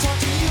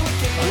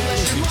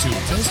listening to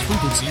Best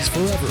Frequencies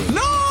Forever.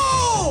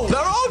 No! They're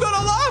all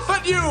gonna laugh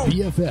at you!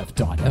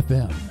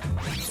 BFF.FM.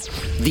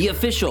 The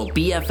official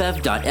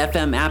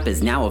BFF.FM app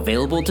is now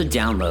available to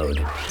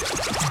download.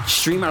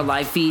 Stream our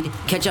live feed,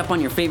 catch up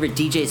on your favorite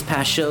DJ's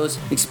past shows,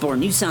 explore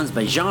new sounds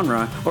by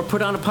genre, or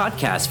put on a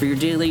podcast for your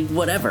daily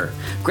whatever.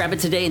 Grab it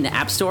today in the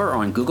App Store or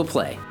on Google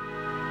Play.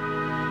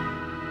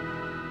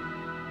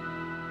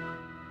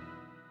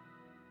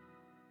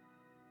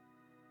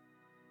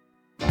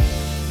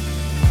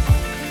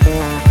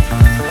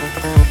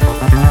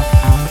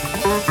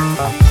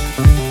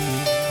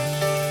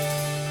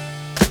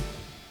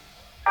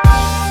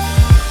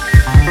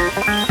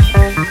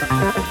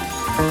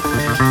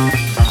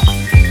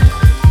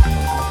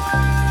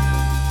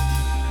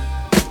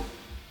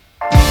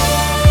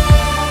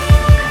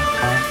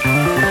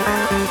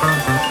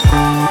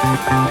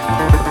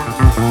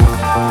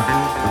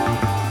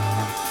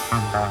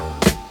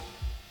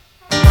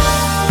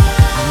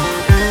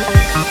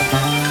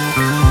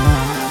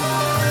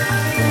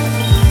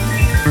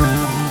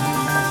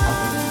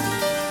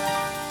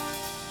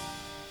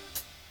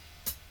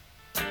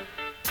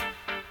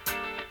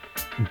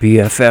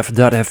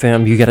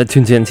 BFF.FM, you got it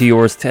tuned into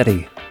yours,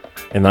 Teddy.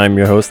 And I'm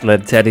your host,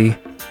 Led Teddy.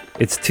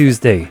 It's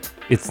Tuesday,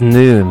 it's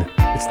noon,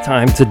 it's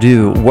time to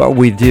do what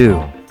we do,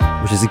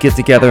 which is to get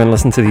together and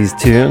listen to these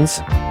tunes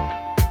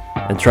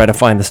and try to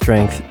find the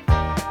strength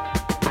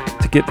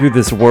to get through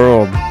this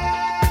world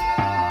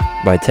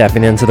by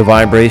tapping into the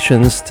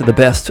vibrations to the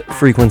best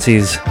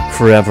frequencies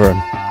forever.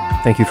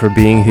 Thank you for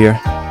being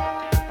here,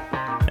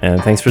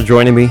 and thanks for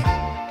joining me.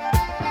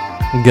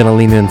 I'm gonna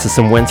lean into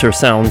some winter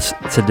sounds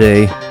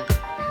today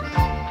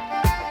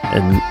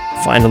and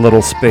find a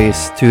little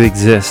space to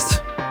exist.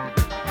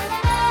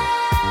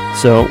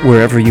 So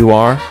wherever you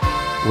are,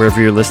 wherever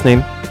you're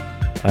listening,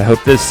 I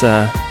hope this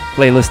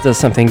playlist does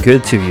something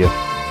good to you,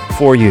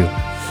 for you,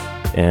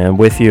 and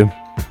with you.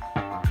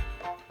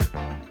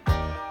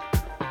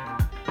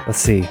 Let's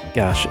see,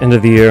 gosh, end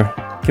of the year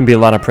can be a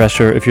lot of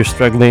pressure. If you're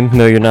struggling,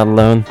 know you're not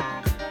alone.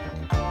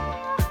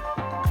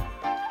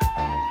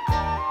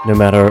 No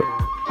matter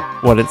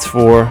what it's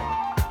for,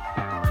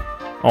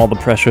 all the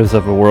pressures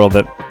of a world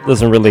that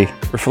doesn't really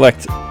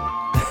reflect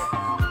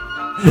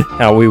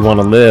how we want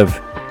to live.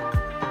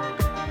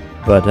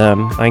 But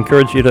I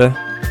encourage you to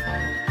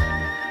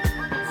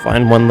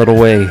find one little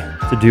way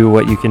to do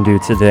what you can do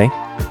today.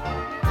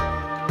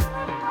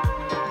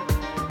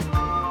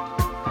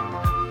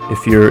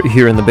 If you're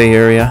here in the Bay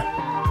Area,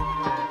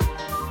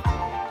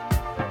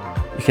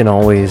 you can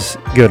always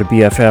go to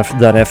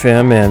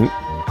BFF.FM and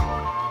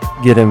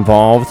get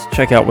involved.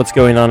 Check out what's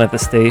going on at the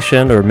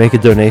station, or make a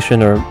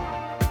donation, or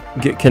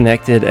get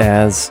connected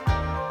as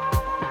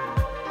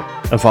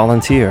a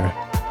volunteer,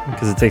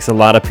 because it takes a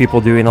lot of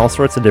people doing all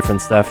sorts of different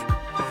stuff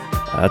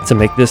to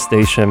make this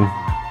station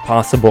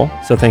possible.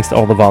 So thanks to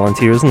all the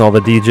volunteers and all the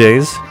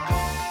DJs.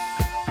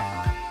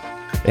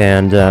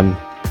 And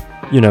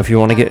if you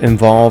want to get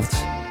involved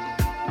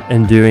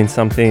in doing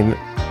something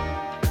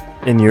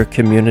in your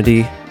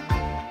community,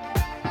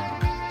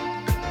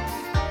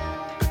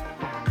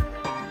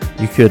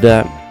 you could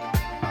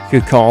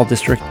call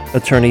District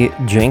Attorney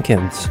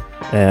Jenkins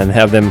and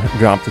have them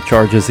drop the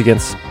charges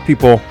against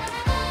people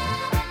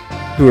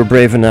who are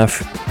brave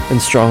enough and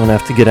strong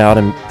enough to get out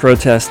and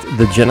protest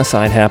the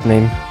genocide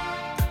happening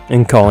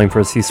and calling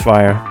for a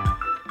ceasefire.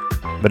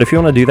 But if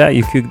you want to do that,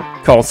 you could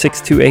call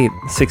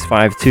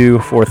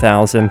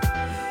 628-652-4000.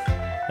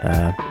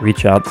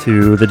 Reach out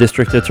to the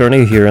district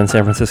attorney here in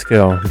San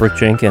Francisco, Brooke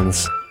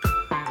Jenkins.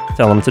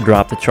 Tell him to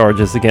drop the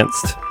charges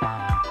against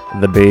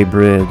the Bay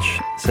Bridge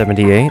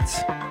 78.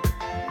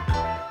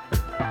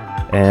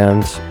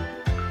 And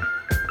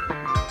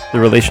the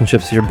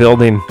relationships you're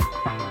building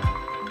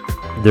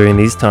during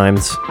these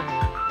times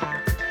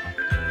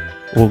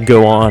will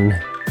go on.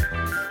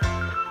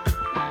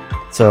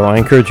 So I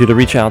encourage you to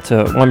reach out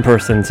to one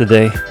person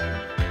today.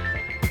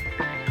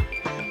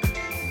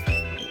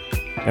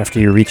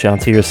 After you reach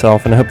out to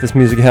yourself, and I hope this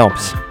music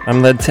helps.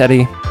 I'm Led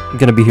Teddy. I'm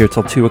going to be here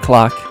till 2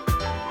 o'clock.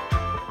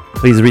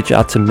 Please reach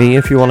out to me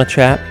if you want to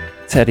chat.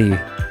 Teddy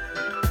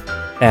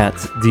at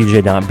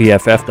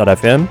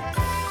dj.bff.fm,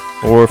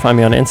 or find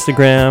me on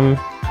Instagram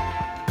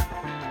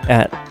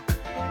at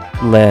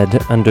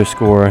led_TEDDY.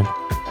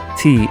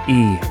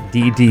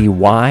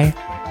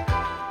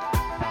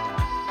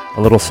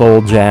 A little soul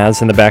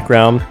jazz in the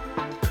background.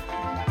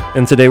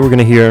 And today we're going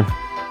to hear,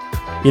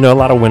 a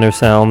lot of winter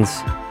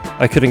sounds.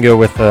 I couldn't go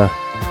with a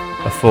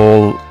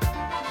full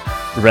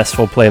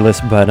restful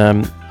playlist, but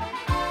I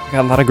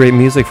got a lot of great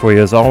music for you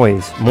as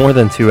always. More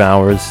than 2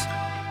 hours.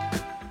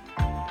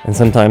 And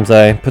sometimes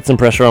I put some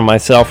pressure on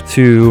myself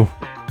to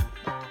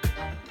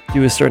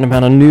do a certain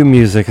amount of new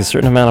music, a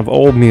certain amount of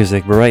old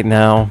music, but right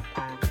now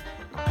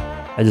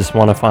I just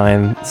want to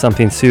find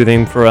something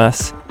soothing for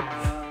us,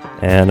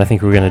 and I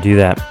think we're going to do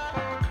that.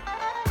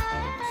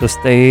 So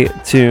stay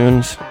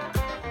tuned.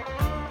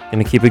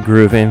 Gonna keep it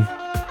grooving.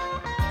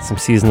 Some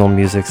seasonal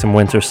music, some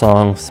winter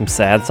songs, some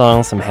sad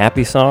songs, some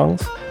happy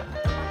songs.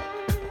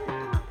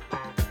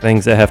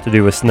 Things that have to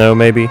do with snow,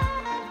 maybe.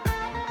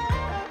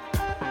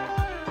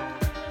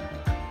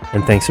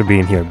 And thanks for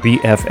being here.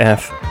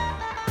 BFF.FM,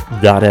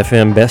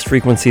 best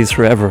frequencies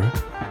forever,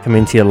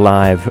 coming to you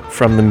live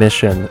from the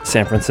Mission,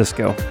 San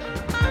Francisco.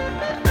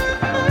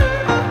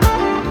 All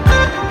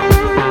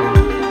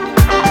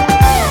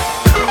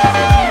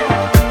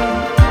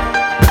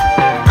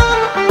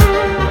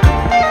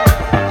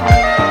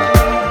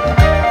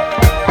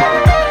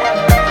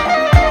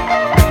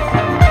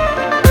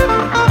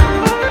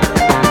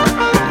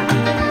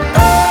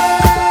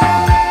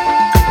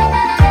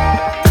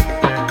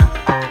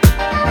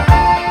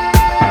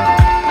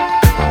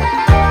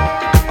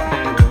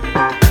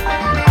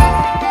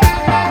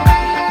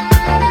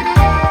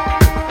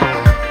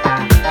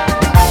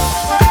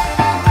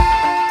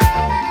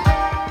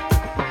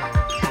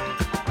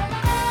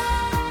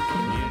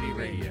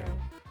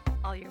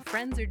your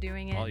friends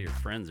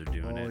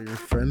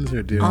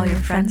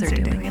are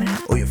doing it.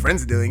 Oh, your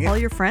friends are doing it. All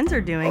your friends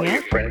are doing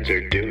it. Friends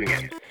are doing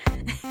it.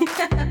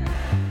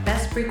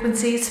 Best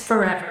frequencies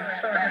forever.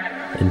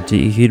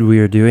 Indeed, we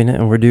are doing it,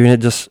 and we're doing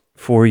it just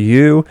for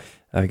you.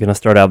 I'm going to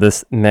start out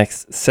this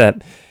next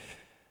set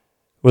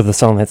with a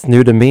song that's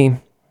new to me,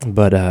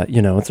 but,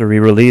 it's a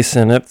re-release,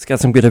 and it's got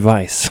some good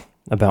advice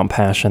about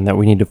passion that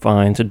we need to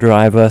find to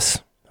drive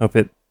us. Hope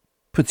it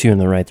puts you in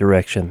the right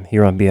direction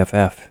here on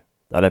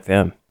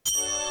BFF.FM.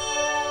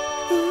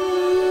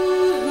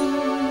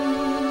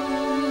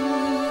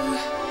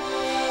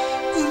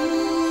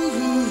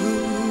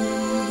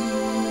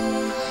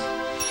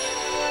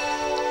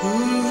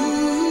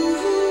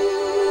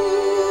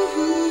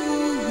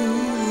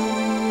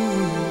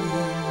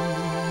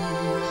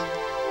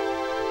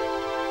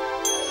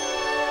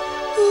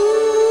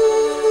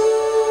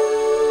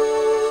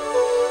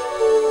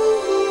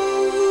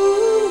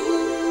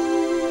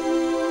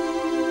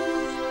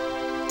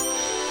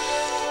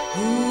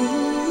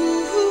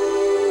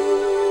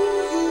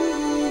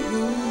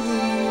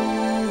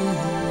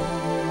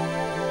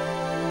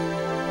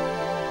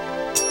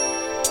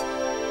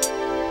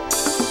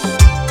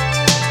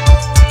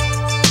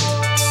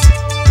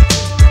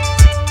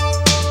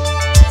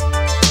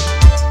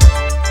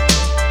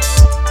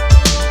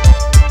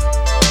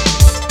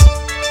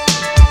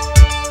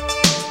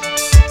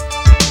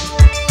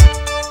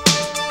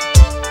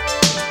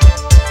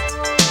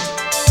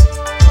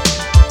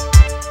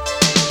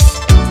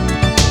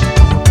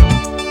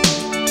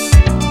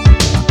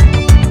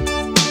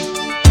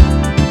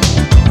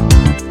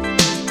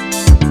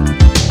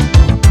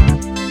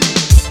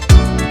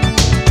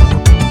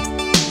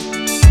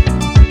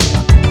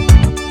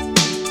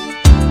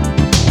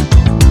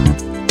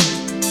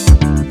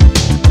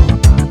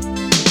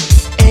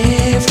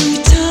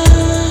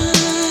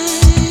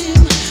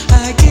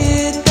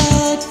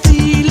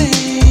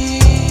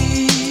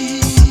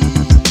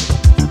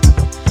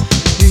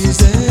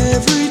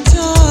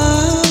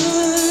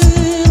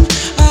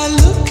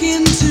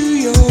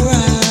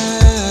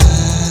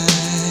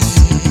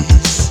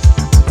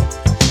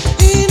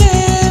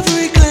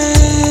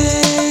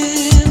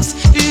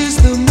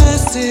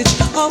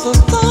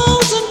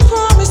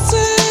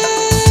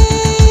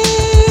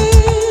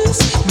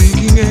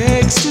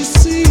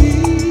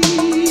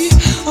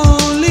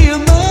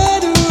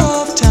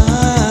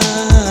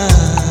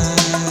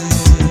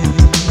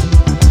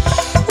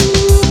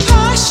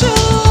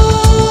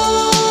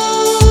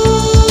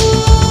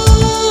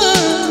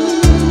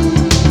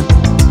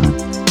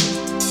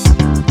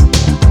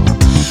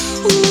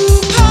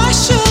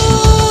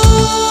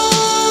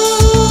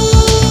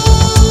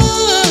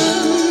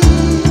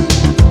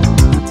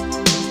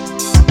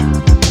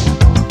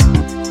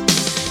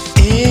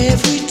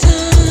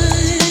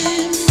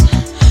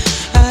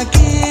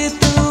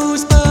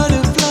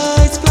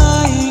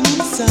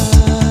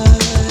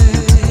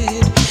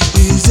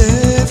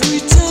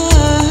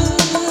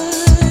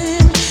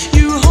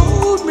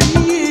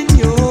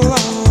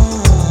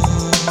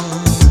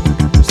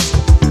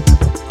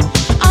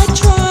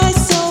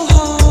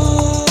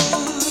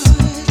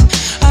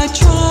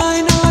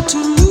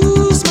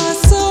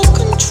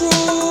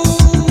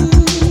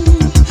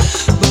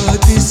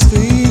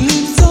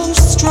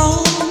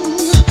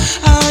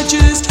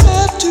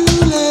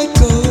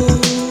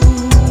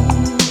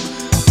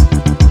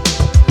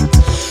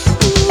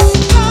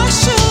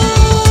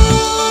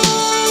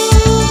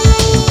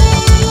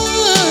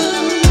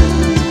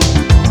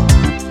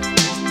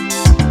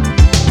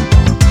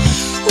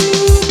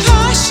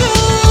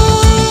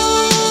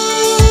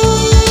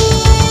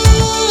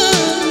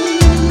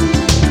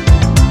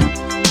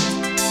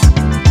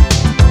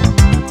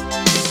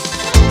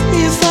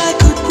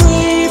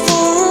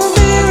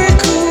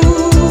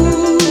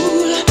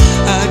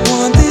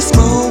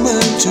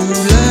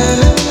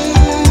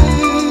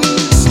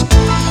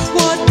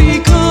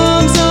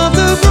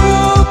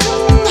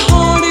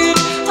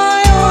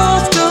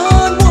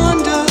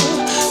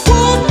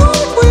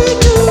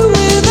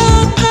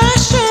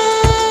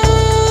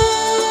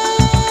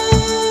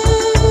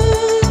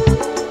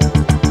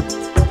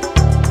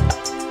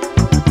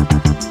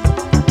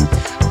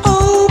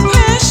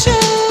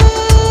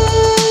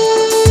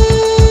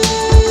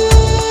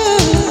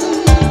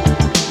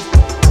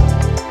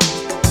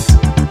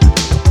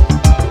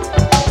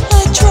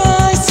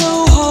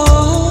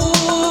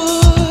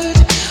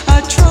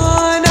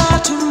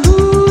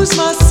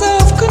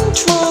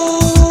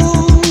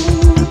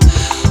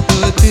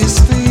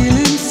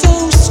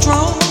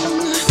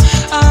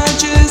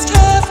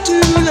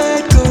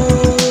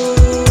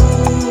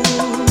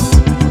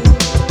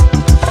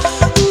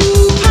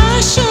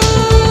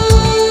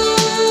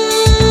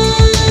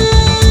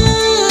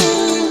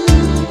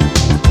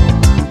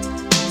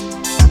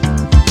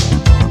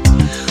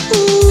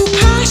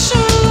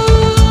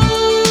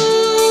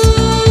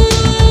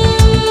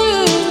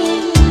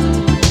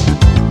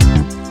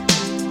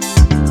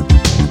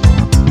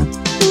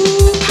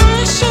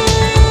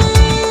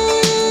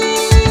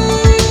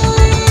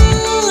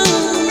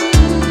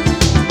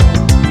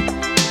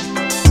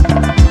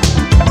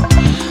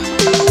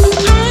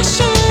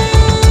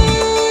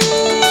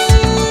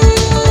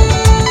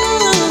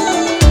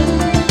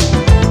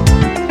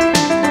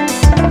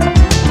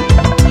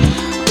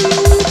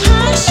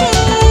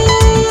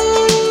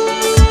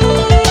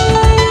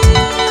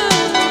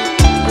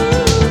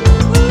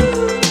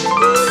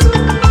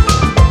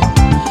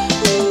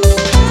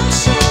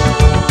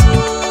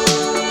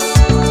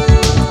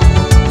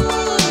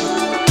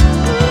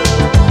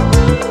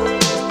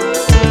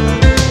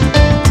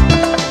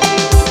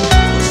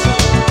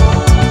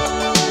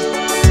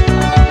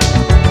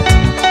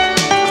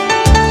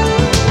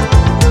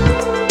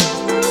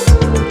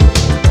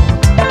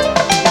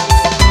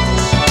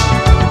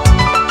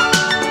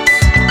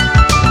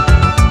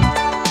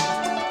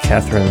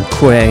 Catherine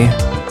Quay,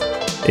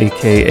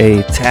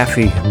 aka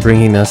Taffy,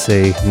 bringing us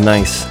a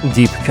nice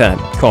deep cut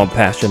called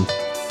Passion.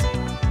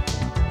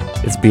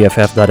 It's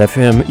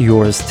BFF.FM,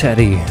 yours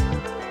Teddy.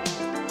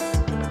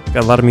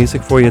 Got a lot of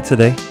music for you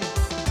today.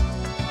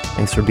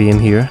 Thanks for being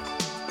here.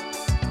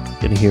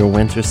 Gonna hear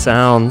winter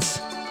sounds.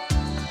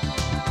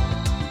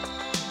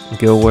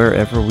 Go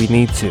wherever we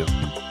need to.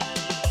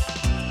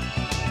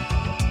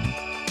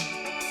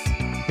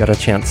 Got a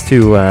chance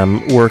to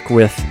work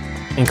with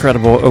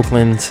incredible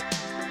Oakland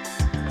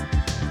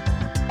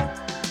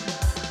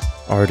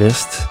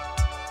artist,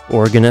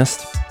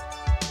 organist,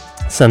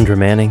 Sandra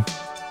Manning.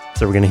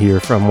 So we're going to hear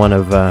from one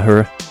of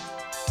her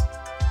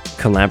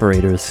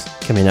collaborators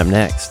coming up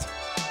next.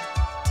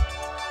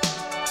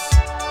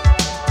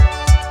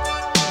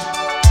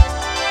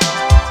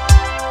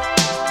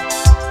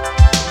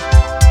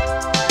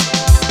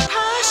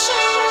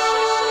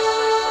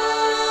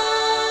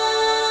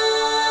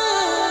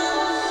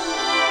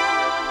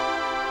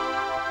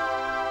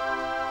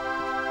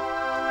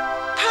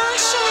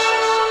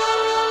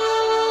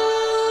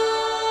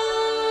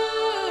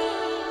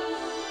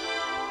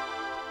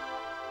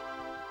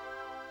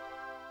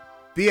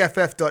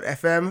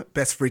 BFF.FM,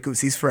 best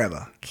frequencies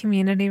forever.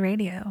 Community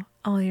radio.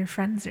 All your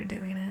friends are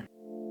doing it.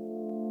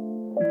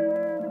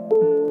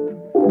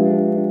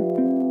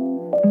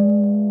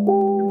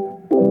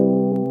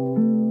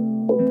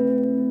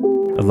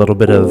 A little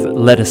bit of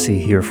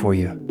Lettucey here for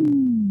you.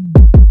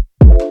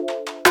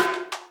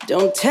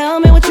 Don't tell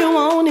me what you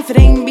want if it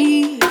ain't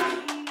me.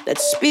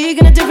 That's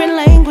speaking a different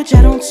language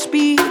I don't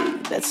speak.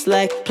 That's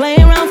like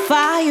playing around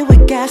fire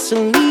with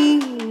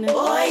gasoline.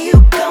 Boy,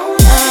 you gon'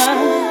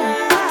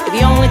 if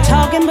you're only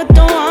talking but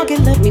don't walk it,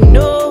 let me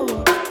know.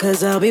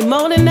 Cause I'll be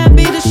more than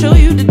happy to show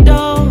you the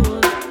door.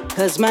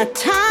 Cause my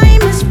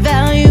time is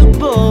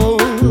valuable.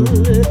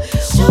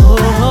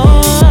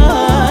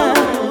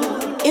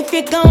 If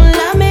you're gon'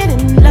 love me,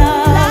 then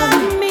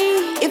love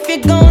me. If you're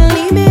gon'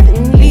 leave me,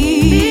 then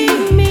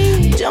leave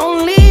me.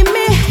 Don't leave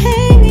me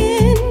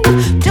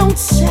hanging. Don't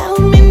sell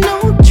me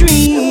no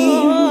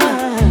dream.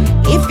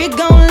 If you're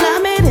gon'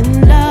 love me,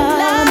 then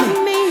love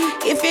me.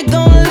 If you're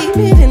gon' leave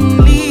me, then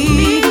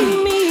leave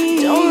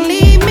me. Don't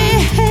leave me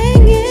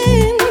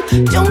hanging.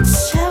 Don't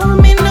sell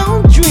me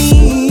no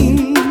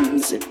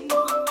dreams. If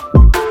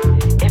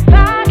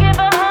I give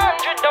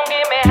 100, don't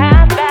give me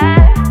half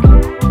back.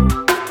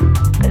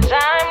 Cause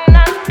I'm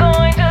not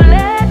going to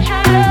let you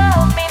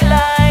love me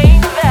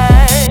like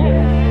that.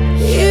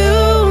 You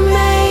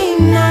may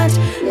not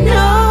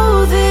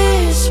know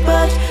this,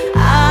 but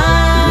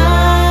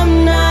I'm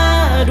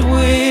not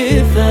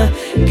with the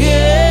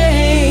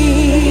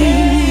games.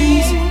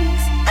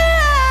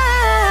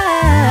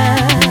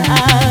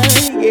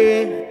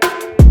 Yeah.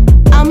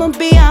 I'ma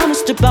be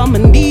honest about my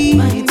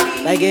needs.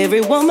 Like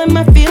every woman,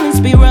 my feelings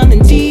be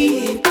running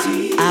deep.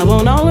 I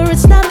want all or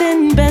it's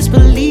nothing, best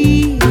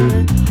believe.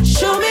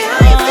 Show me how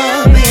you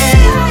feel, baby.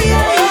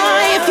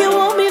 If you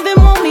want me, then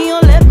want me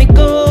or let me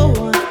go.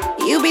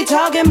 You be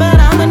talking, but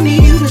I'ma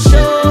need you to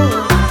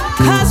show.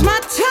 Cause my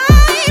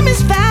time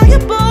is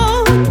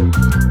valuable.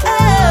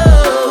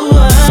 Oh,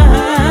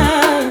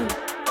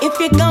 if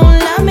you're gon'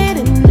 love me,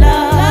 then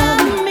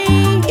love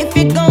me. If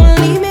you're gon'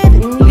 leave me,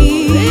 then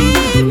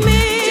leave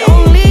me.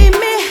 Don't leave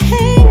me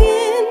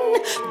hanging.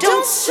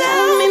 Don't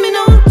sell me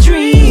no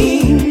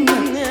dream.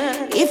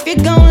 If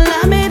you're gon'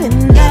 love me, then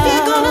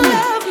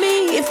love me.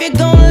 If you're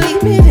gon'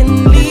 leave me, then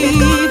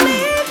leave me.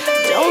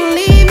 Don't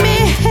leave me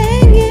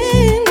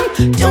hanging.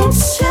 Don't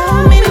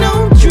sell me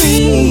no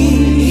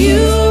dream.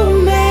 You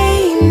may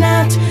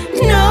not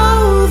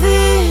know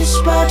this,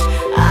 but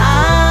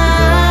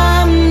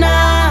I'm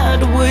not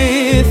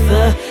with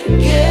the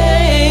games.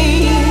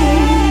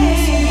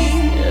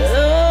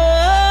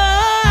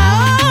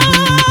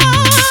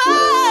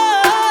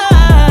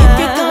 If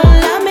you're gon'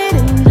 love me,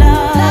 then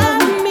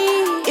love me.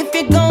 If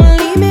you're gon'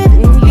 leave me,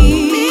 then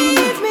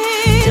leave me.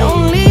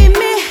 Don't leave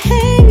me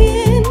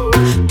hanging.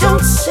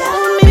 Don't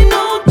sell me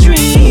no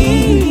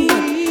dream.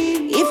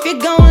 If you're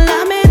gon'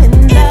 love me, then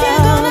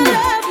love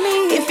me.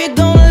 If you're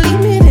gon'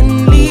 leave me, then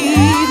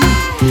leave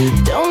me.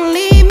 Don't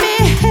leave me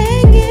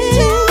hanging.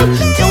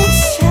 Don't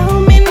sell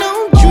me no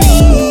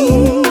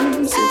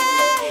dreams.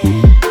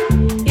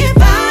 If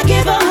I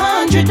give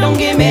 100, don't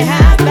give me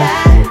half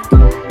back.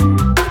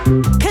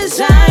 Cause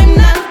I'm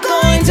not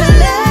going to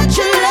let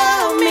you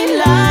love me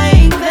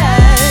like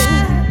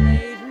that.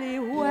 Lately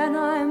when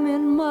I'm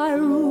in my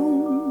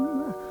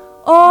room,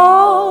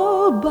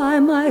 all by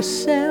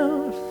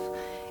myself,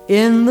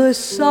 in the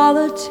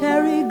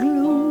solitary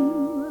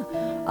gloom,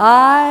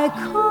 I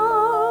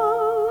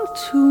call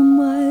to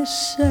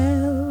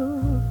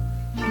myself.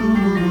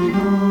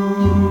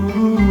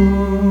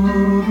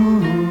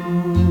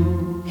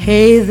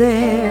 Hey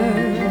there,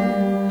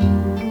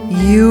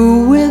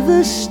 you with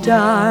the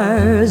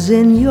stars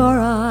in your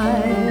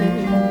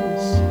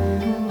eyes.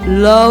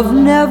 Love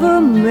never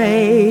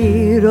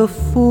made a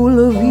fool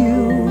of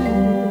you.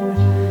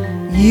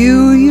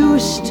 You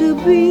used to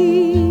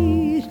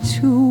be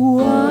too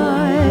wise.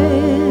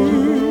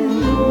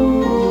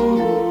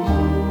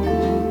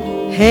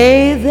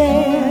 Hey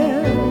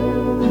there,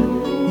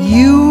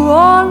 you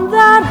on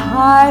that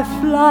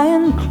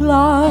high-flying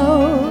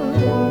cloud,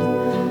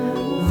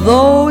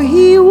 though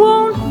he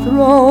won't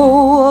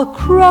throw a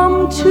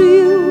crumb to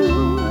you,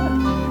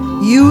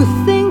 you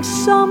think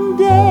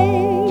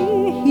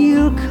someday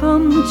he'll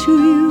come to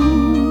you.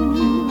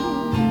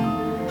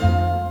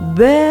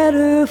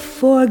 Better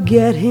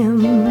forget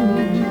him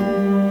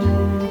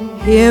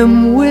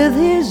with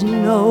his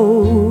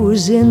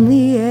nose in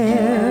the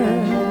air.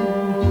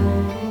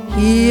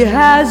 He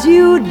has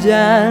you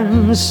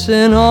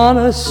dancing on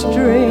a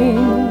string.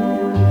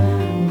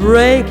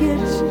 Break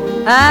it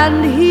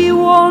and he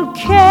won't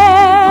care.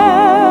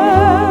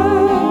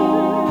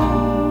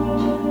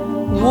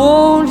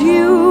 Won't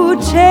you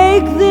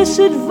take this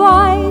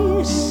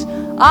advice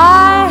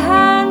I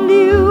hand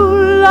you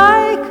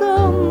like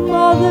a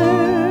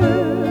mother?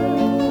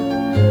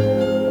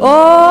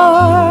 Or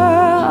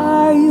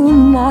are you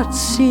not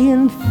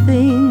seeing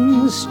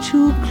things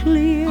too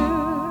clear?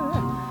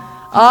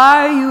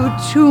 Are you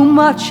too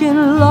much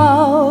in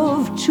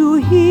love to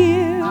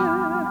hear?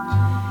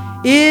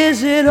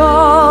 Is it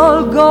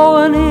all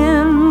going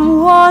in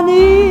one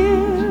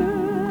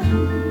ear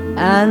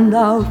and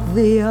out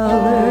the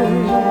other?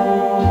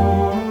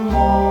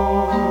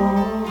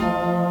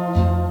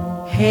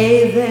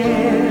 Hey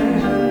there,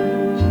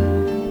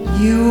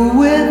 you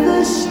with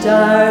the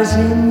stars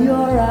in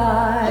your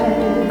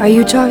eyes. Are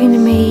you talking to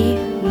me?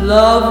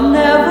 Love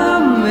never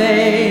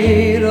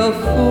made a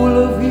fool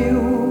of you.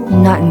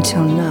 Not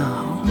until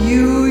now.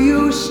 You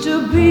used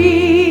to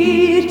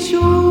be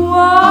too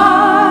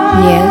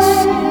wise.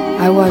 Yes,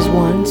 I was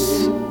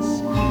once.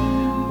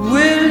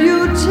 Will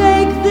you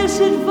take this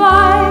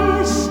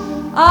advice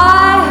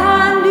I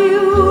hand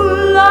you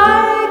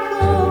like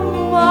a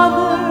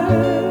mother?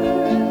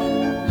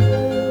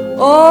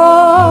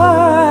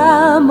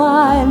 Or am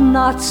I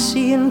not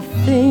seeing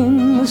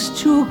things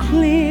too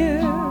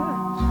clear?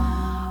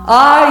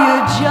 Are you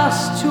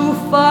just too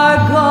far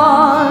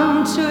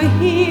gone to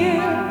hear?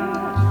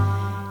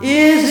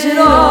 Is it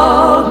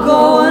all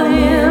going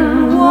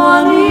in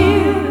one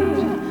ear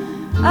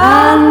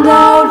and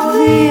out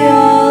the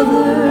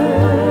other?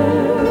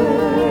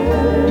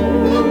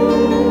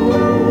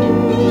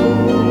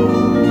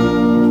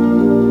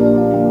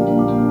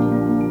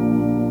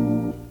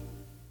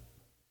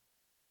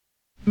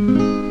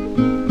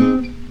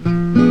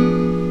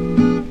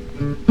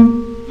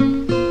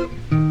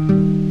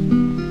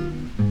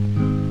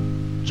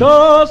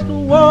 Just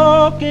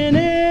walking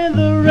in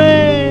the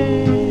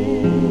rain,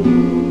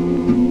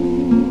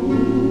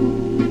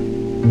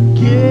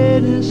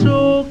 getting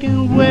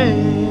soaking wet,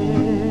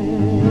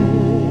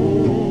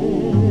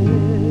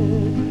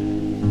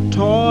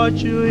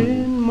 torture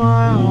in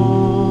my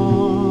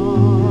heart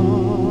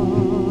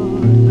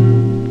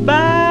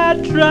by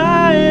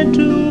trying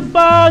to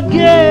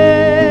forget.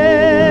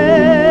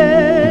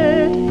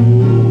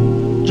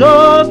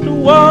 Just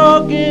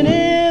walking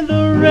in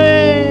the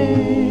rain,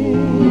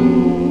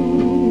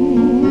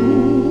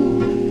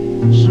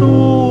 so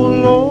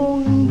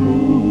long and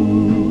blue,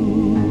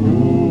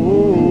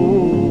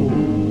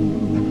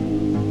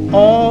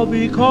 all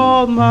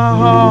because my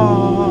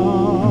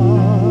heart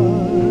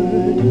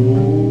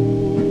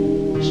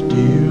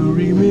still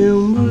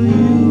remember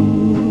you.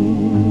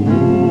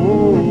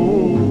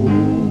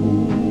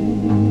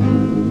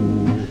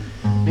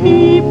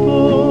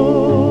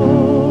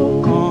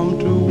 People come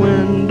to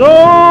windows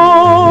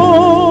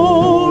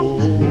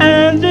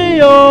and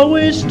they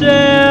always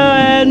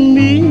stare at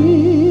me,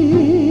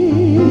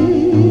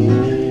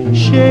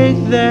 shake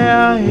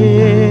their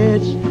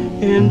heads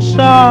in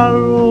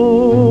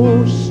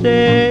sorrow,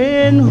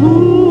 saying,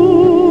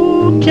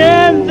 who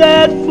can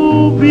that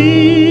fool be?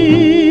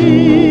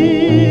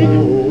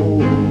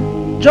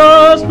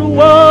 Just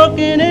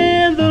walking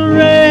in the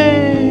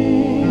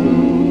rain,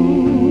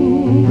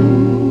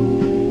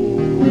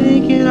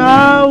 thinking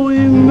how we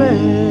met,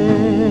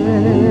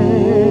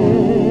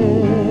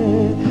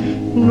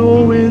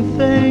 knowing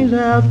things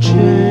have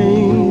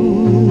changed.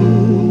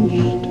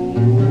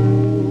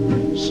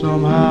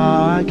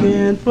 Somehow I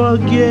can't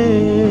forget.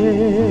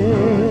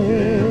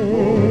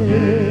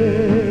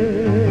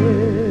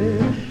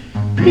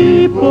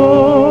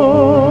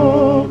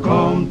 People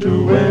come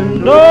to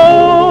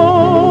windows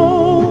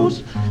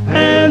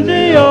and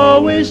they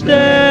always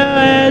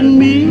stare at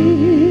me,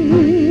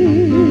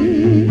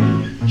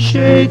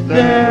 shake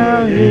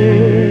their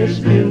heads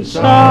in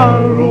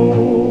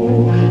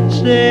sorrow,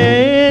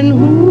 saying,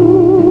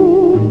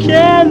 who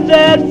can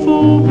that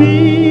fool be?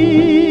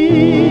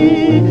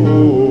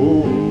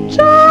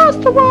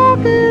 Just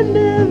walking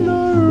in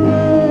the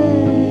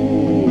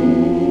rain,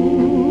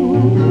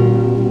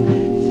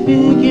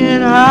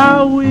 thinking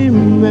how we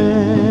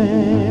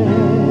met,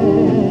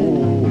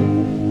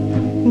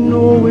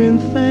 knowing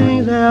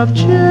things have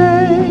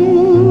changed.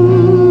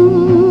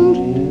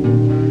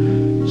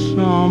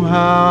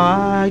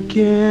 Somehow I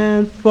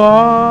can't forget.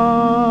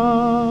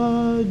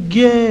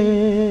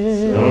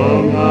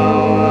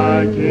 Somehow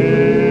I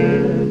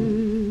can't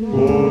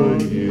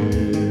forget.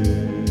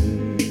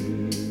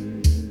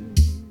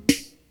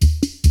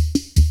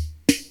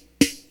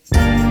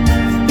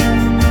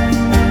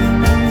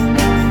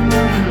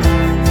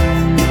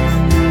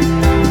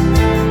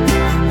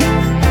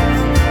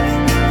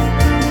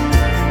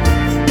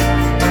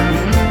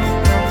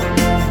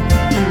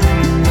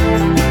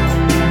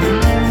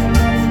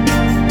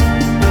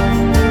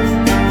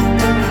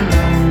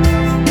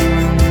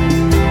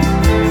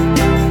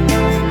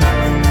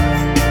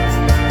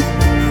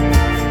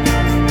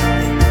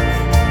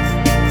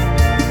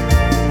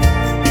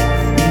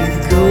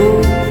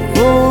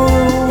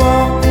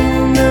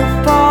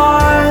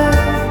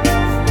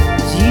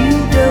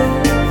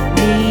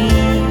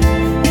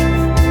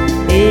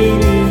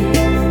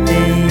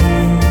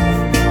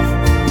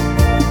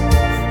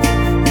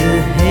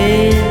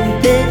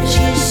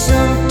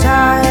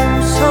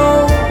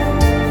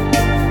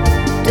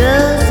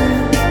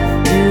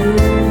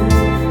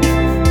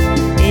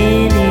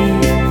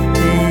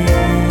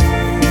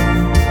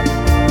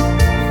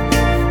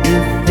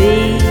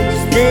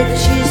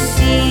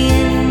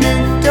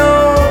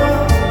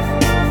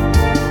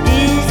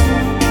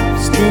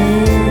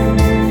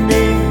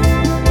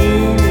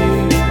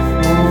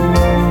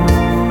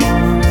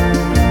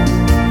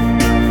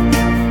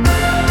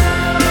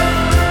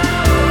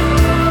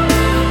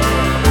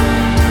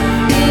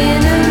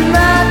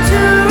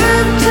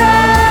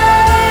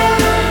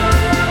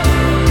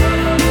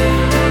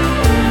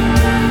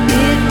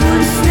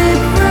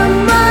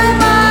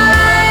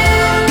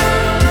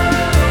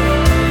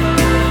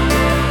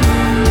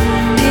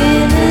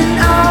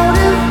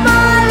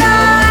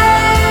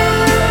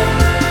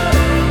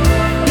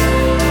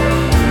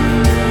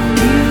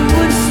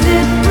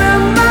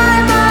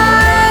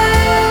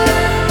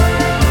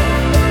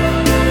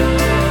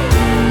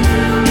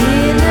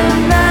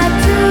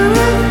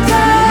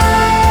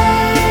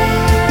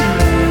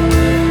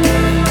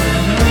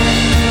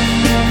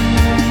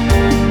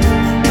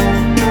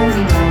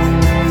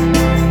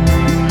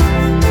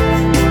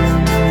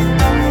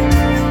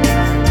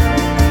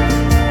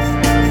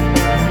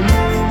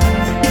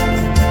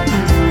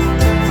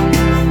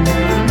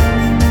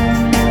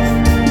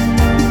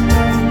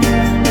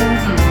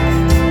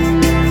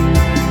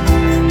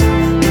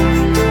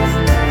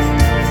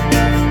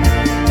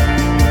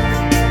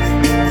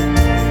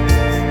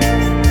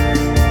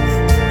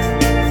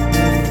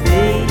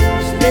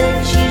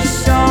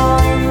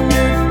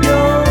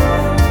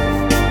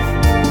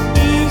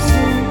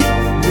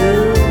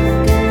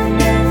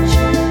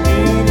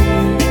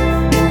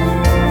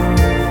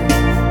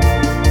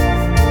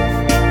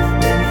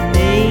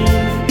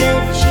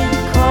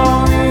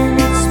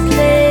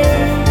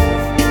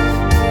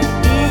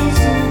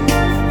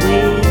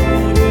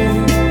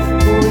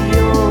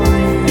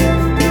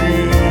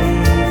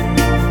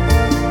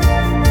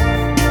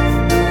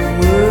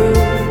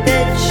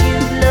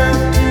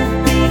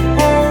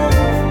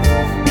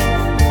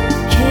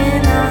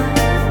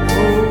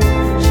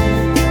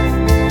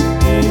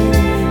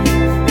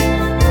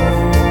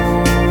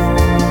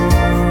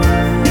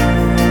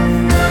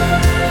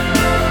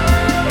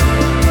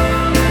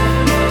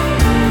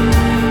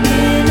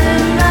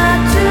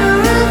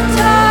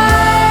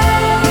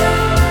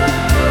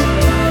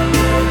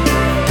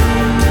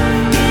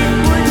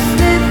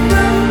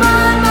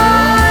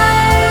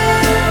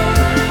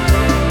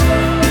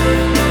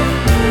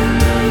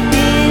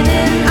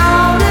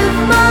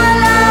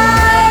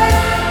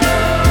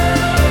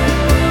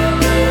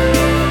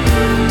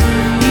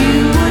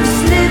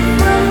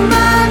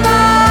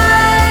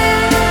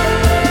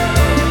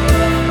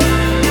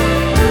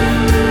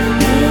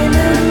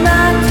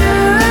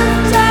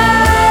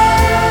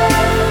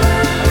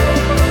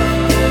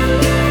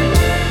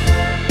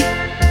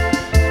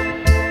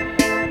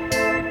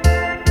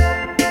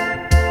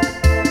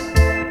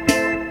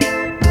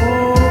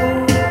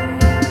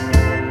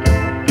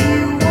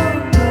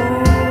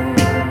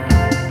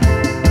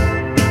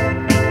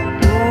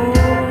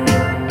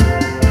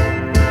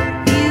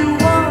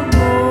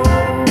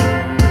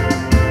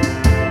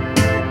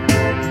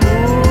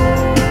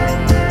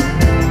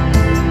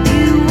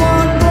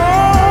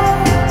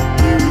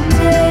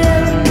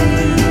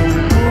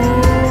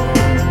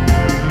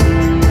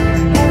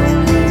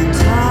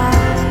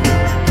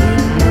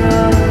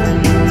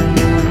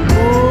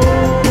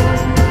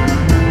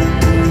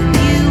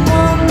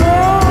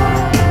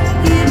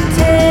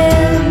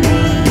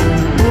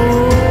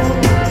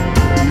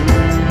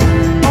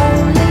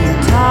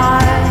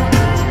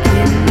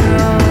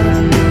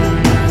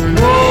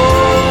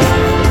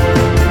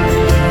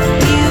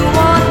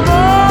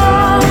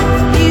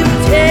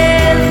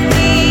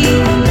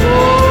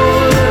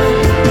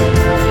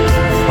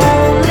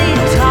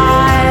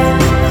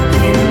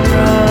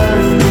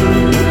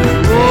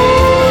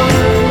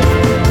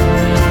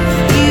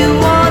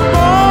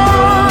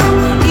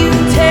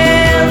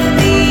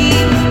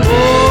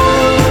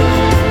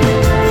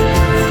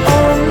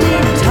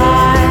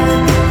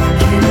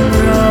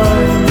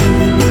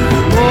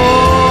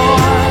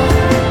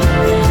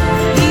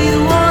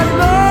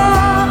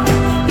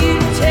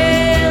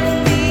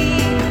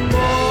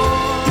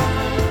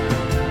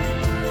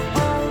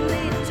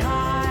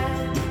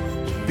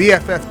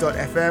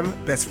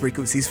 BFF.FM, best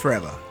frequencies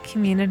forever.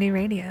 Community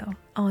radio.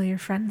 All your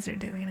friends are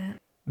doing it.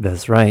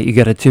 That's right. You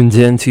got it tuned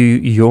in to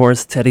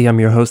Yours Teddy. I'm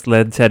your host,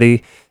 Led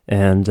Teddy,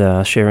 and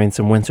sharing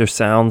some winter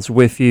sounds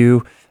with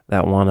you.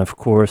 That one, of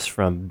course,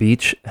 from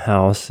Beach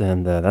House,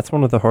 and that's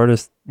one of the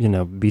hardest,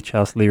 Beach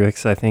House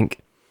lyrics, I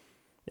think,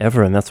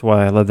 ever, and that's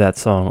why I love that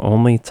song,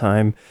 Only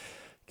Time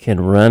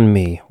Can Run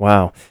Me.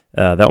 Wow.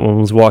 That one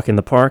was Walk in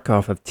the Park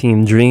off of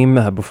Team Dream.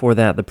 Before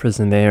that, The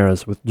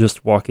Prisonaires with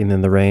Just Walking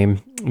in the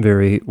Rain.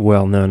 Very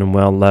well-known and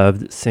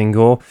well-loved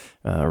single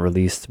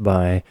released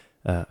by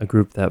a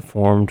group that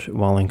formed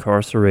while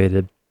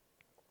incarcerated.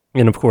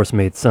 And, of course,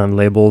 made some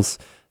labels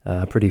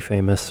pretty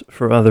famous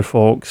for other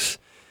folks.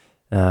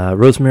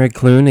 Rosemary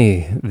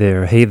Clooney,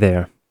 there, Hey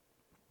There.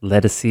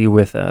 Ledisi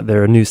with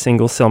their new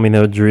single, Sell Me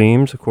No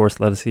Dreams. Of course,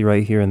 Ledisi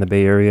right here in the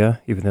Bay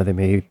Area, even though they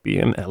may be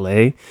in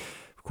LA.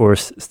 Of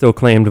course, still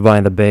claimed by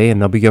the Bay,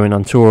 and they'll be going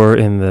on tour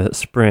in the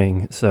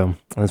spring. So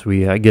as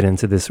we get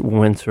into this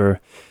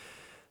winter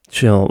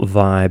chill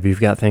vibe,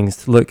 you've got things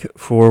to look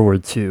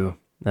forward to.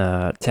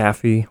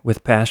 Taffy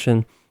with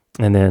Passion,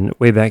 and then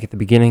way back at the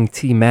beginning,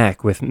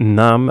 T-Mac with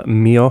Nam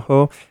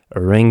Myoho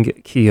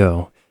Reng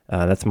Kyo.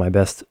 That's my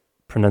best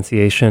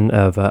pronunciation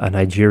of a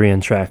Nigerian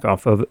track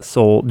off of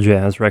Soul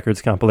Jazz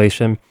Records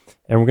compilation,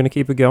 and we're going to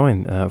keep it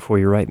going for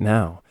you right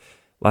now.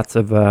 Lots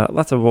of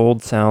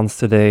old sounds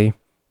today,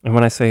 and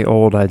when I say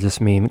old, I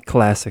just mean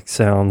classic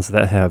sounds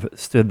that have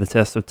stood the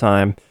test of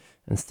time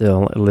and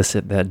still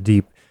elicit that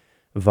deep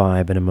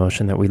vibe and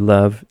emotion that we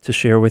love to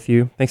share with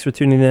you. Thanks for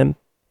tuning in.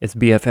 It's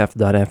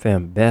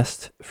BFF.FM,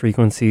 best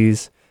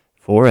frequencies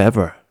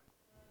forever.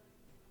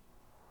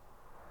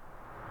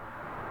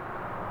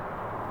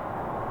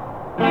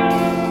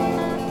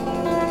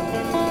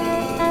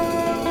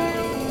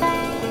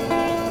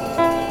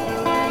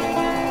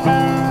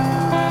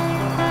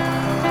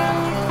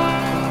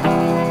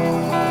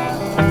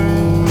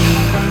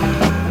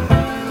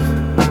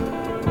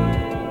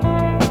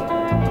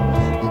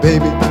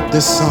 Baby,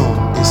 this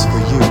song is for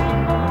you.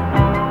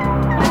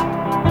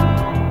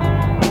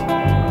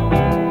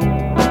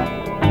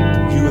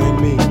 You and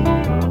me.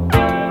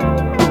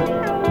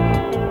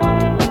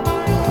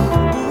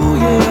 Ooh,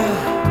 yeah.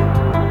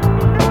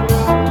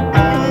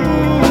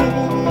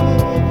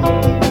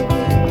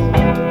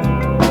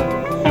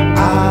 I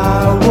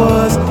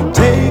was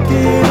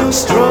taking a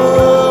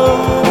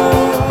stroll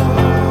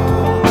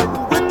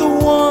with the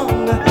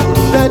one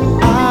that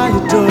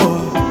I adore.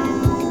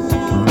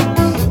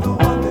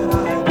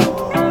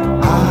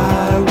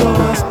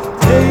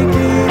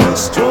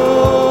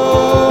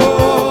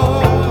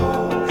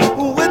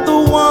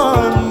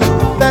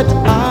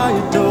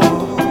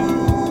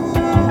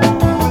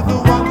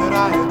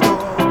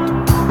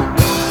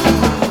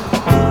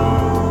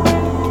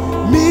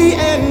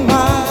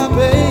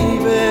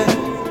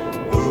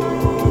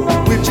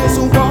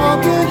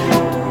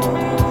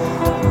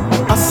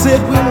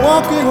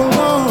 Walking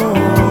along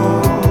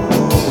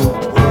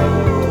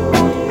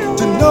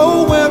to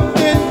nowhere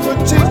in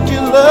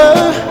particular.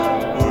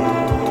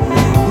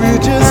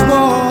 We're just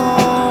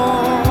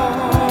walking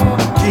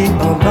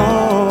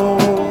along.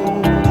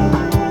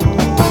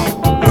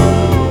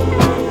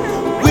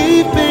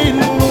 We've been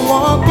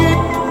walking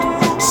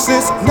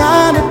since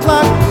 9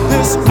 o'clock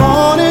this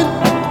morning,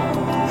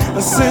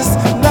 since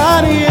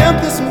 9 a.m.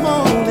 this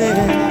morning,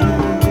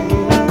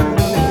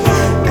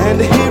 and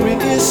here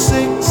it is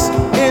 6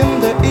 in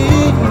the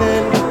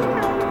evening,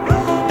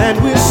 and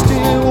we're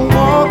still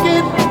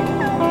walking.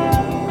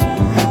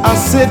 I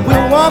said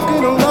we're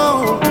walking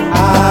along.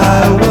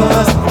 I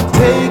was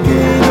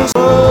taking a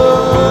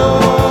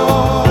stroll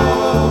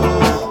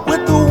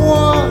with the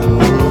one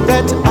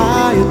that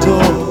I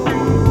adore.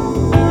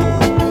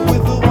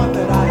 With the one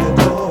that I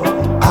adore.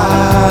 I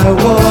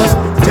was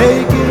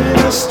taking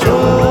a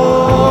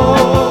stroll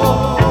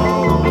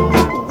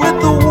with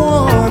the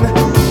one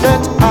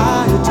that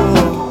I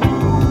adore.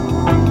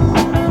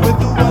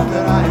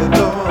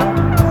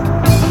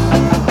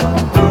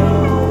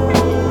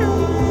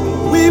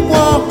 We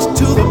walked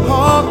to the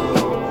park,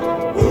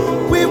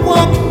 we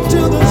walked to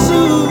the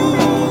zoo,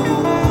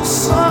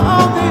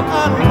 saw the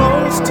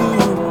animals too.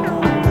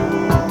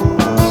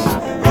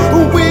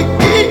 We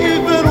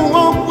even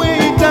walked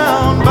way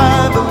down by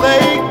the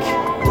lake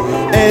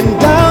and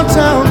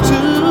downtown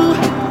too,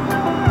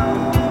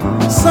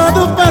 saw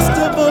the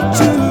festival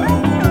too.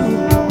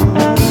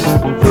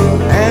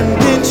 And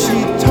then she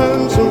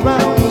turns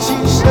around and she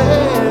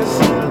says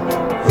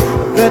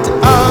that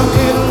I'm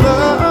in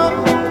love.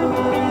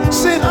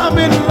 Said I'm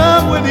in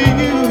love with you.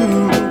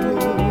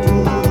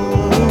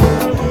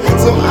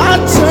 So I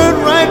turned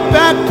right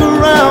back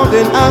around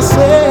and I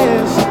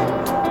said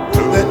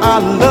that I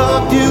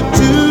love you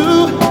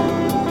too.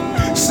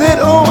 Said,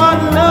 oh, I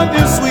love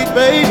you, sweet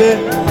baby.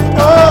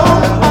 Oh,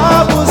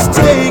 I was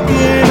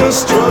taking a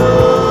stroll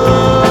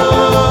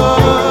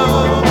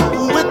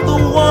with the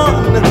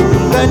one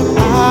that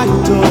I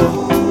adore.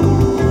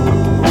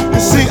 You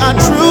see, I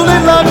truly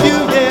love you,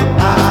 yeah.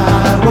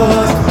 I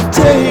was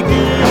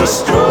taking a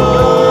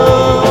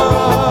stroll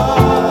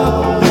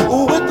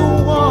with the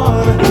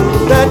one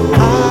that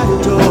I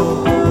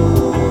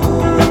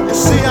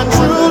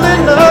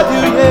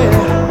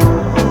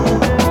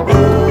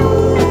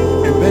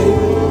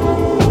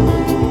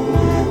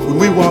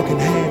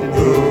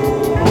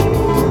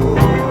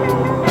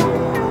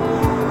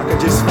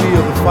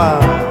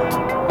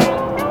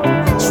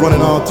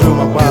running all through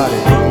my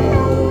body.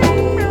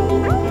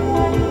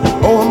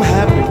 Oh, I'm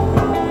happy.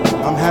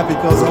 I'm happy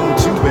because I'm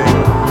with you,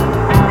 baby.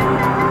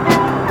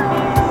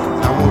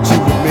 I want you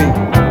with me.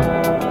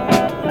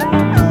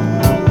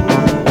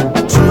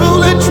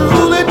 Truly,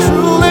 truly,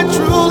 truly,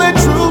 truly,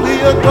 truly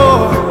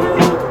adore.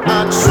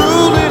 I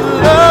truly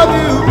love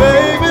you,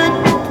 baby.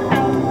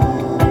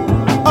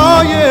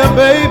 Oh yeah,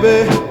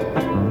 baby.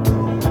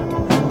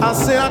 I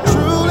say I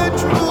truly,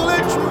 truly,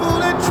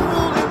 truly,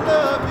 truly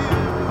love you.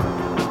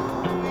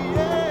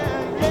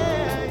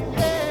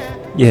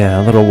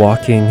 Yeah, a little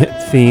walking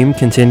theme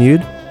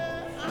continued.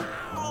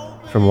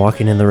 From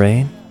walking in the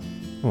rain,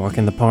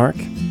 walking the park,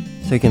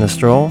 taking a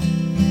stroll,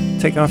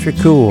 take off your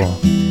cool.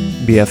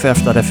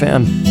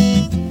 BFF.FM.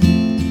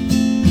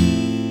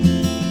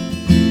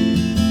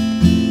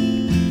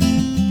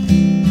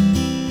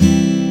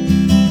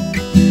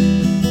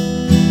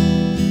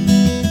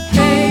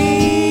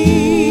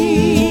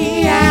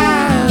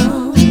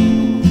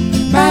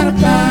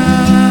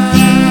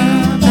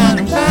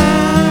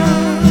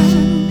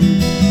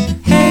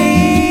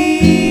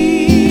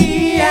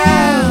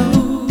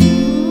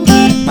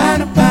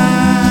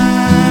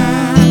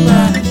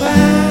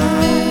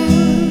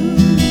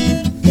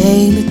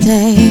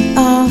 Take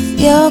off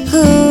your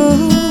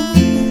cool.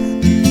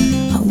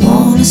 I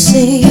wanna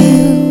see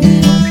you,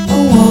 I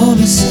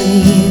wanna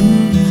see you.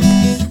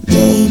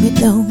 Baby,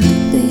 don't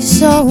be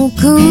so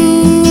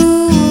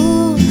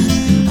cool.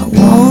 I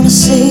wanna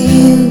see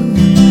you,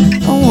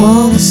 I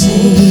wanna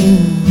see you.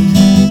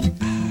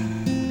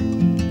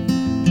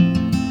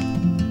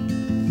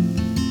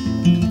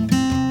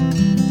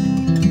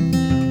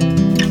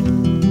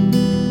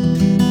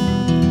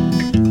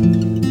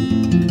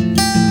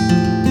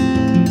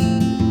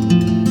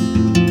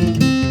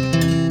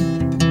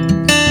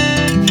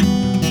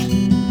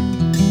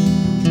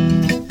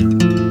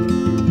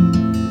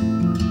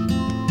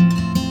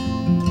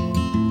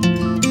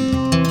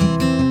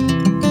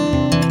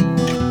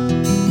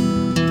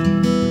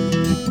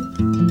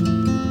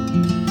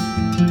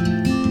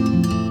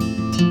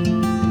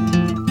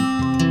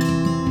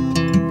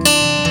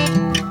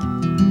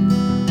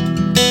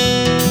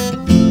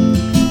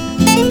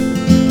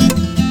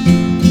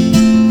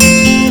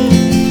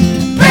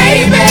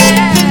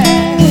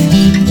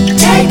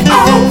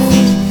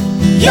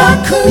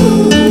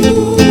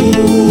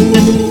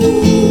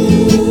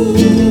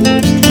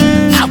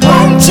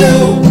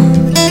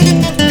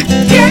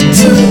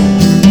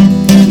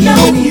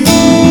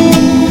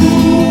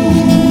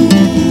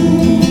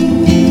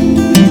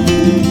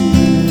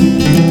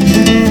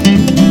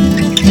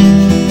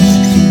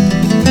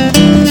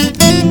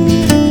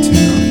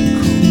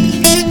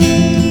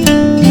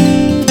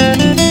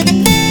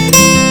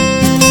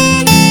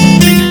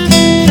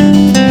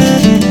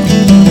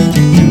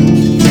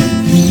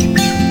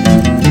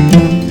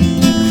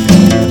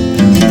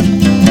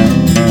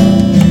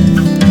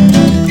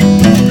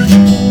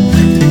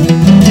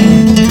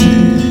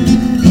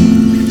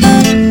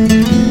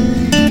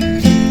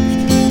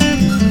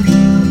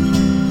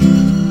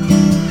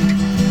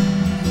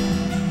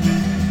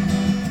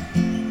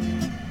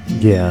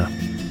 Yeah,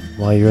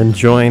 while you're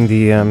enjoying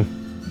the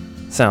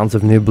sounds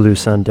of New Blue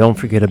Sun, don't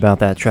forget about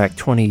that track,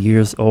 20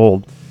 Years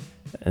Old.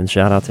 And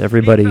shout out to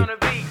everybody. Let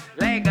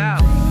go.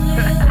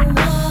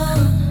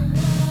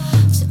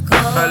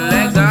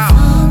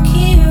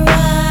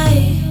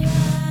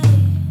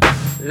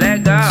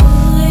 Let go.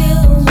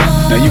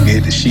 Now you can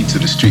hit the sheets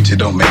of the streets, it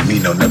don't make me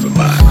no never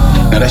mind.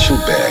 Now that's your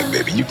bag,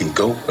 baby. You can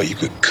go or you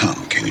could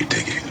come. Can you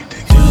take it? Can you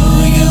take it? Do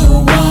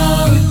you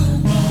want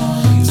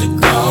to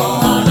go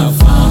on a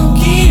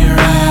funky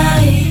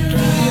ride? Do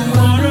you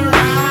want to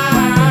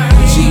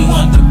ride? She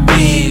want the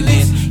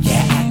business,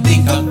 yeah, I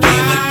think I'll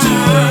give it to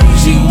her.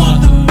 She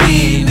want the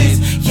business,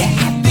 yeah,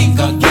 I think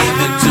I'll give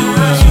it to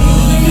her. Do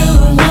you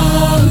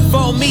want?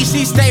 For me,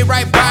 she stay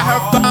right by her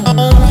phone,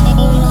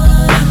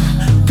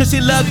 cause she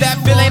love that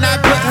feeling I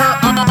put her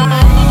on.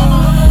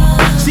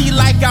 She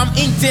like I'm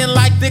inked in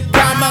like the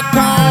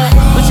Comic-Con,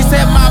 but she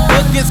said my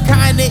book is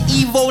kinda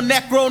evil,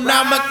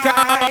 Necronomicon.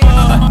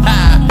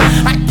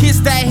 I kiss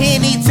that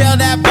Henny till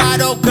that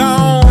bottle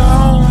gone.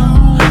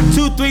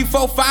 2, 3,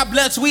 4, 5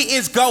 blunts, we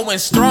is going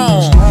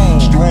strong.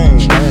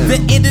 The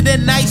end of the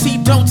night, she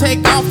don't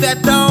take off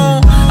that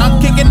thong.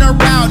 I'm kicking her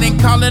out and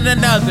calling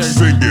another,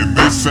 singing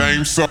the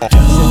same song. Do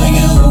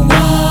you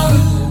want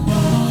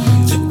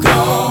to go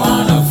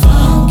on a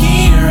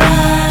funky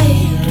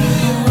ride? Do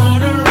you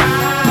want to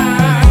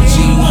ride?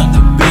 She want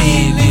the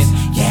business,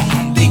 yeah,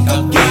 I think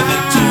I'll give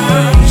it to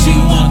her. She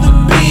want the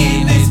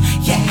business,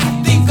 yeah,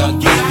 I think I'll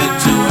give it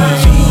to her.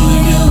 Do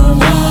you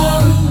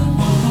want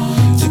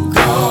to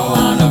go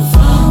on a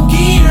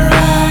funky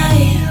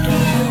ride? Do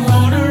you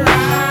want to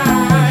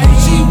ride?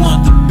 She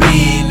want the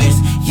business,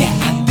 yeah,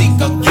 I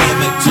think I'll give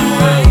it to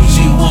her.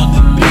 She want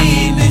the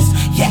business,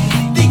 yeah,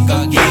 I think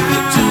I'll give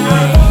it to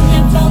her.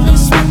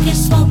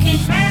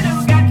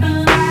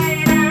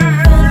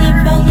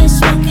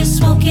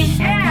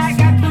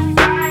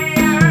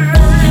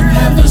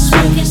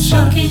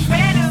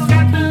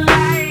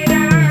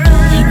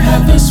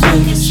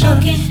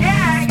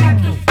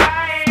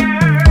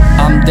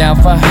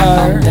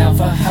 down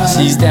for her,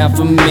 she's down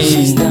for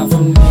me.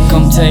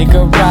 Come take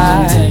a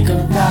ride,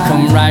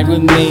 come ride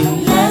with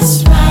me.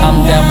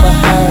 I'm down for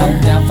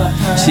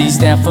her, she's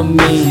down for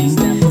me.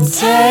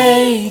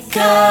 Take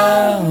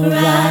a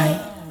ride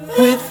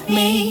with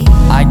me.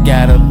 I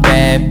got a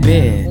bad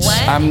bitch,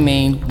 I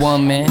mean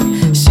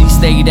woman. She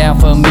stay down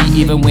for me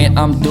even when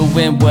I'm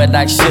doing what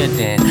I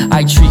shouldn't.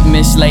 I treat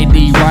Miss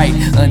Lady right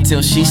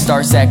until she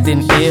starts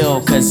acting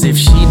ill. Cause if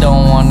she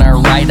don't want her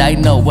right, I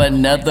know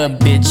another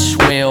bitch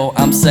will.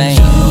 I'm saying,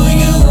 do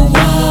you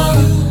want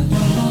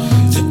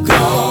to go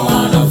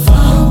on a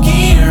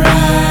funky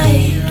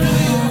ride? Do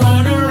you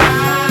want to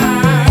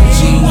ride?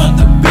 She want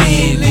the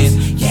business,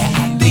 yeah,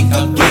 I think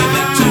I'll give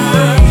it to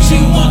her. She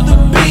want the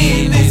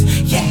business,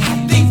 yeah,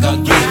 I think I'll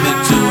give it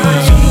to her.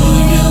 Do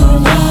you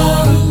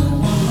want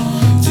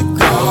to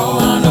go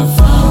on a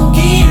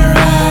funky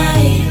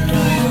ride? Do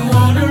you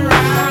want to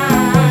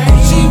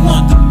ride? She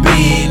want the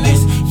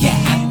business, yeah,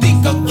 I think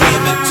I'll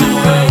give it to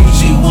her.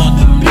 She want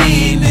the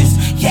business,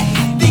 yeah,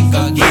 I think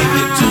I'll give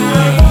it to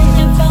her.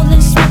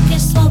 Rolling, smoking,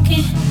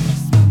 smoking.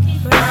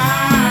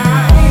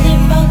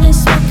 Rolling, rolling,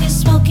 smoking,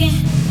 smoking.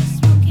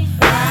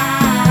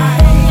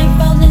 Rolling,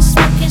 rolling,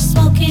 smoking,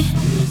 smoking.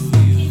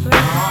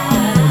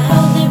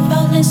 Rolling,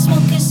 rolling,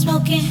 smoking,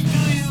 smoking. Do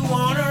you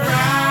wanna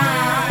ride?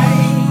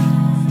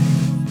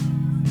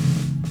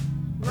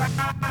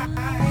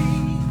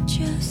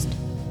 Just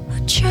a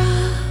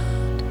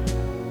child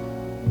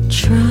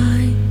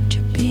trying to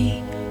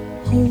be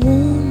a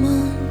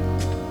woman,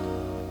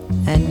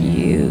 and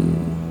you.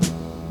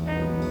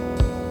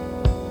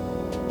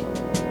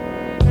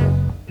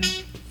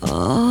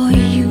 Oh,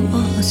 you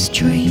are a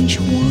strange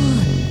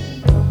one,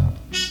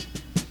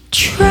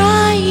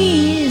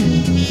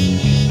 trying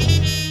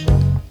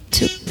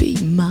to be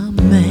my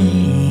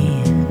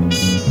man.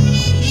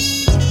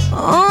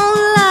 Oh,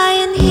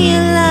 lying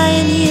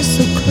here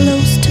so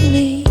close to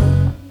me,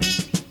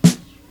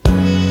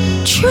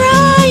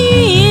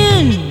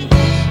 trying.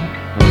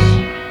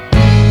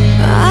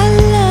 I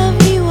love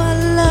you, I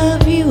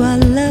love you, I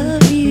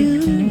love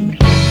you,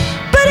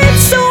 but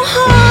it's so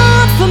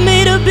hard for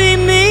me to be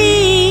me.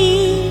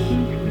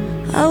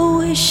 I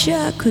wish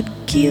I could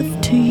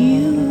give to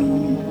you.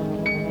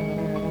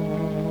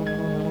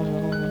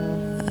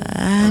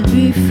 I'd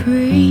be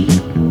free,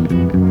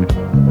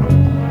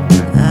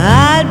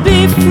 I'd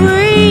be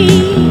free,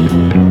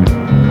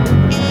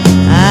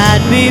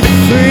 I'd be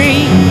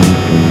free.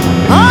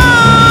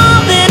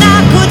 Oh, then I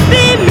could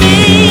be me.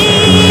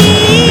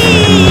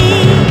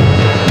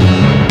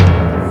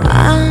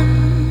 I'm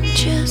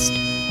just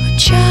a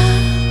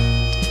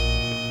child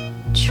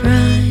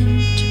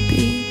trying to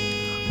be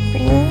a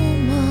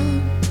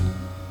woman,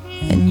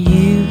 and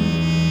you.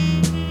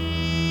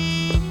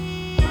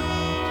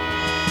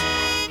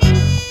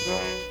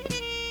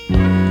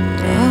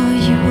 Oh,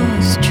 you are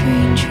a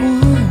strange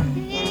one,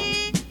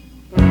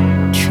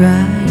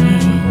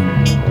 trying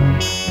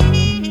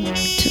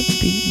to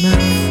be my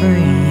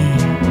friend.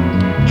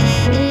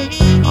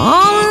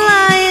 All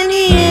lying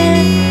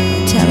here,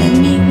 telling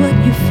me what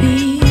you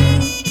feel,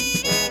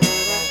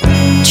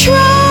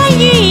 trying.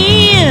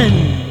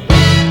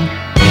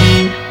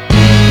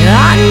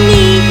 I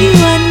need you,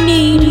 I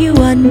need you,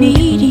 I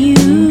need you,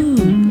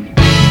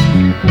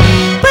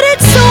 but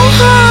it's so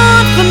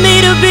hard for me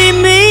to be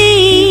me.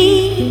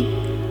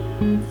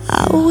 I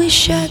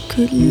wish I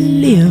could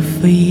live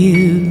for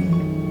you.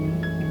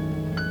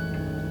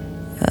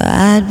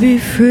 I'd be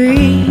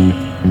free,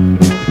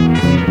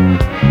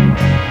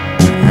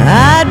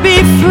 I'd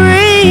be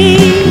free,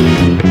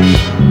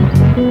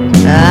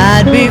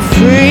 I'd be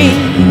free.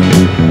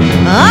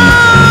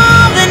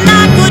 Oh, then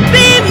I could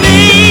be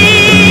me.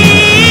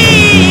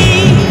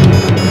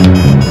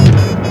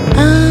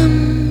 I'm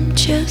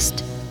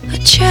just a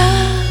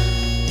child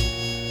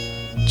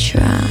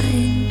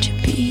trying to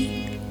be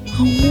a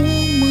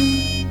woman,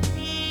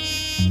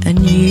 and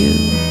you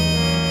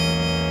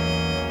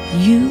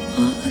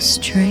are a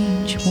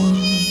strange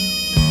one,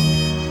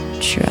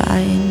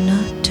 trying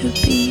not to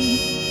be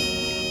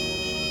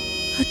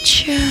a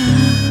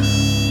child.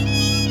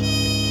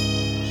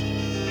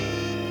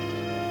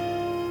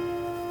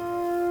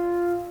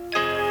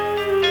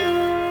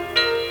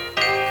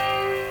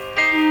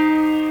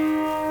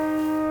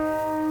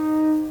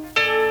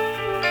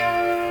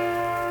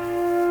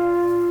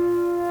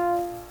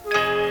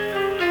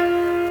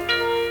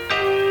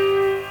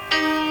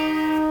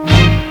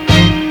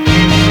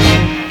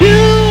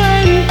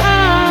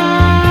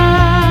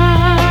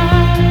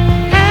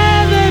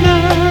 Having a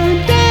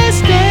understanding.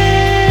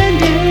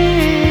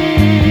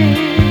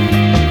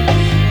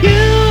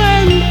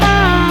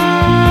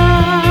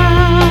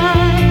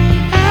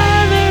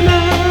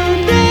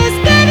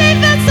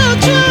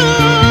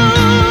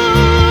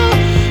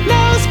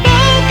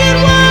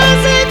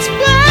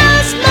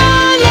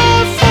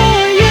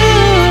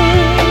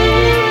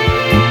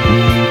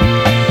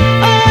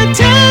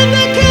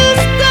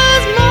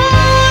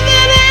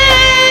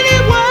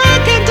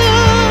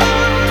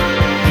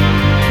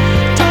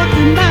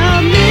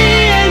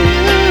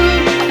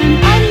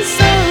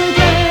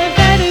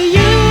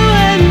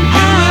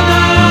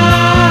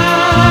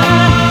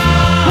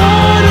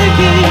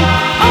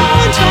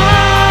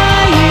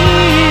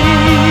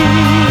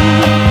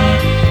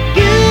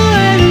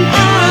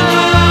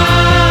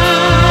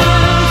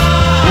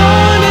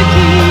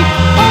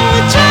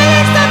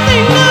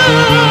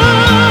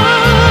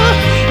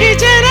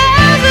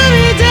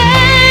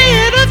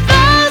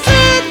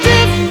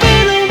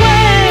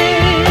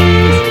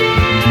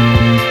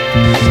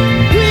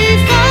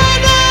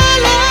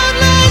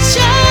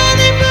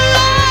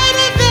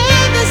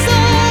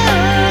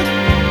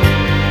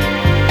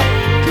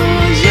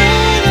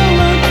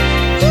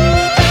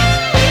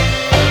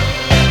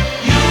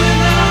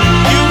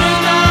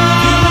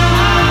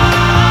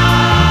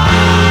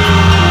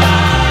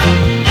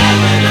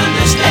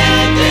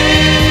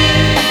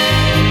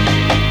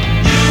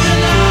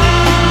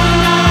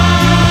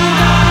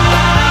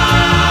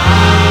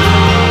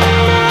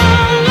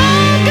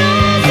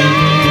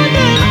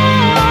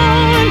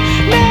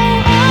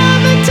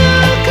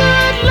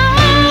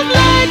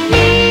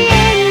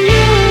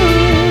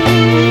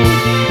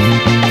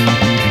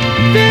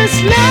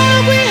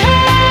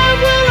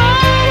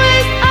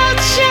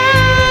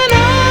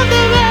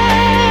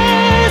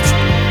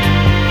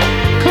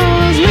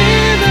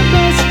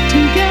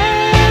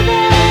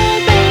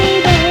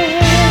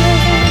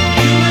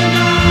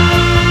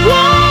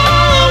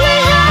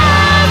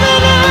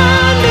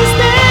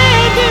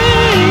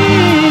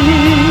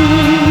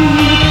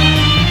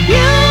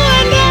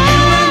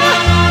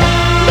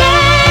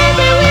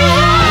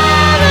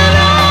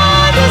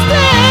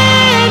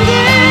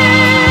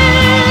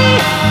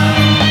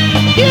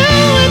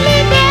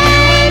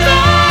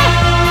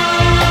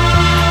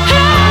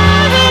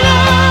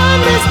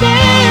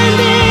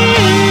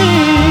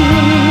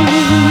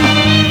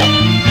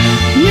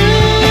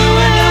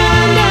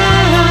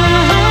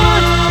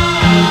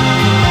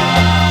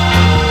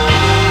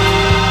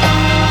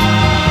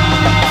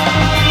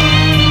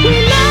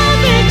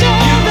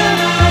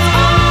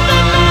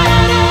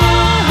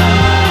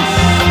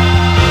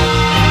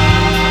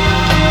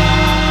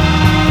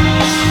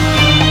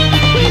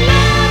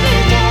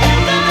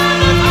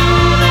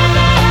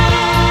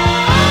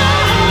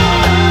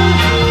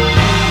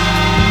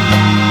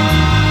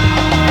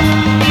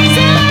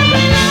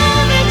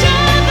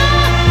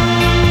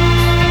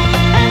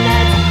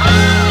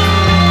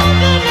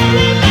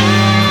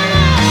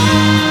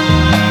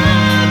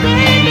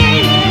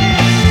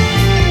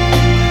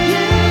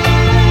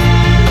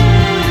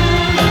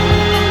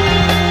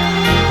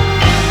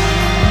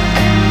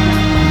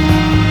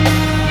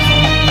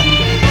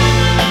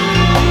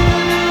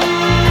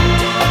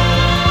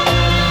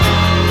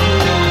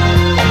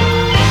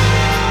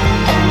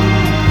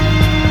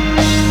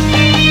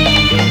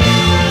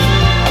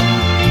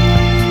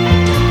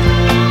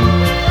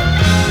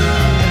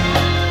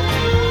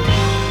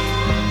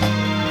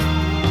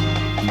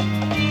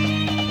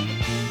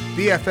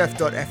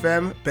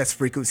 BFF.FM, best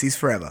frequencies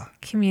forever.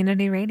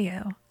 Community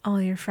radio.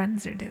 All your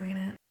friends are doing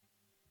it.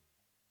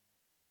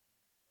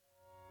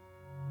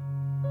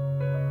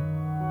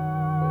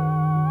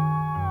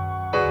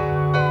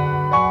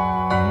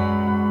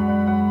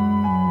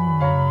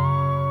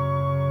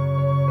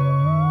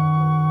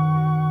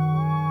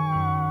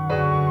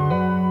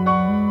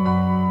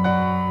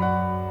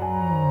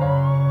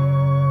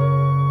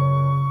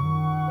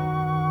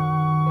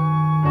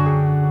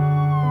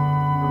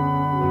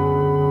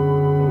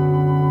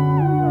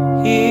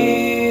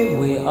 Here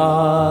we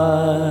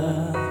are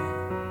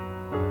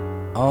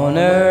on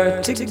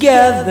earth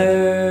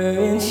together,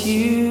 it's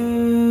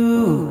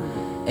you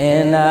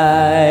and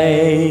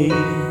I.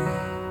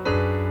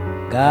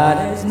 God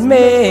has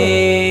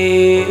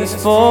made us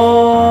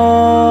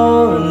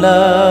for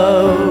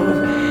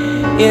love,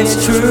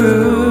 it's true.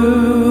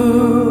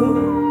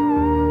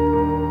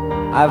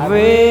 I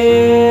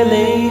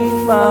really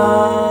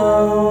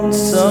found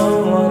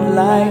someone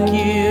like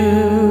you.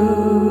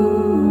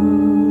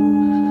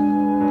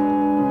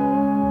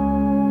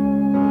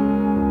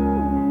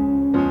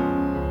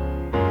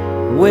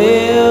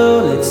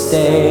 Will it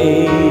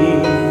stay?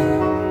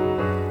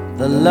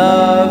 The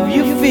love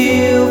you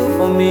feel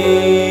for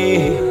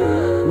me,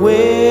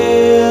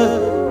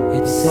 will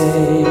it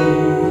say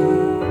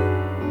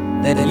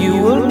that you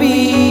will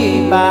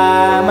be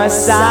by my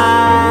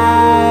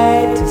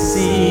side to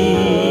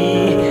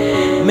see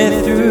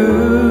me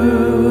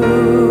through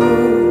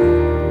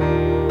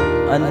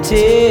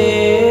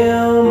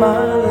until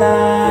my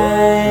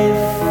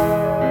life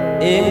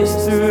is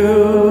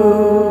through?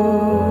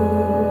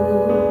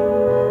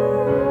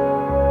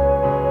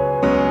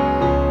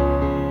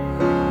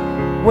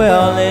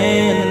 Well,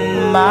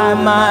 in my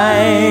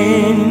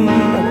mind,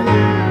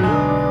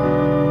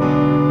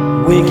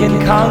 we can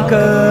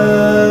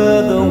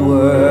conquer the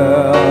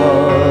world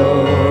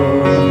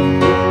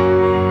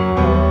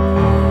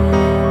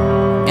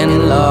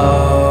and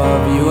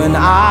love, you and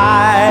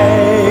I,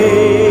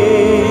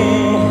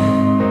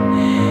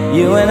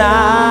 you and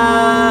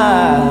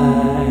I,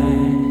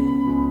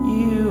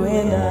 you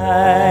and I.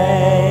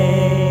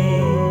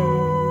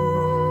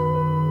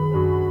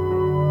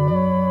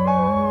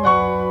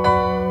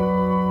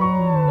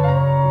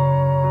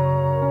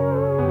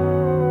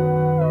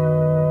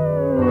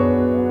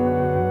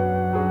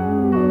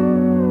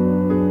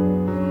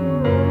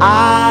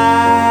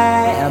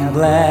 I am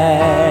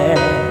glad,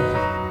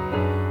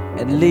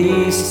 at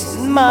least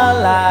in my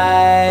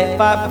life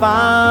I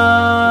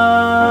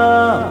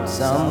found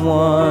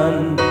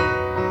someone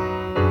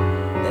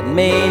that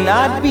may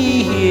not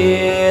be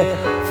here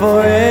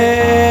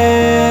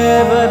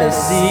forever to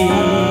see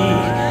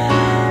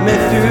me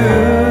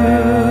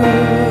through,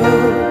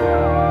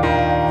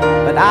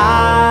 but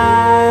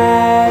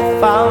I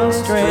found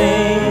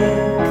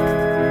strength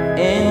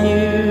in you.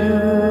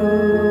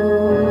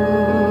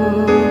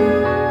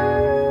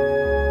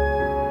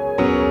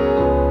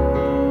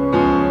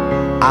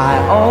 I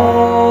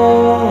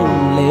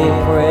only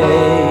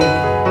pray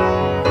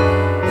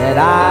that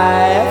I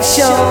have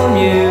shown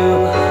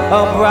you a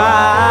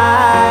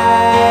brighter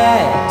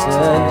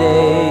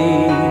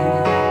day,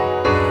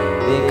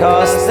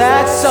 because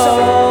that's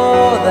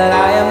all that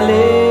I am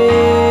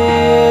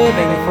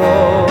living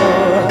for.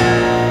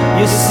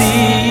 You see,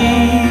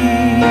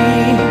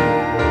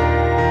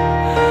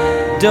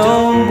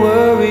 don't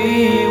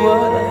worry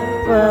what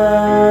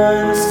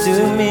happens to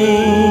me.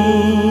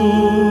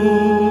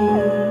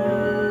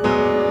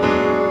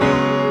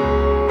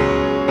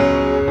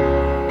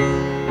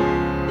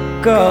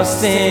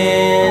 Cause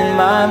in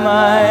my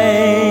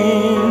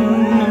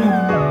mind,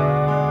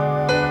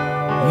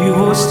 you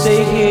will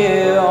stay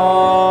here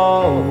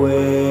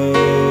always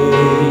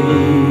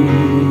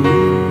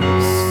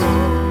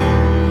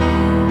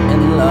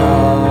and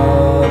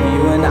love,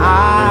 you and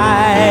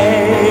I,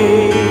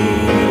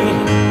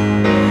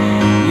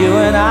 you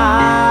and I,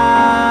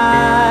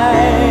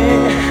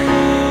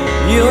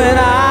 you and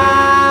I,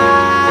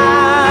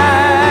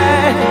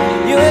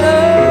 you and I.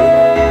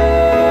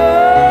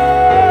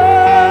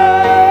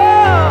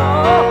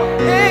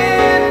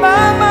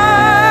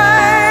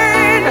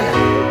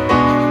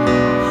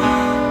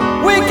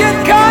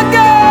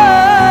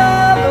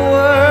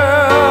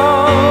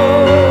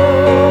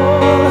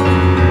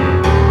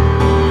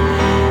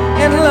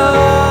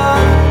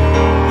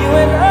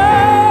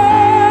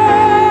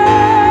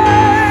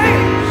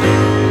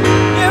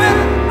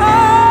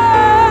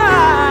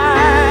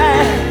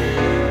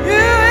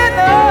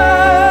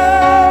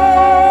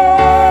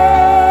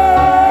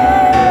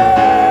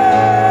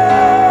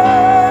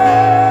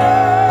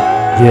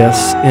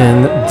 Yes,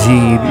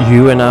 indeed.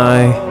 You and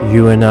I,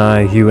 you and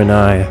I, you and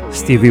I.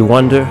 Stevie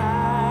Wonder,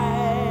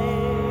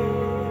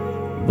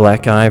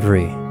 Black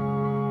Ivory,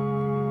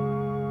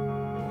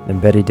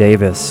 and Betty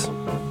Davis.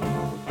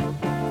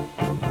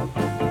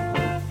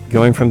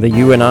 Going from the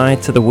you and I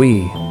to the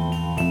we.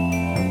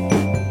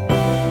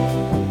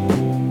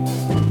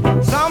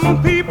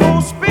 Some people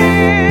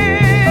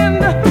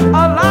spend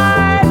a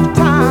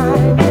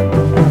lifetime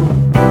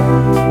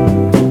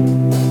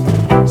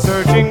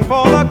searching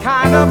for the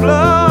kind of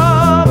love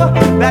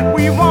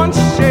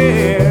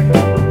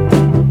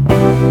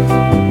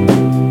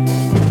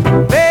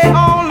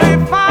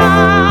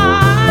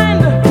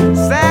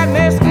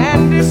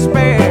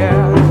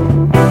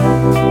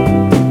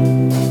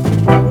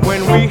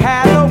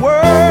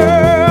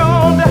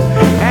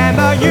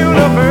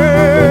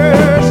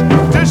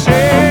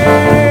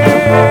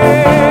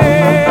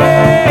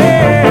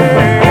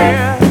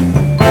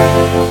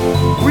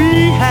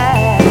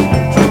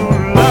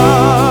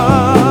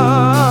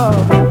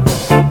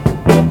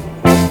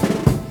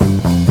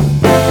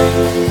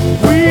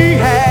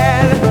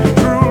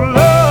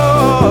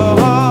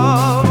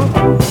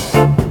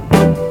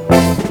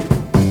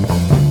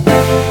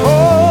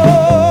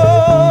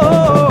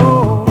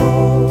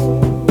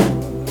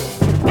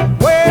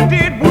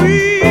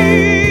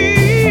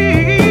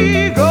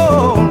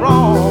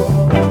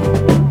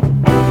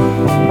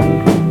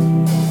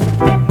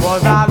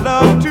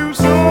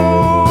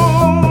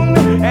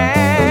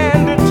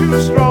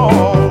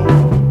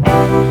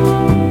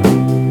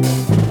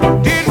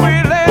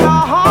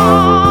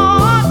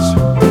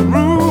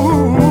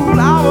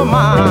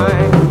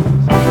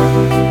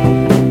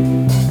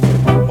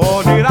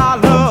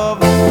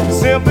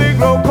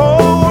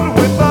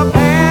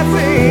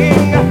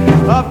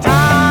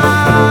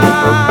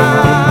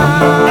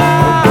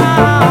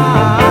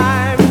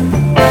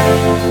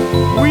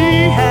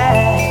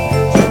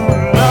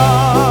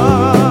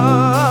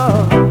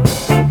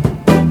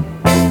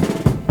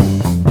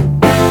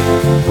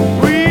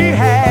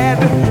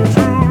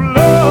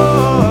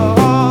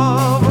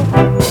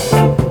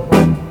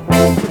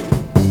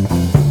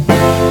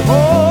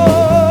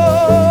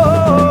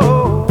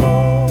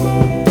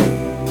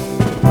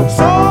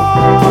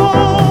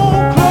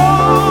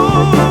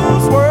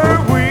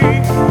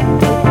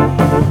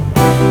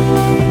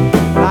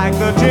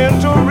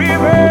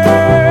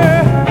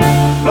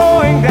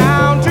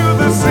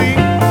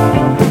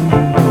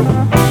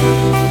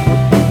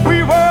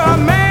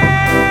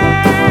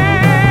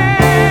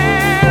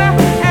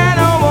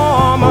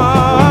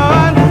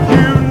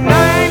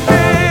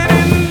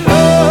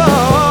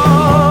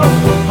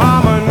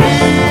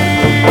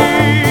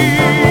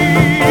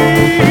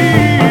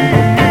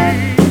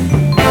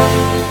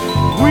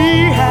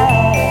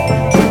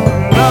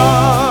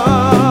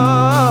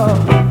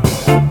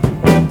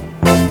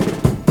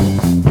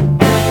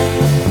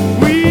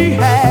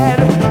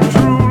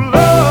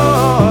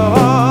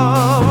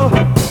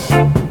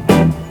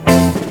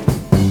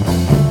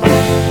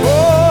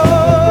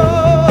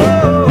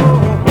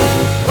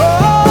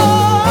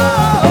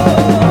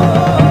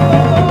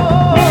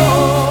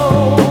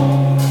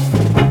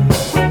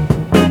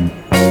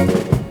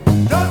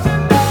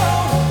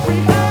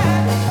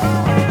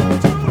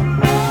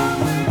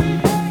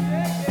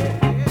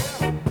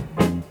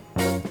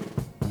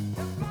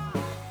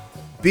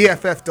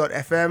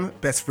BFF.FM,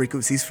 best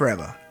frequencies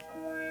forever.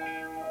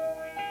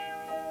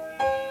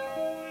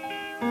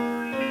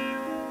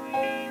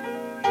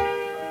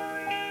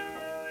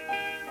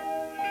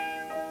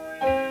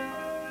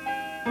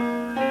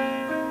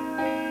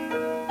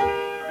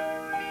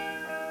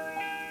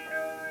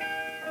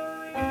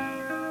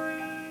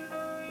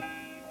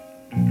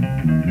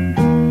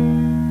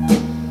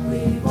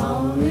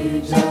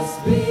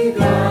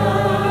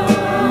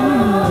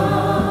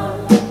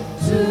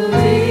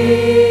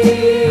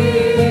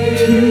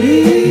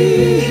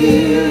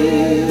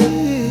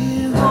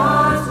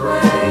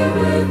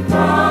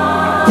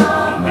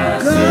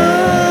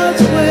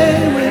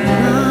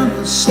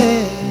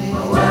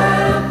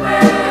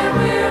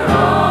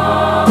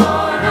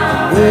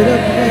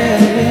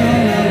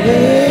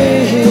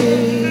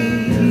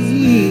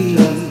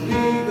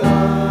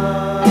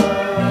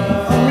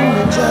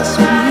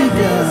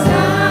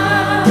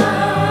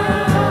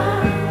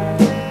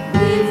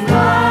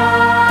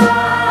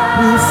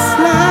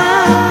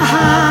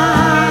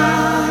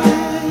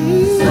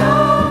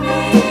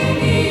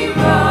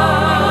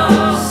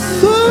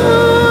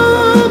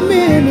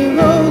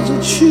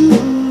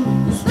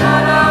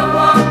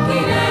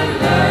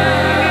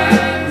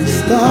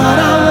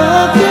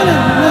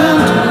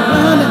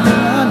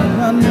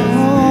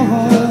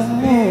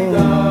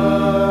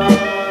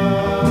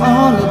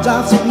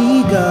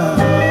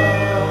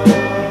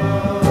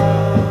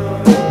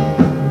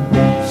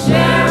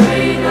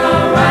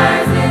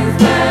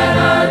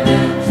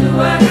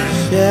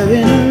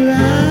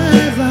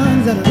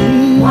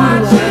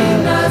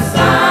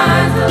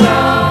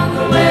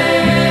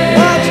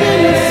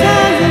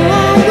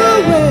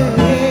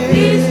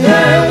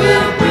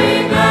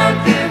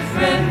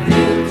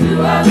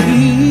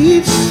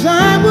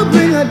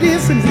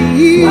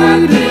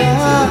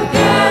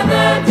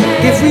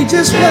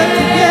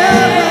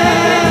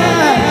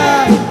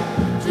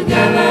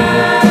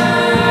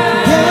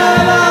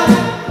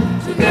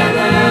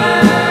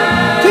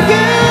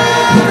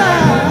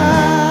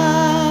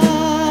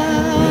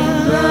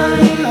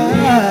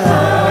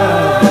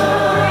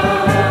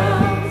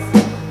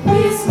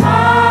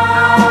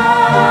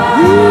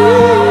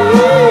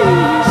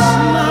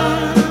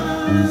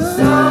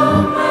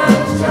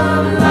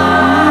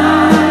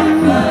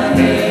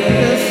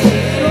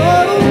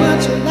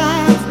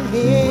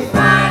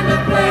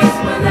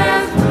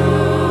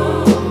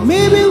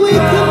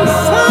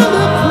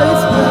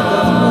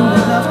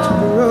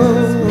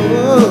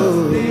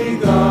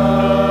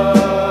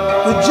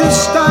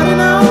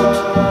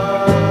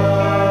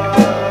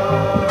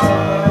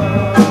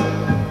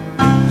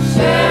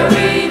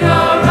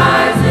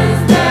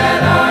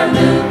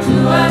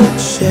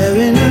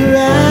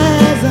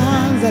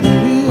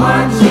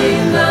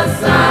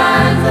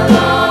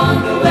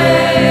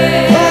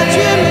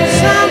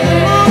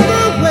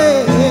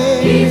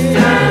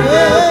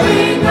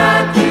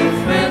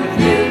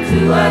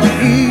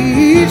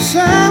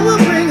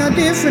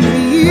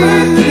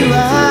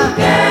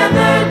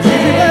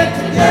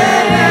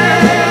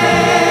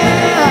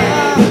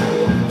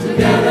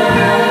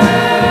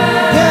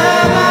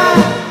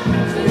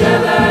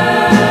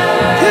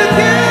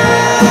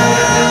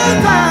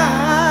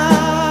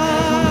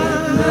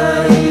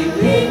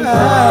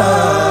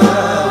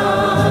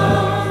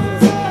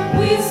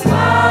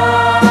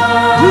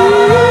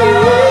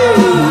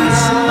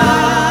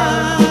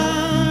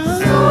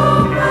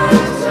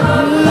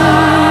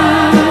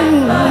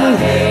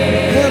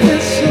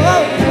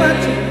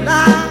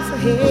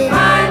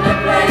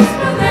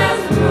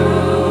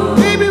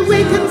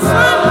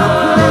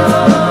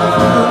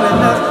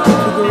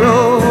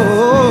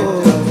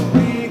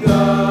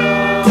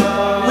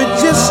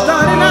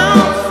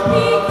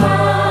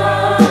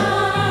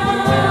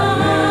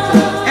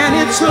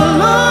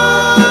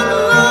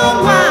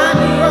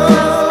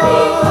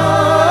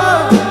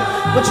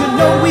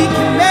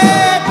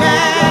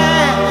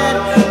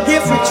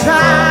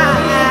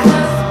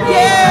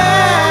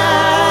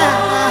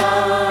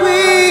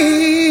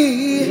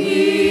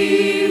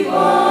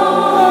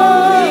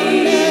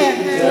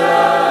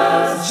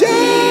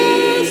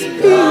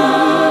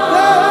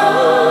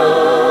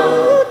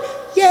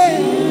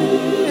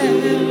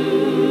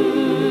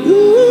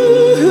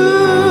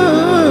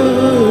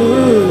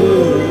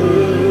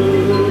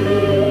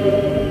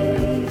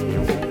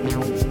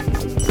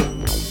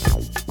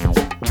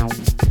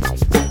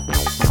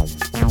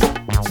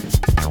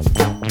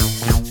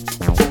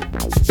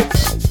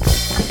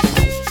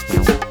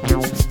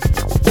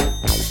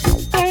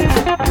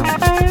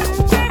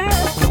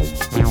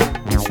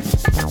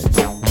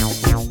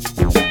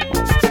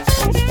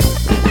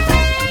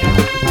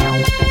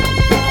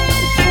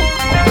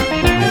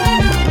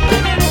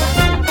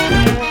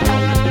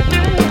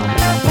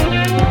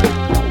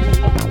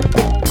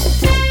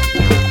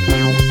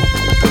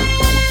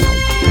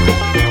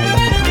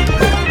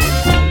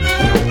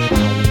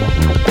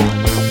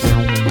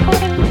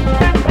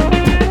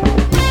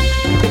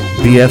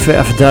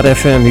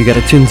 BFF.FM, you got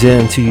it tuned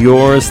in to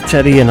yours,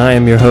 Teddy, and I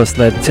am your host,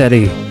 Led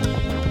Teddy.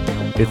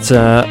 It's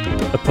a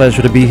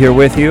pleasure to be here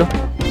with you.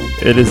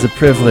 It is a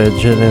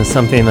privilege. It is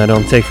something I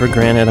don't take for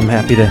granted. I'm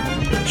happy to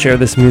share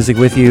this music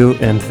with you,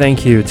 and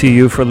thank you to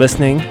you for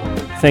listening.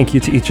 Thank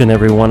you to each and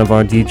every one of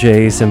our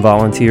DJs and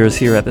volunteers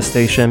here at the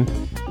station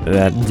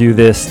that do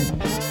this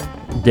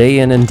day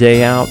in and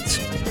day out.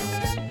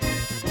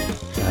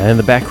 In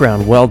the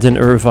background, Weldon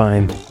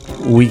Irvine,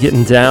 We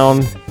Getting Down,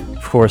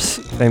 of course,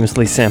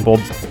 famously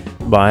sampled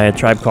by a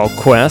Tribe Called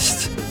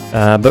Quest.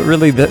 But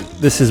really,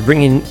 this is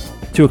bringing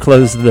to a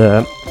close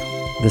the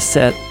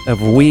set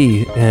of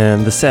We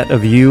and the set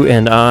of You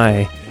and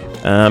I.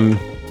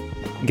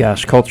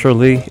 Gosh,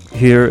 culturally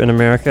here in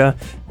America,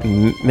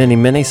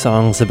 many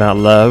songs about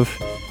love.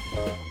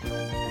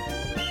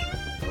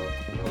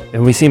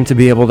 And we seem to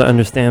be able to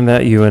understand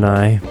that, you and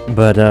I,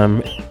 but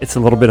it's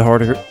a little bit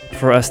harder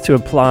for us to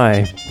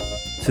apply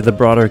to the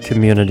broader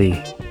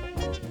community.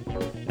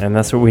 And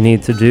that's what we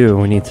need to do.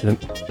 We need to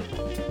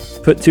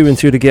put two and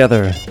two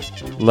together.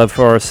 Love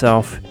for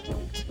ourselves,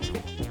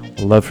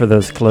 love for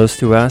those close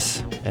to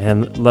us,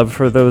 and love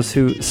for those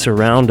who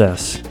surround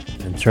us.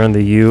 And turn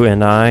the you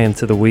and I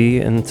into the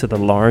we, into the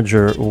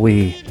larger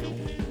we.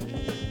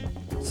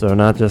 So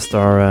not just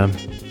our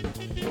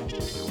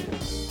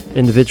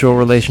individual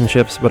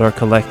relationships, but our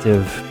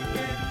collective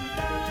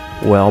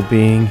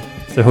well-being.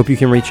 So I hope you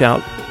can reach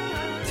out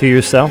to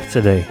yourself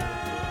today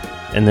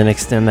and then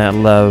extend that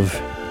love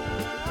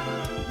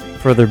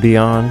further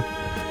beyond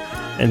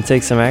and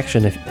take some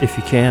action if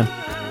you can.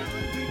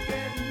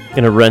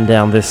 Gonna run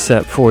down this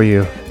set for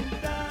you.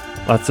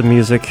 Lots of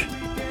music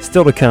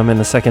still to come in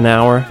the second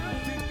hour.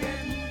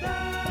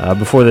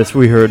 Before this,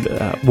 we heard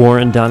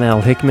Warren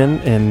Donnell Hickman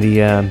and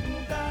the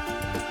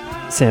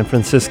San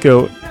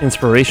Francisco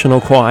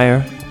Inspirational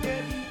Choir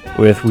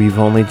with We've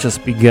Only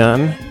Just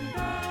Begun.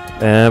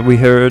 We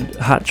heard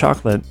Hot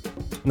Chocolate,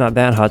 not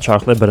that hot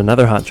chocolate, but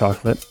another hot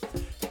chocolate.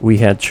 We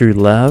had True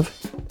Love,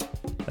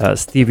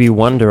 Stevie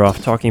Wonder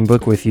off Talking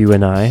Book with You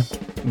and I,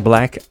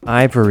 Black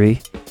Ivory,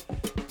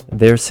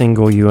 their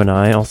single You and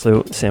I,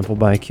 also sampled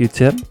by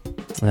Q-Tip,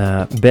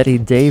 Betty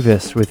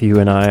Davis with You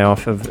and I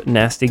off of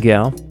Nasty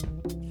Gal.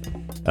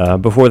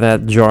 Before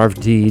that,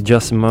 Jarv D,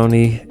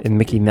 Jussimony, and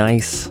Mickey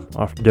Nice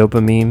off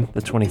Dopamine,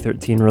 the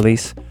 2013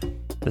 release.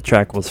 The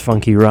track was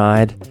Funky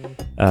Ride.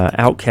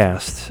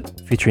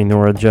 Outkast featuring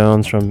Norah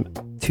Jones from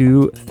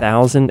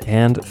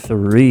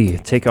 2003,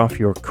 Take Off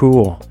Your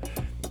Cool.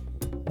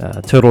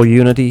 Total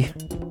Unity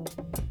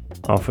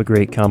off a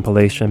great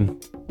compilation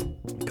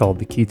called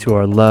The Key to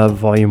Our Love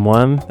Volume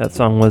 1. That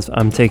song was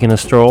I'm Taking a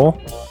Stroll.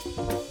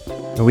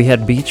 And we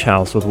had Beach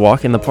House with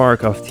Walk in the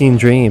Park off Teen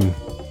Dream.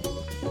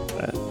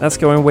 That's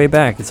going way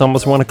back. It's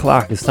almost 1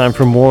 o'clock. It's time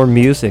for more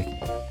music.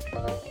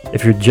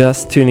 If you're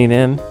just tuning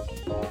in,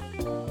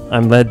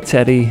 I'm Led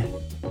Teddy.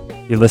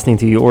 You're listening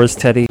to Yours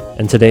Teddy.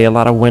 And today, a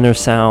lot of winter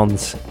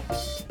sounds.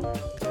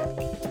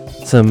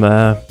 Some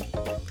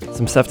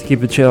stuff to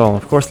keep it chill.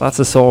 Of course, lots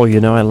of soul.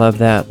 You know, I love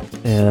that.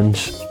 And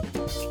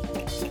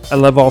I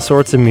love all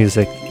sorts of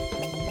music.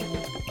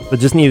 But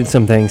just needed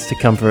some things to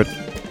comfort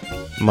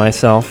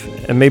myself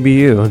and maybe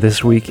you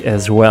this week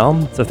as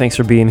well. So thanks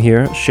for being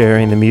here,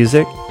 sharing the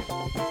music.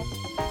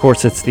 Of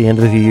course, it's the end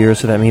of the year,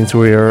 so that means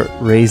we are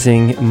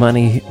raising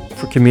money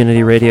for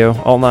community radio,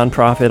 all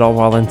nonprofit, all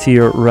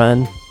volunteer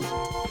run.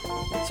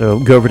 So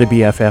go over to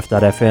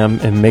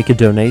BFF.FM and make a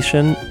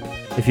donation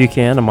if you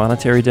can, a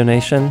monetary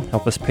donation.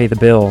 Help us pay the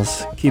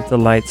bills, keep the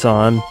lights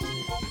on.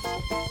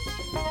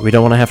 We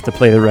don't want to have to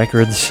play the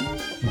records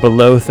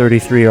below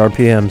 33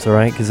 RPMs, all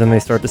right? Because then they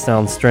start to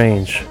sound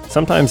strange.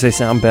 Sometimes they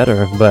sound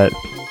better, but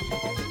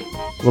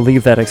we'll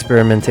leave that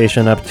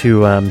experimentation up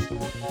to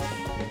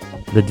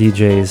the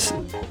DJs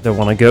that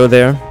want to go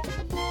there.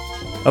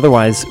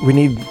 Otherwise, we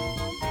need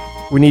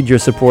your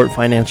support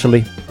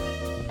financially.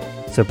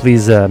 So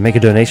please make a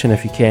donation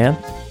if you can.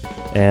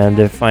 And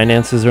if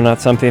finances are not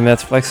something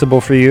that's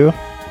flexible for you,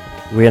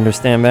 we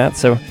understand that.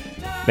 So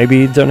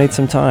maybe donate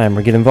some time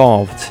or get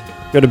involved.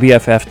 Go to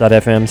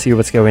BFF.FM, see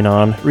what's going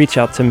on. Reach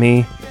out to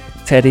me,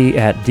 Teddy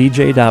at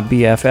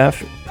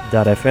dj.bff.fm,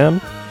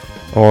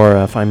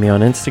 or find me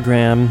on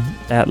Instagram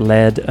at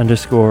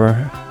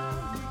led_Teddy,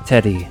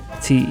 Teddy.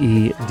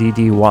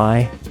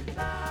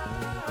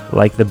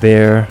 Like the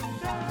bear,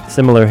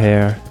 similar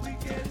hair.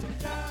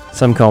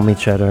 Some call me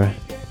Cheddar,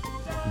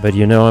 but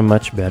you know I'm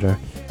much better.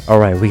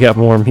 Alright, we got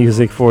more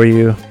music for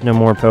you. No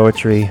more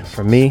poetry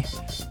from me.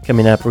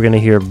 Coming up, we're going to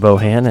hear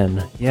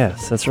Bohannon.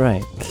 Yes, that's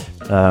right.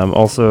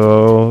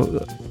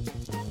 Also,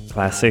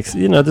 classics.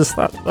 You know, just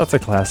lots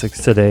of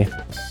classics today,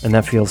 and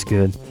that feels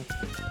good.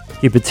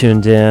 Keep it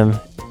tuned in.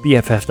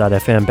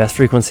 BFF.FM, best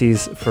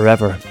frequencies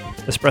forever.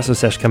 Espresso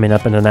Sesh coming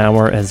up in an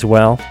hour as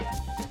well.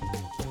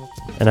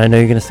 And I know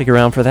you're going to stick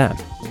around for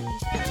that.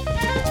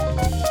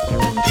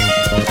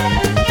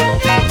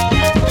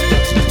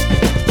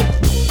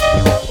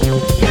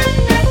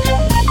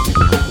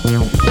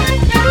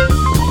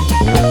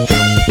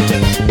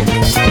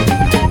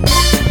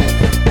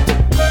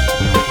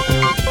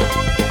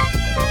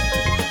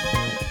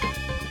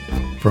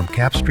 From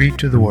Cap Street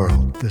to the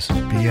world, this is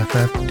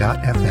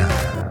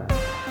BFF.FM.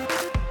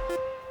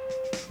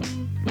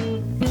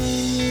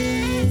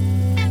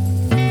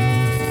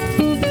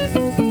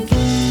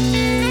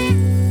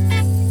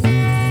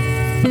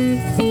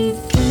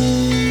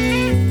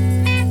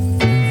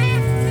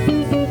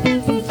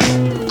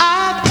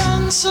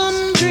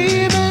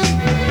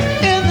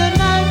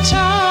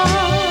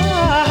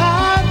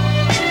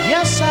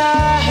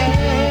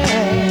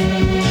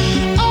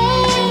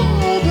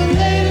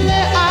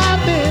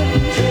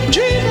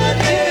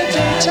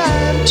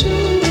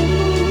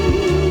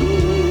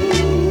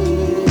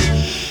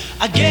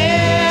 I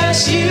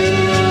guess you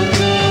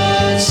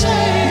could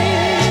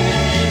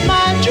say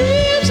my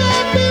dreams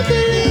have been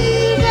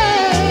believing,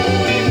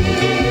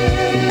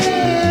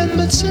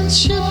 but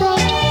since you brought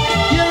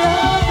your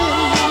love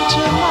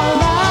into my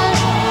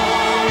life,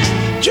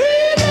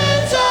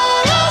 dreaming's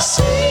out of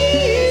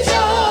season.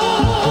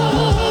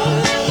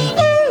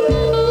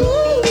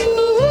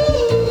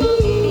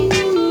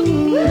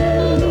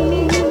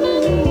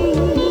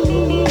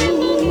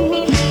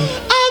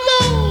 I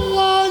know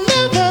I'll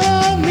never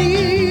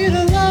meet a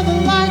lover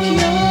like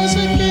yours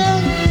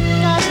again.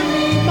 Not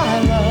me, my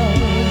love.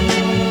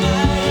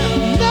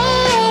 No,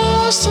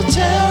 so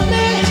tell me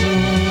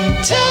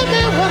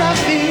what I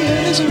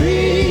feel is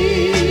real.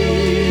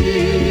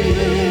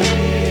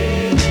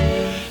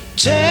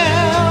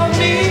 Tell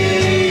me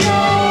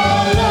your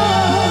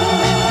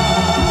love.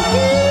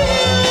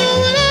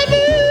 When I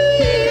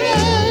need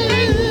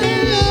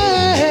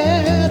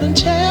it, and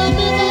tell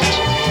me that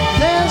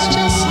there's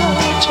just no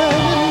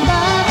turning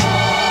back.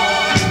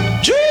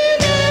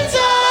 Dreaming's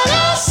out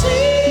of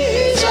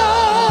season.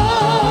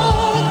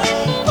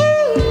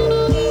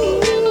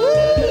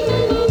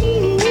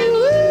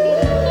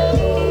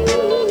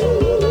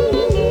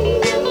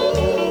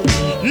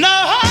 No.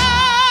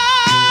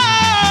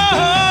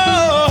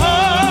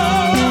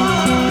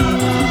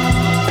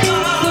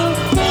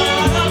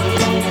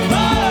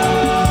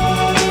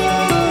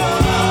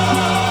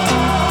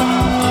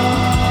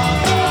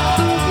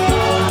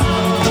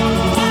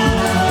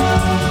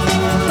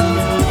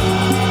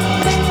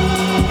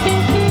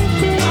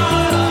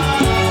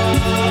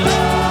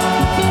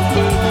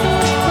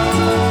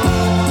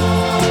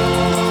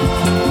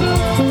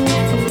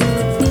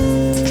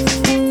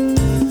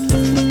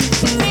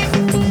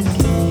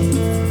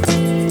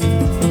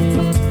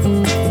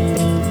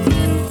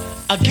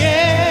 I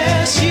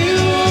guess you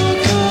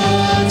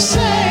could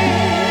say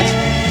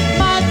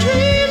my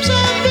dreams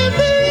have been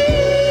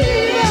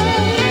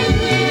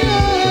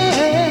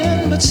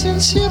believing, but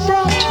since you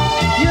brought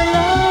your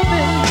love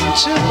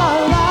into my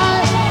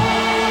life,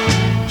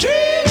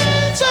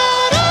 dreaming's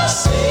out of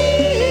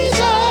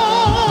season.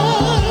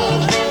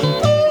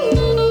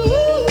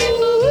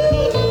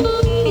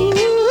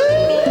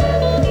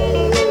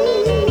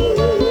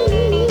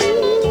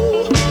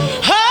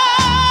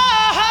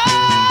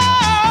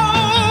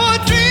 Oh,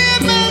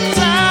 dreaming's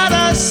out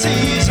of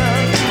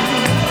season.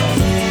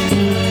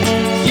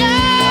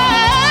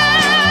 Yeah,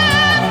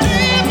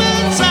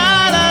 dreaming's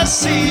out of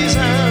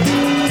season.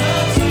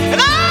 And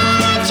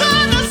all I'm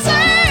trying to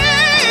say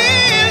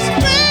is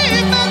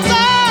dreaming's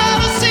out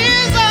of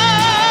season.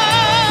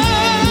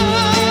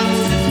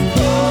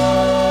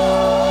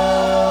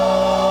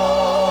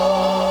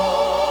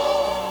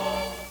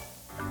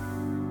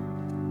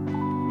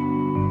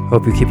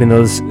 Hope you're keeping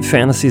those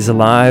fantasies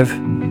alive,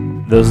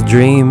 those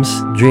dreams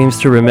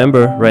to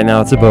remember. Right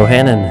now it's a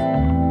Bohannon.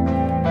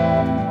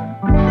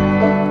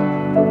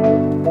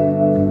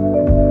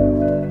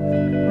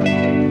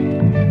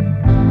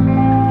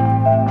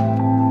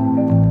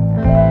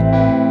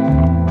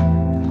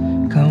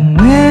 Come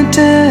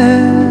winter,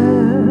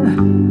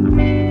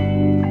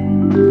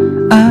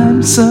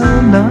 I'm so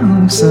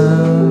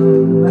lonesome.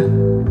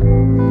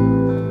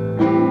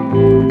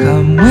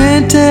 Come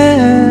winter,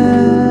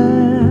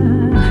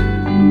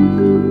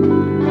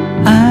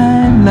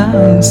 I'm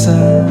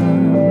lonesome.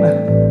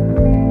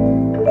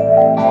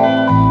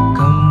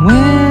 Come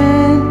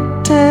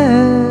winter,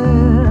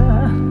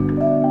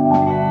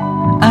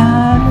 I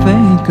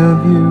think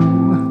of you.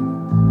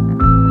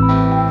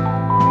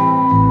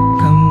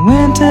 Come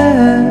winter,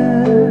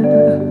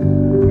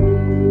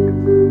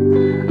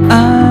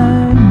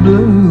 I'm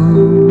blue.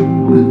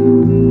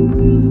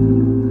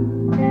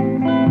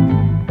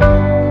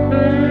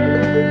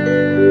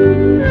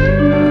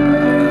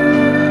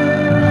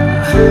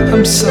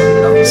 I'm so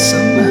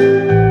lonesome.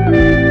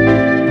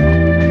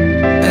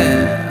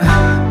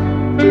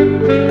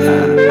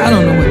 I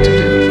don't know what to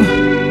do.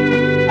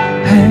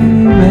 Hey,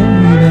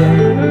 baby.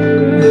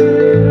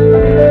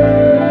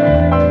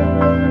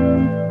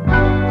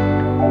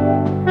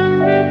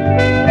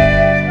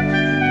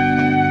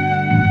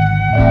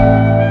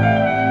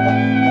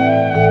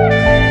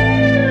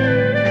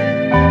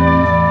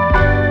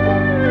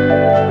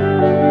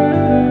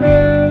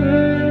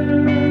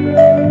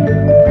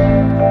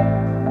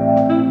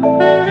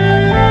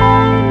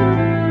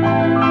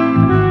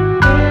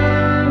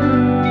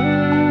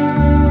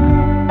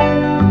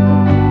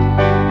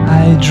 I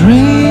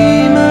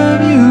dream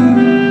of you,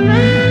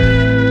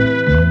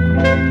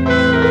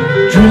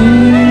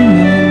 dream of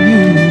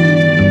you.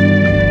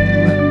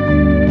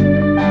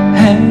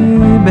 Hey,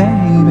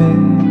 baby,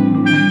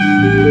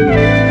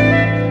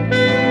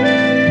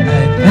 I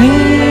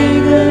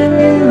think of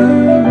you,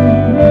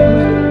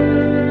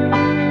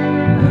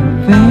 I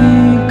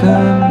think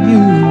of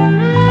you.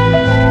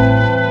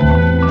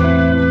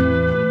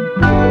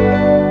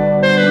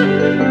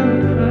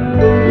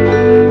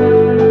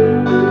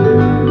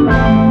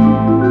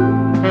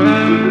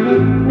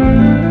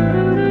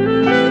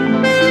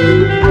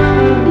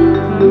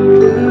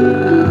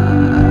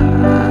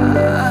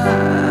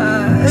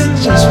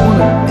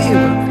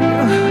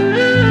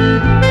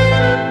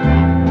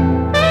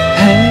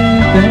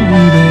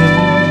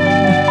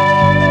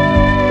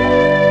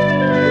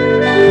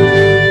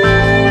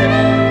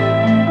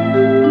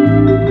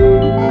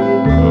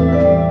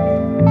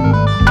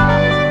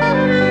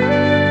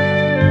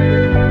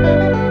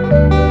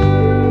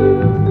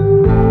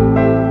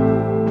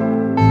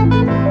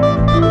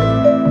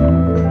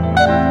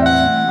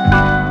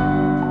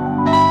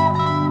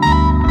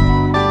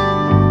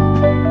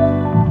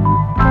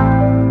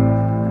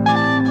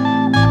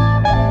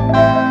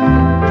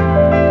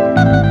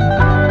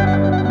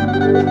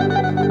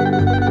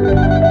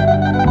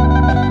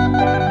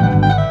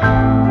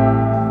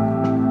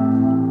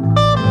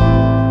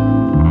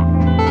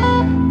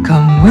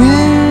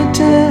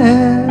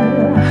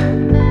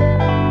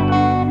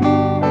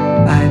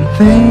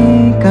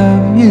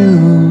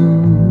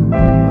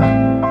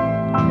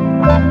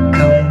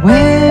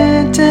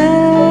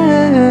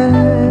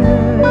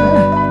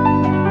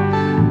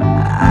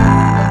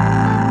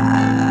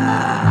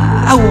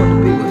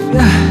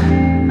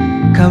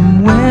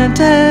 Come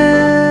winter,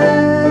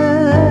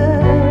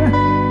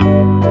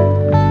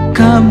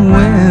 come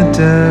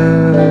winter.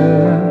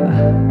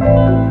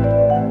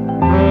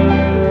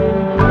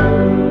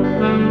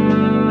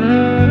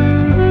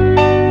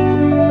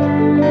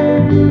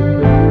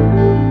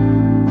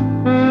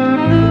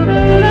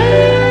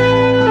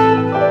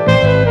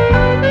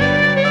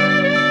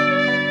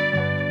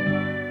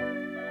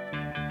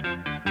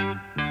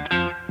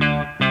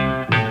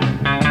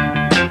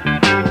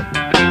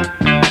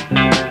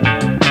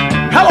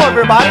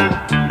 Everybody,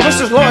 this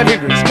is Lloyd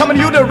Higgins coming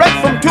to you direct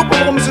from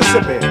Tupelo,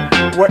 Mississippi,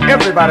 where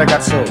everybody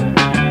got soul.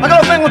 I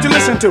got a thing I want you to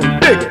listen to.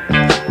 Dig it.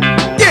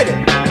 Get it.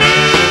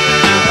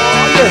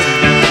 Oh, yeah.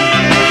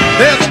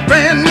 There's a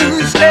brand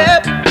new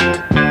step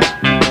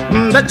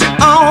that you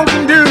all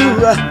can do.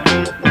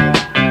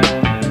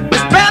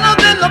 It's better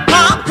than the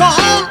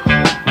popcorn,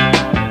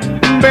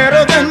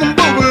 better than the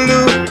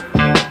boogaloo.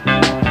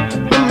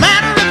 No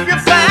matter if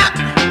you're fat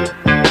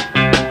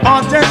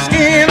or just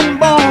skin and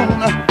bone,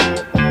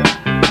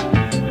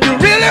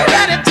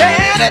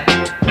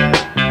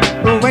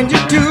 when you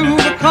do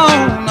the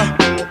cone,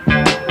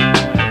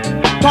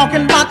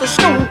 talking about the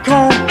snow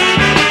cone,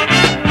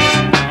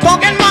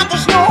 talking about the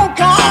snow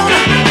cone,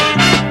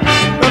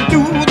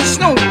 do the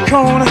snow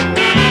cone.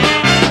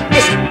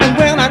 Listen, and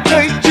when I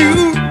taste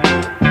you,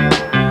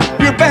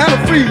 you better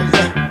freeze.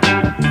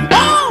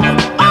 Oh,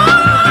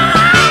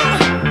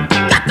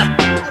 got to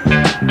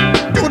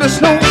do the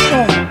snow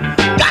cone,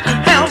 got to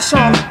have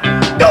some.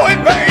 Do it,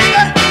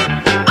 baby.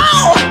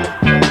 Oh,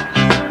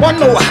 one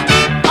more.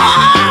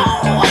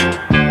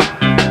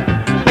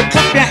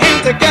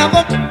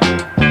 Together,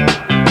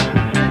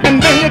 and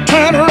then you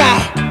turn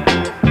around,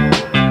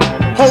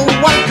 hold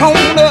one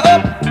cone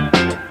up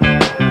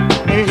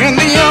and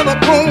the other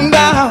cone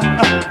down,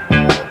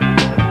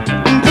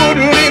 and put a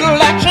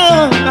little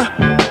action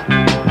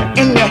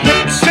in your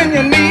hips and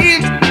your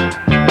knees,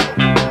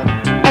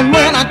 and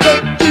when I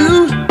take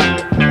you,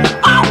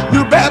 oh,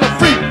 you better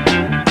freak.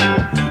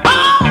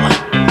 Oh,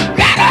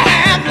 gotta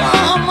have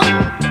some.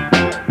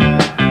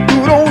 Do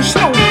those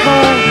snow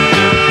cones.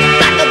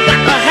 Gotta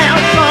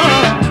have some.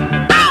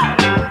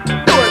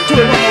 Do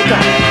it one more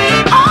time.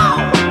 Oh,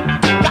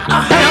 gotta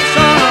have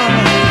some.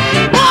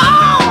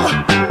 Oh,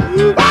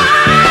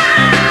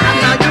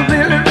 now you're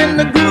really in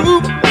the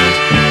groove,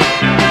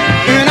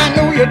 and I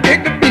know you dig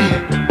the beat.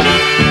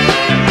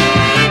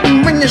 And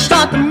when you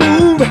start to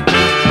move,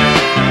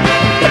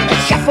 put the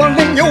shuffle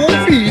in your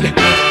feet,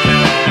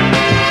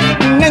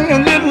 and then your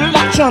little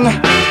action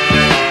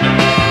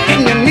in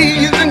your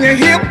knees and your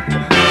hip.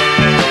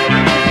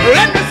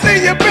 Let me see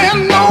you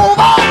bend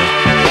over.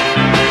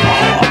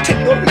 Oh,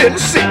 take a little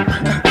sip.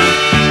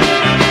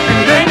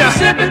 And then you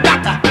sip it,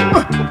 doctor.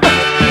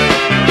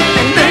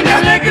 And then you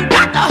lick it,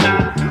 doctor.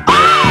 Oh,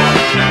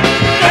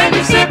 then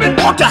you sip it,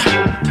 water,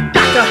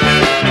 doctor.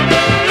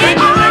 Then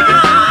you lick it.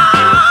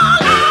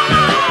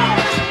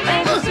 Then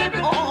you sip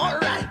it, all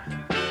right.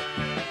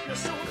 Your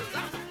soda,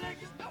 doctor.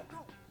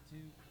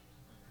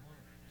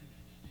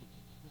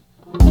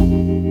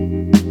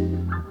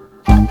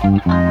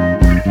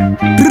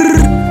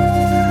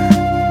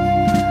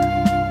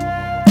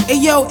 Hey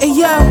yo, hey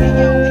yo.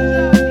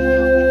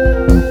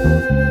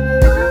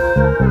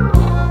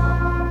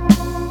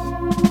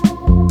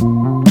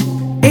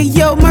 Hey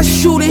yo, my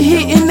shooter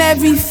hitting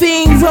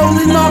everything,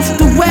 rolling off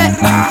the wet.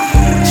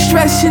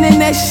 Stretching in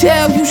that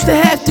shell, used to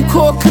have to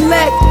call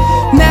collect.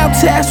 Now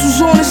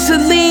tassels on the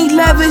Celine,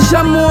 leathers,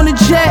 I'm on a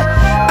jet.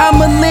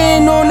 I'ma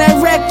land on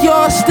that wreck,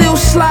 y'all still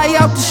slide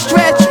out the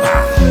stretch.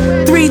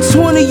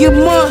 320 a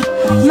month,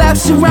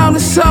 laps around the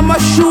sun, my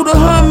shooter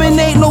humming,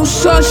 ain't no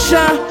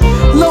sunshine.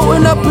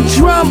 Loading up a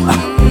drum,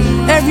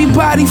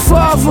 everybody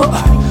father,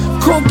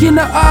 coke in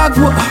the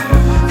agua.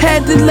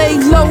 Had to lay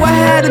low, I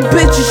had a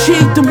bitch and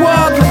cheat the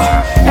water.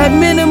 At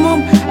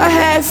minimum, I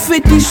had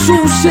 50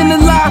 suits in the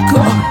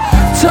locker.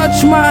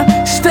 Touch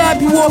mine,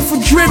 stab you off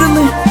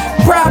adrenaline,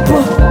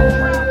 proper.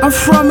 I'm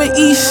from the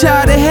east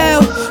side of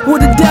hell, where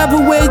the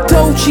devil wear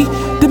Dolce.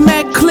 The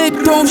Mac clip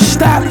don't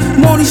stop,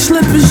 Money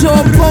slippers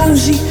all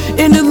posy.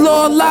 In the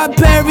law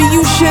library,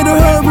 you should've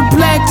heard what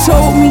Black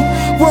told me.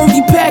 Word,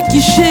 you pack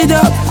your shit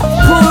up,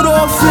 pull it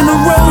off in a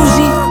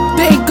Rosie.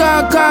 Thank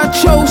God God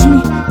chose me,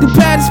 the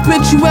baddest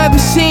bitch you ever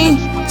seen.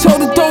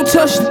 Told her don't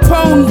touch the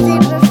pony.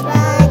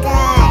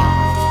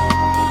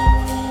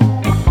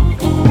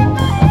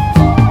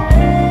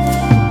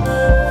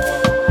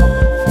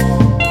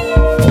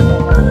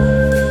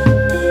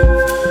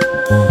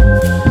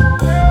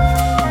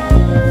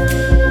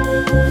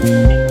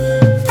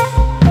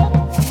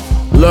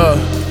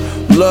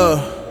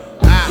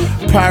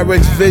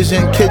 Pyrex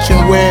vision,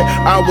 kitchenware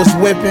I was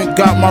whipping.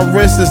 Got my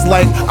wrists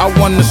like I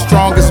won the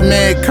strongest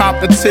man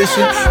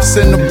competition.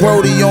 Send the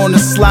Brody on a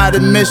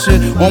sliding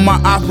mission. On my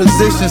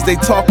oppositions, they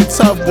talking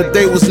tough, but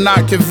they was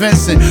not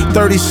convincing.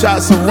 30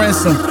 shots of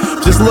ransom.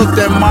 Just looked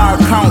at my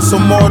account,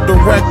 some more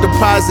direct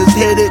deposits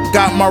hit it.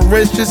 Got my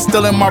riches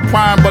still in my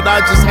prime, but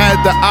I just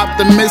had the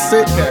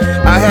optimistic.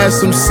 I had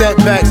some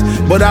setbacks,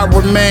 but I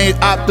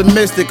remained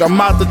optimistic. I'm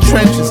out the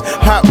trenches,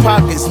 hot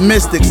pockets,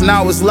 mystics.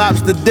 Now it's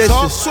lobster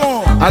dishes.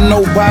 I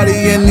know body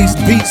in these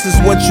beats is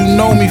what you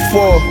know me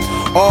for.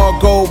 All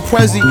gold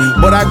Prezi,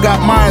 but I got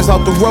mines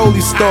out the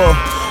Rollie store.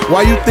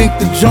 Why you think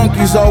the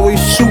junkies always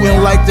shooting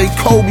like they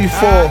Kobe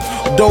for?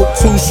 Dope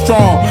too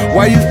strong.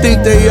 Why you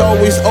think they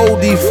always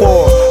OD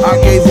for? I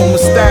gave them a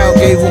style,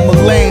 gave them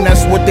a lane,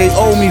 that's what they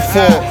owe me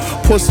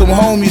for. Put some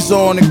homies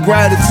on and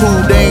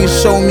gratitude they ain't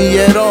show me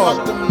at all.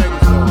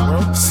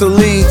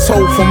 Celine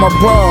tote for my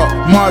bra,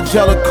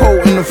 Margiela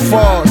coat in the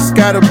fall.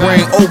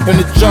 Scatterbrain open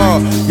the jar.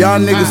 Y'all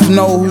niggas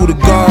know who the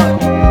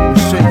guard.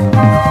 Shit,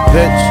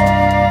 bitch.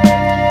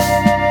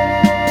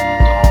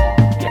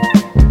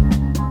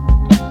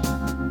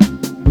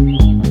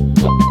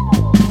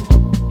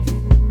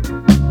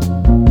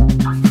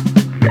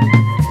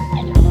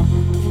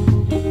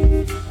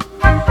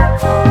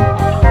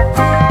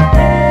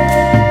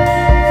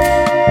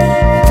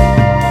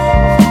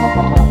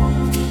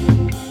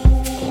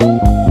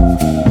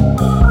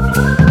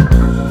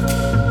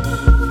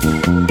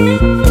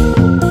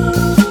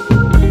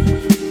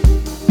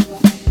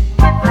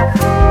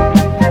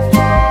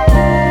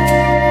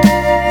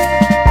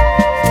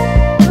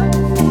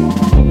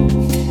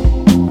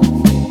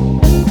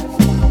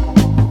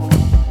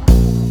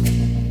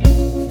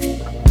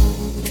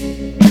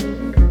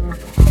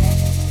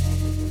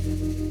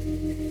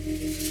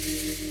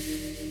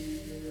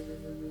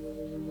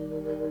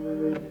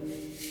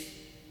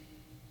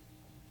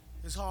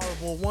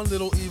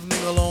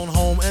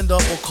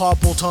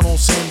 Carpal tunnel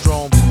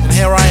syndrome. And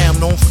here I am,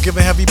 known for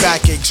giving heavy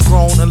backaches,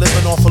 grown and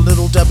living off of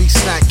Little Debbie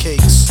snack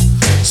cakes.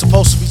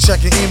 Supposed to be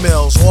checking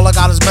emails, all I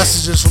got is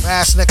messages from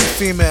ass naked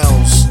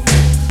females.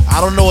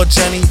 I don't know her,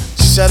 Jenny,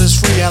 she said it's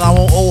free and I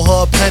won't owe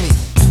her a penny.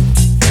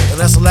 And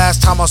that's the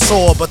last time I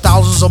saw her, but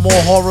thousands of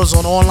more horrors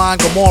on online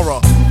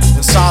Gomorrah.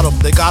 Inside them,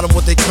 they got them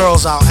with their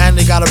curls out, and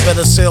they got a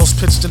better sales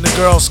pitch than the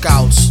Girl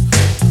Scouts.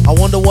 I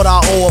wonder what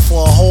I owe her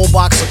for a whole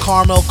box of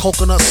caramel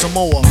coconut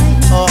Samoa.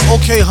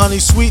 Okay, honey,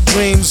 sweet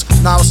dreams.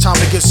 Now it's time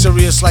to get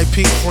serious like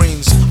Pete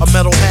Freens. A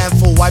metal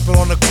handful, wipe it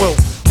on the quilt.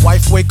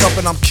 Wife wake up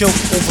and I'm killed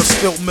over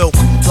spilt milk.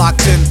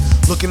 Locked in,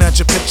 looking at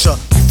your picture.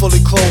 You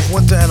fully clothed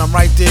winter and I'm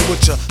right there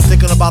with you.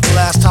 Thinking about the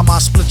last time I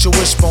split your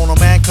wishbone. A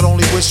man could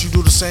only wish you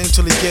do the same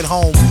till he get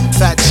home.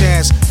 Fat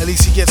chance, at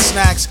least he gets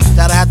snacks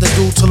that I had to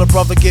do till a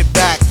brother get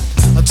back.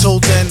 Until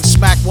then,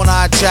 smack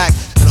one-eyed Jack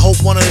and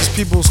hope one of his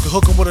peoples could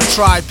hook him with a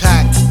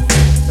tri-pack.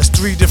 There's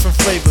 3 different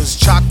flavors,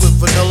 chocolate,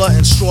 vanilla,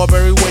 and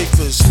strawberry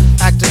wafers.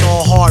 Acting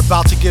all hard,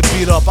 about to get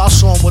beat up. I'll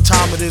show him what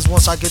time it is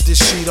once I get this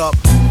sheet up.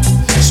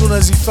 As soon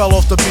as he fell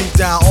off the beat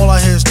down, all I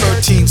hear is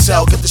 13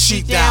 cell, get the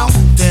sheet down.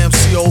 Damn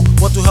CO,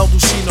 what the hell do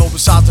she know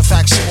besides the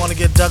fact she wanna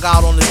get dug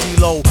out on the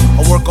D-Low?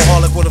 A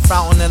workaholic with a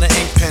fountain and an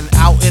ink pen,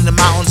 out in the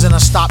mountains and I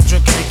stopped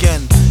drinking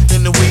again.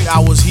 In the wee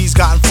hours, he's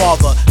gotten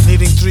farther,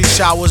 needing 3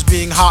 showers,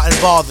 being hot and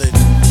bothered.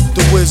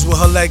 The whiz with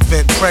her leg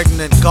bent,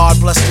 pregnant. God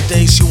bless the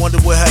day she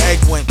wondered where her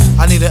egg went.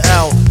 I need an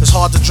L, it's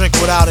hard to drink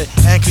without it.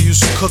 And could use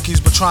some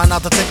cookies, but try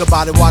not to think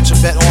about it. Watch a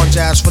bet on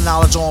jazz for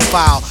knowledge on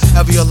file.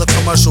 Every other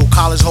commercial,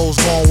 college hoes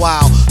going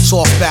wild.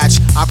 Soft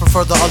batch, I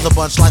prefer the other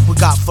bunch like we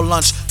got for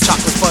lunch.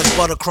 Chocolate fudge,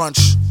 butter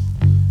crunch.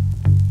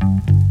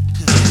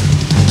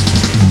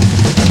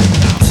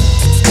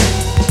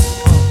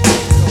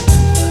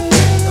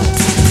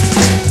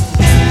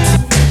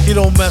 He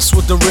don't mess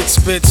with the Ritz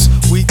bits,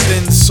 wheat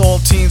thins,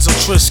 saltines, or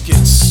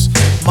Triscuits.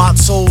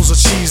 Matzos or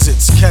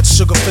Cheez-Its, catch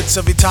sugar fits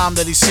every time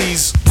that he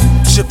sees.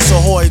 Chips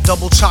Ahoy,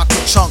 double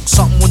chocolate chunk,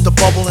 something with the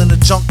bubble and the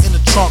junk in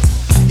the trunk.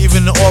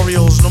 Even the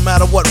Oreos, no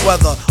matter what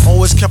weather,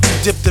 always kept them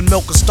dipped in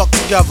milk and stuck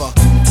together.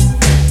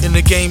 In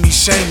the game he's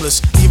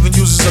shameless, even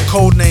uses a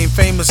code name,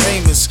 Famous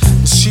Amos.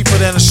 It's cheaper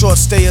than a short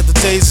stay at the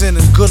Days Inn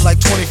and good like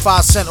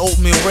 25-cent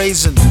oatmeal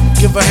raisin.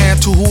 Give a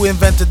hand to who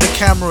invented the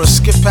camera,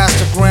 skip past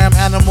the gram,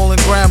 animal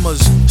and grammars.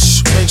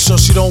 Shh, make sure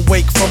she don't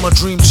wake from a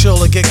dream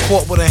chill or get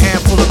caught with a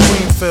handful of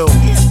cream fill.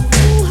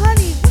 Ooh,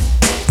 honey,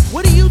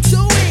 what are you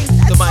doing?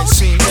 That's That might so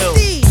seem ill.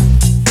 nasty.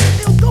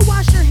 Ew, go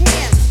wash your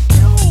hands.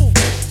 Ew.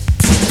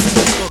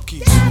 Cookies.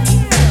 Get out of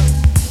here.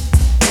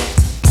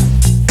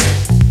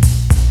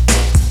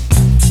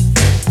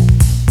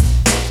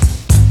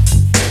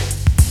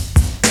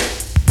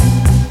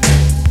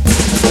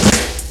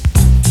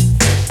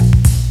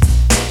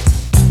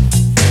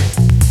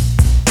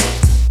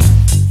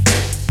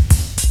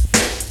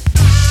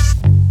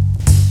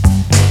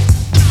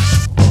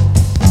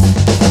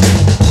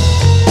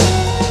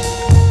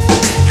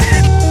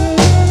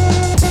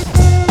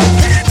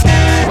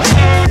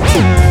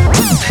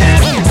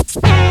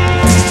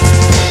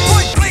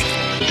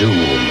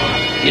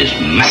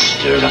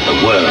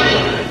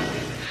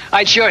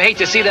 I'd sure hate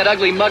to see that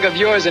ugly mug of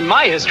yours in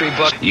my history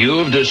book.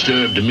 You've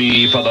disturbed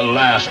me for the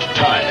last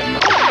time.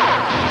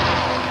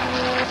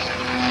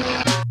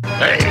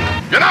 Hey,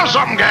 you know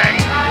something,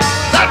 gang?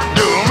 That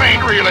doom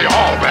ain't really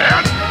all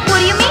bad. What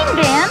do you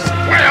mean, Dan?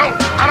 Well,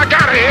 on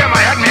account of him,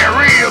 I had me a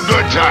real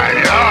good time,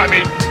 you know? I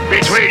mean,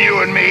 between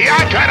you and me,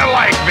 I kind of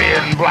like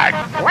being black.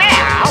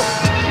 Well,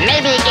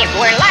 maybe if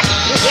we're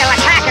lucky, he'll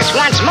attack us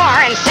once more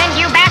and send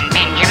you back,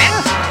 Benjamin.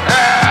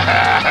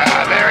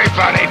 Very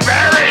funny,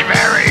 very,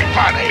 very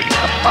funny.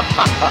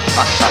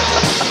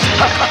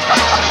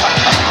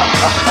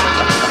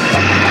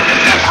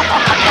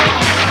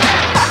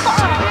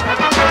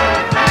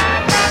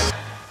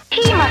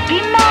 He must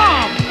be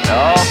mad.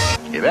 No,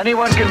 if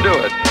anyone can do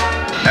it.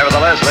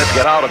 Nevertheless, let's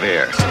get out of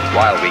here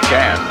while we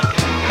can.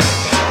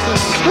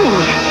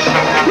 Food.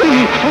 We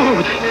need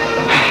food.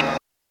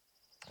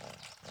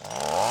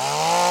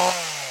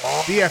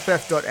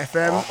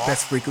 BFF.FM,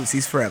 best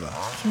frequencies forever.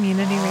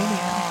 Community radio.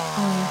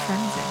 All your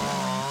friends are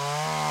doing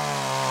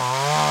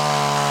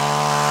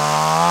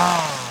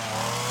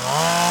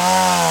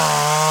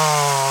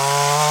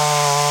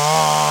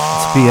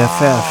It's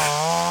BFF.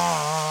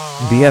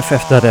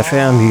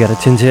 BFF.FM, you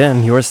gotta tune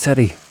in. Yours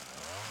steady.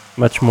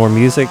 Much more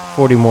music,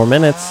 40 more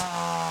minutes.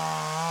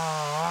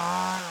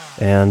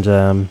 And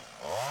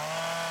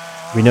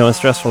we know it's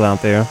stressful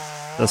out there.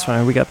 That's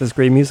why we got this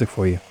great music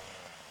for you.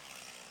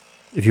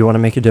 If you want to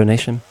make a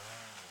donation,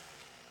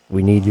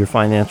 we need your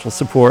financial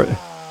support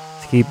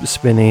to keep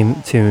spinning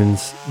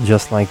tunes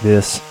just like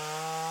this.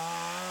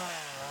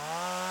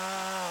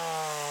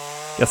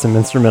 Got some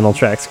instrumental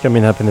tracks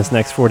coming up in this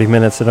next 40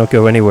 minutes, so don't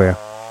go anywhere.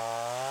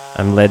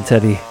 I'm Led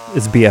Teddy.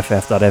 It's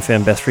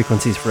BFF.FM, best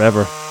frequencies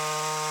forever.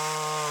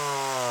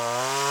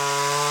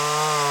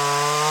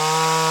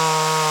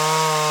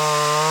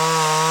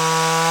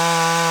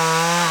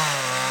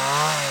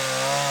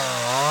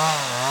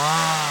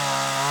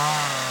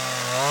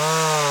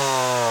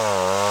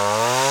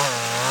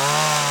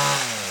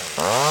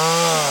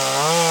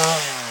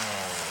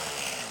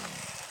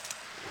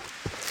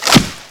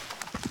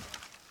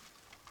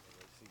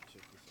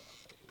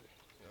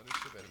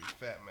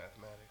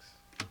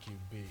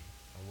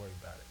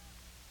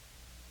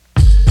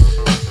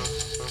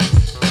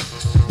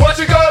 What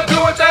you gonna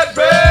do with that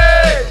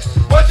bag?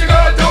 What you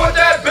gonna do with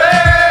that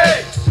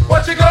bag?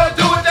 What you gonna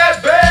do with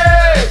that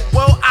bag?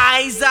 Well,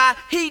 I's a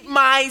heat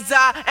miser,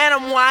 and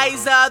I'm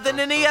wiser than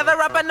any other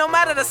rapper, no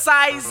matter the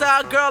size.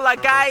 Girl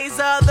like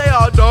Geyser, they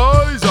are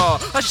dizer.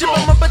 I ship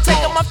them up and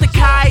take them up to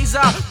Kaiser.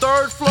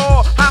 Third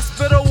floor,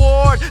 hospital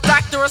ward.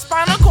 Doctor, a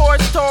spinal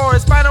cord store.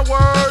 Spinal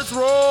words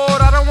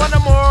roared. I don't want no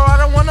more, I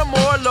don't want no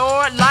more,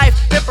 Lord. Life,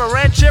 hipper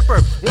and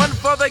chipper. One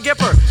for the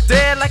gipper.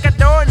 Dead like a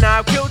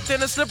doorknob, killed in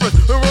the slippers.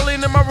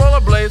 Rolling in my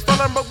rollerblades,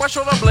 falling broke my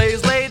shoulder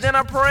blades. Laid, then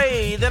I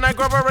prayed, then I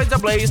grab a razor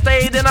blade.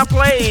 Stayed, then I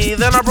played,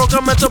 then I broke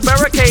a mental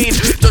barricade.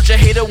 Don't you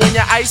hate it when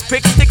your ice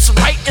pick sticks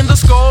right in the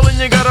skull and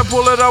you gotta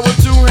pull it out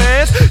with two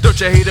hands? Don't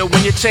you hate it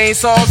when your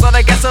chainsaws all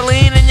that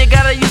gasoline and you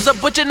gotta use a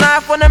butcher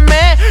knife on a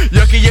man?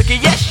 Yucky,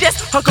 yucky, yes, yes,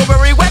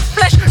 huckleberry wet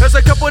flesh. There's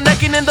a couple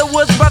necking in the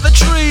woods by the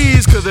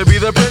trees. Could it be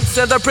the prince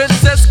and the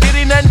princess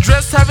getting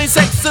undressed, having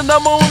sex in the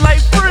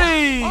moonlight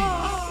free?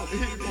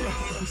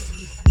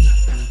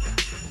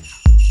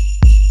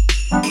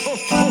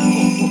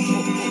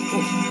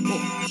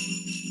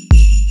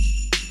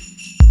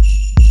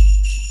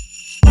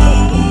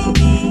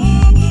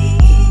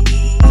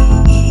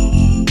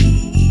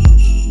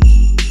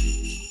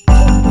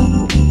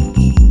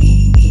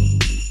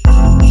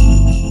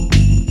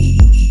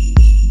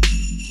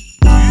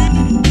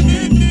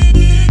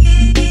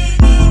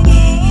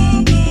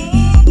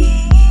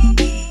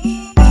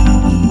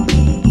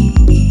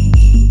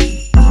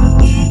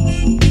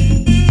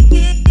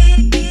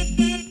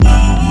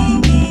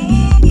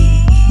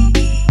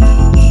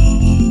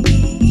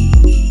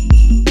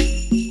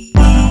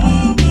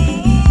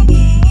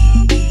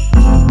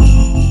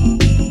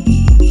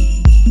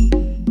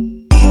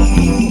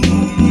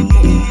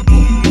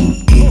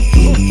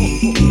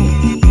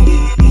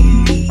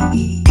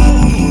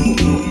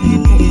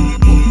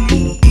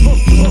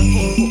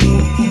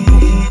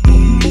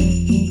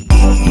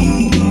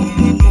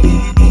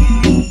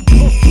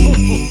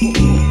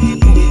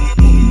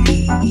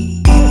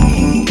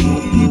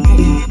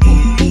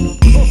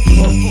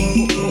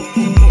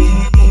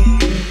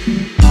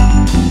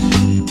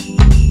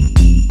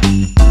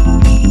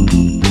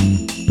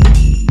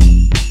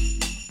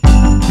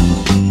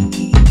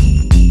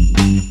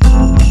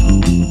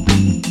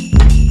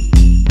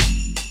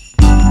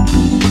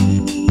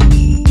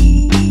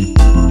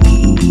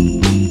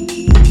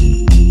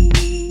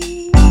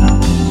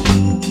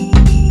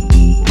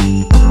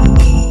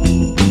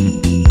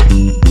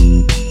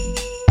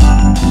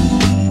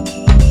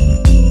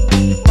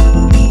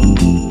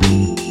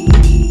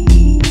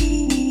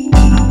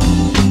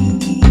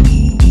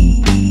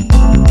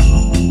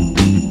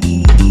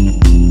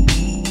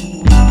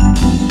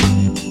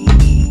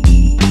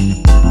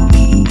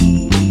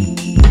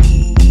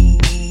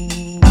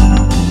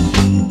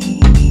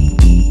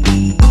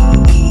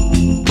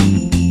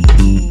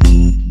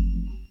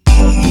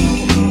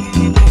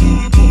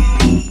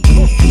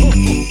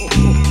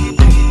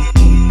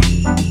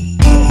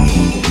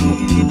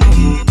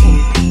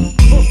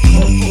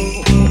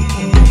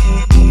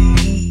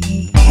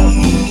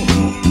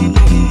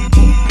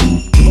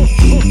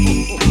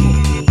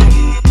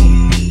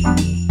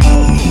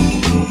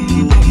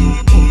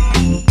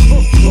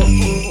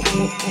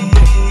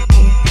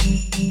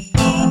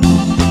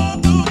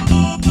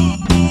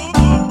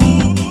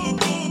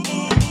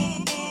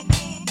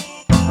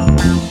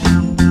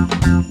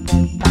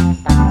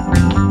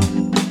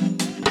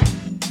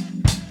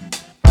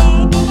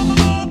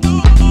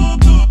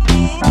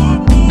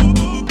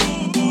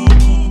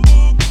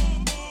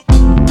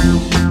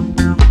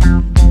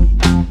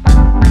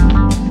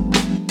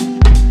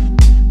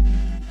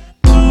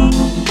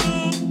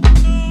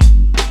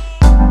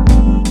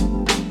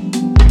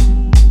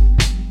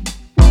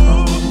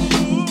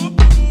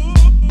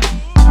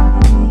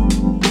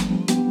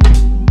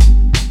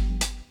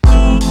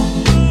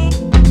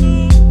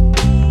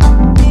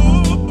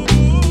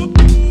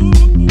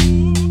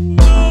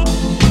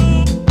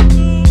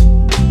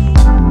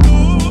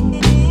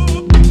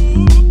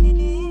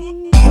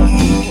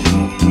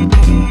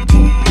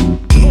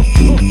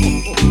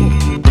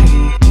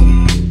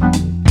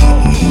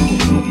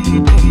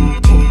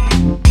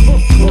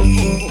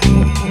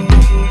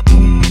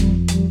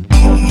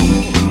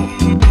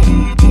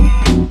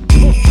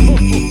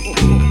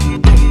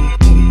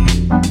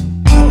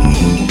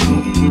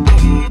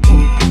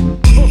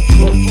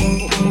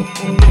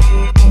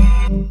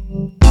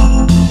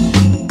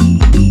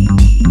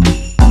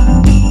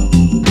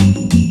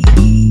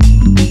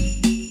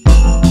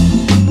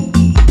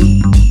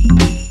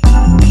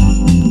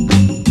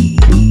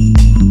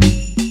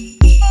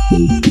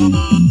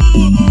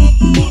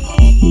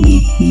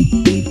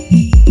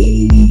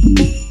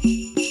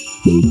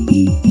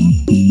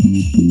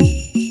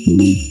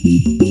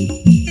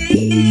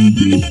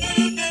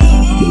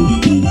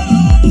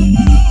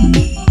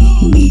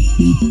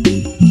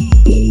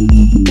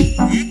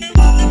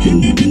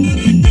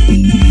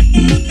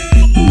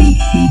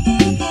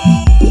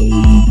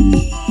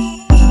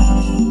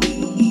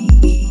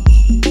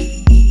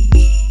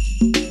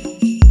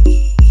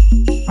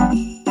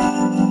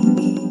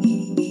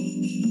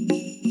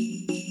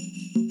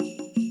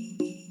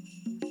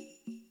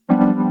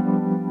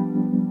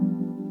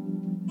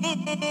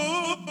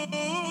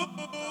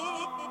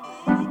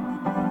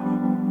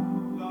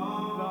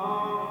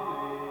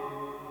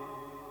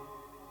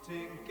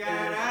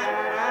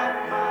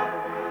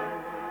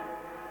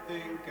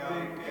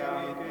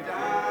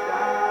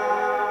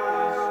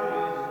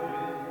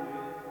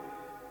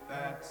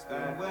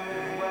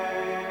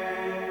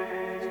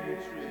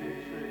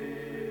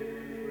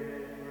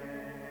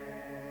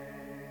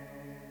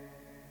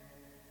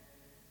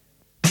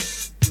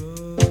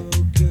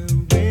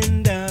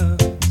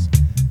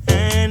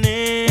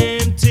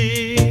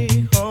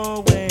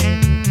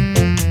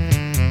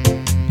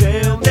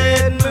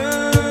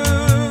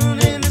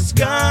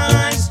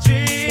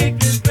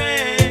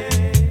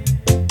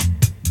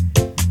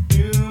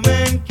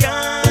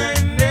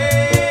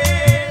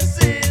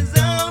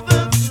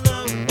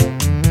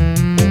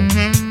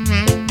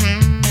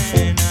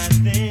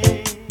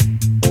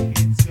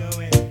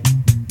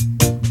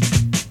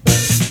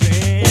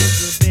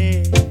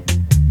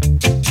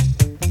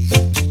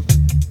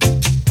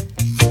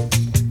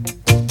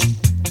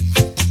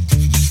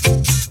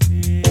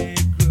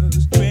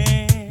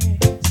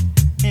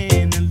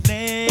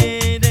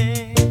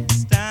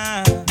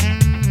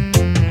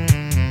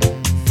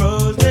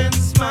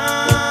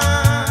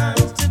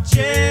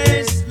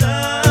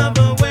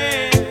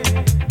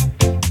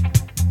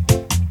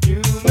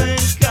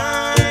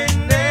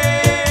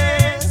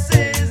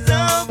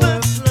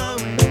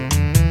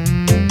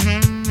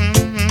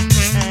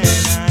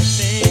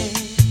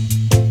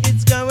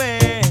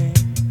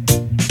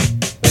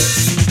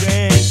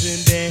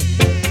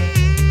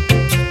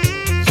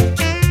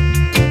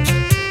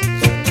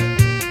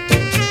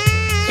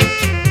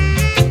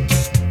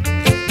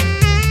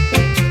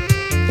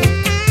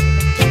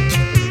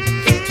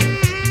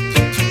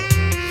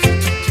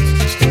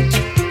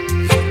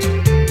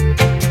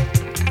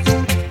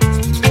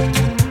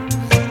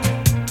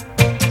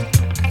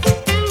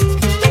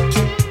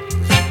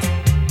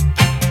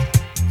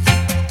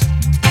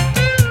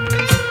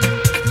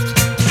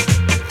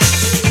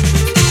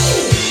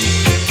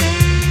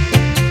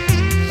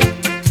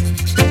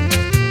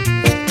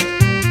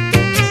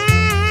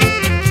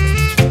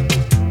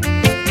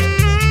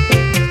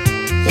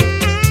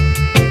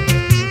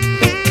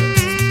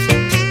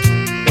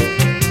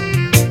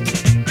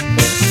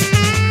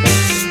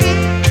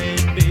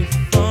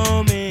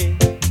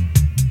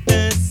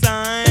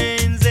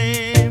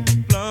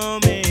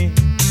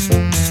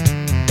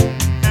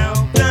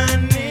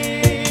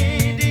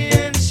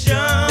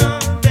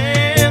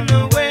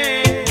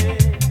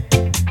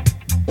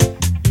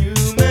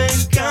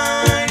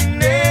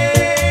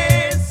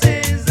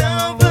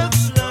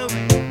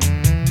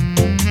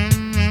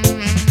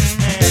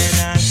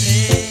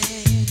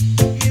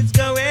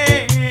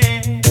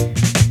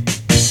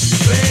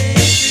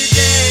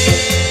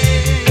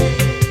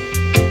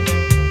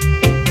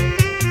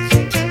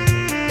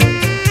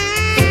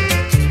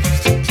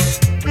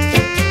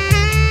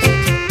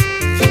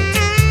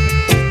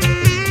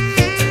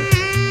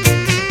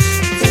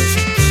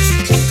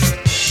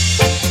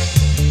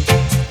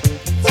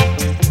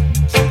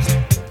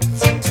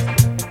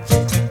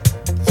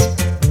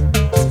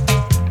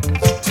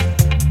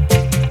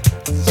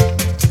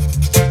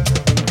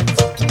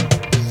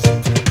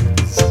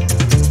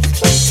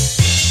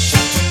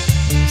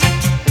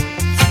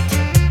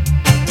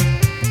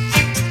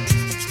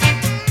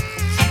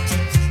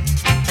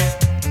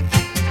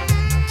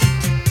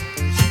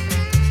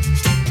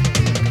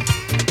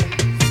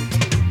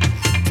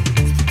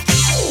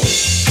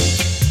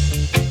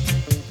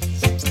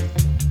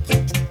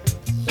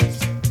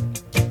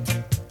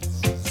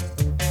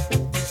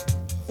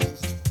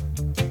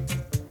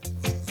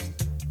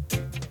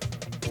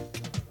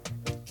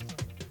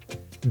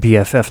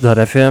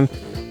 BFF.FM,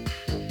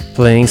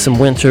 playing some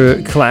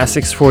winter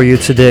classics for you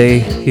today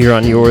here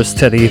on Yours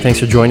Teddy. Thanks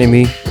for joining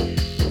me.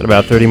 Got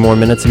about 30 more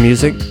minutes of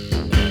music.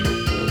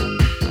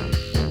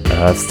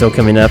 Still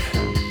coming up,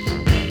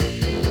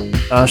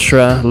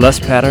 Ashra,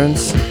 Lust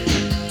Patterns,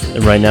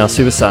 and right now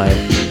Suicide.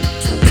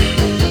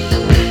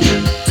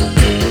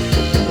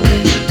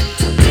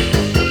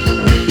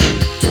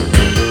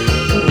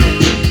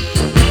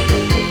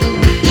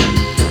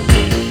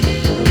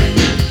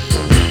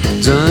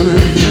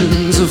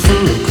 Diamonds are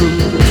full of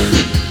cool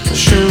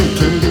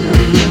champagne.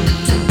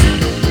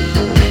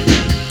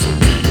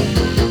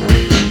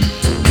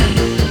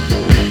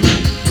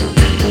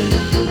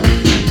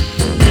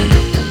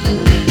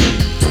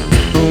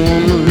 A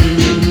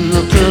woman,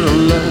 a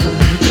Cadillac,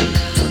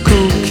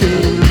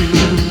 cocaine.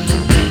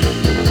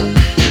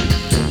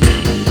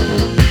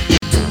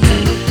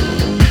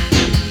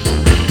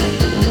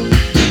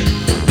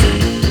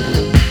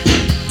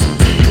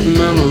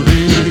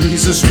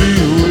 Melodies, a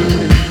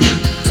speedway.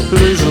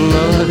 Laser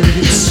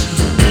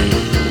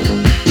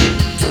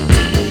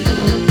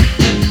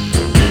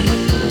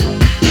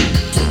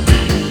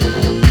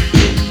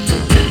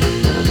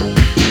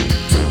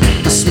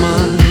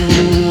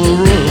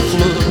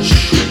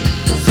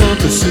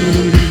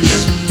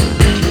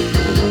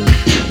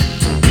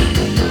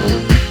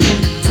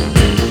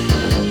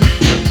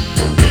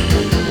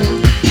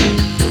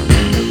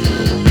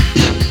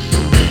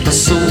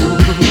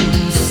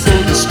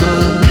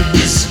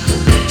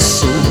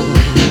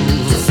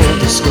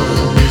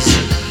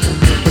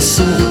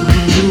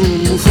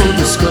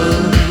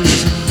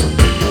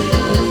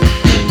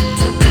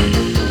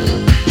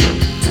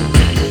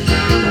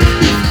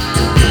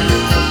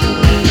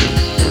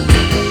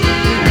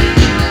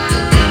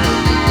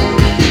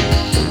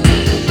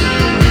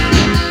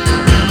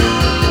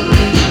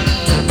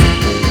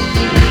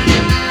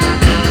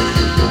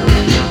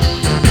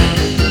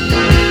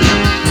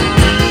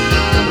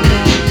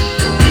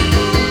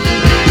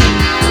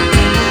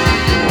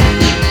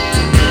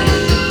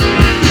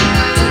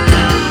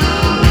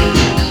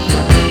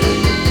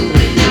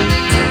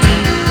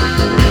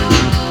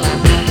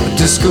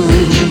go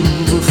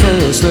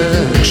fast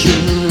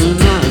action,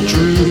 night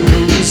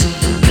dreams.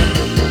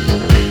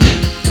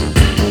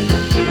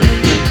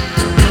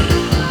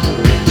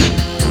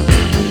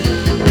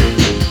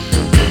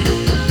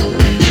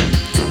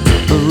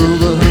 A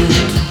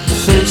robot,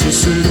 fancy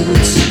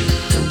suits,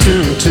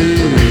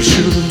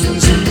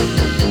 temptations.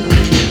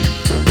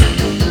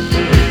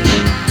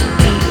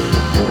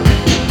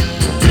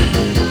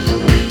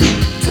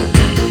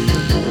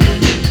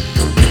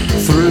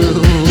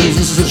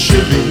 Thrills that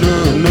should be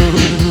none,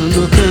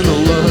 the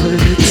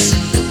candlelights.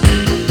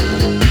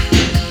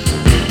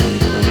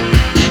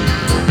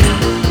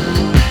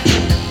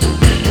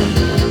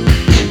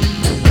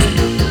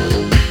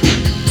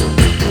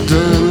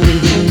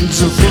 Diamonds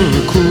for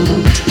a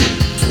quote,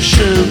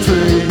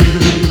 champagne.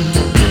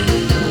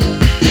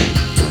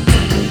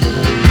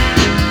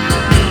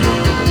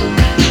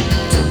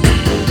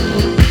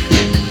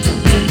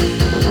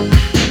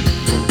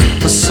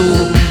 A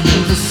soul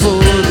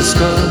for the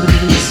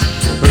skies,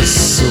 a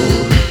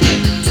soul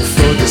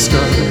for the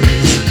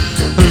skies,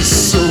 a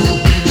soul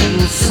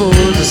for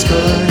the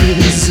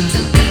skies.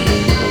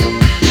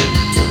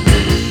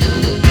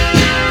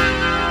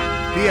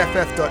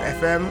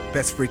 BFF.FM,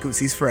 best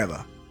frequencies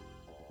forever.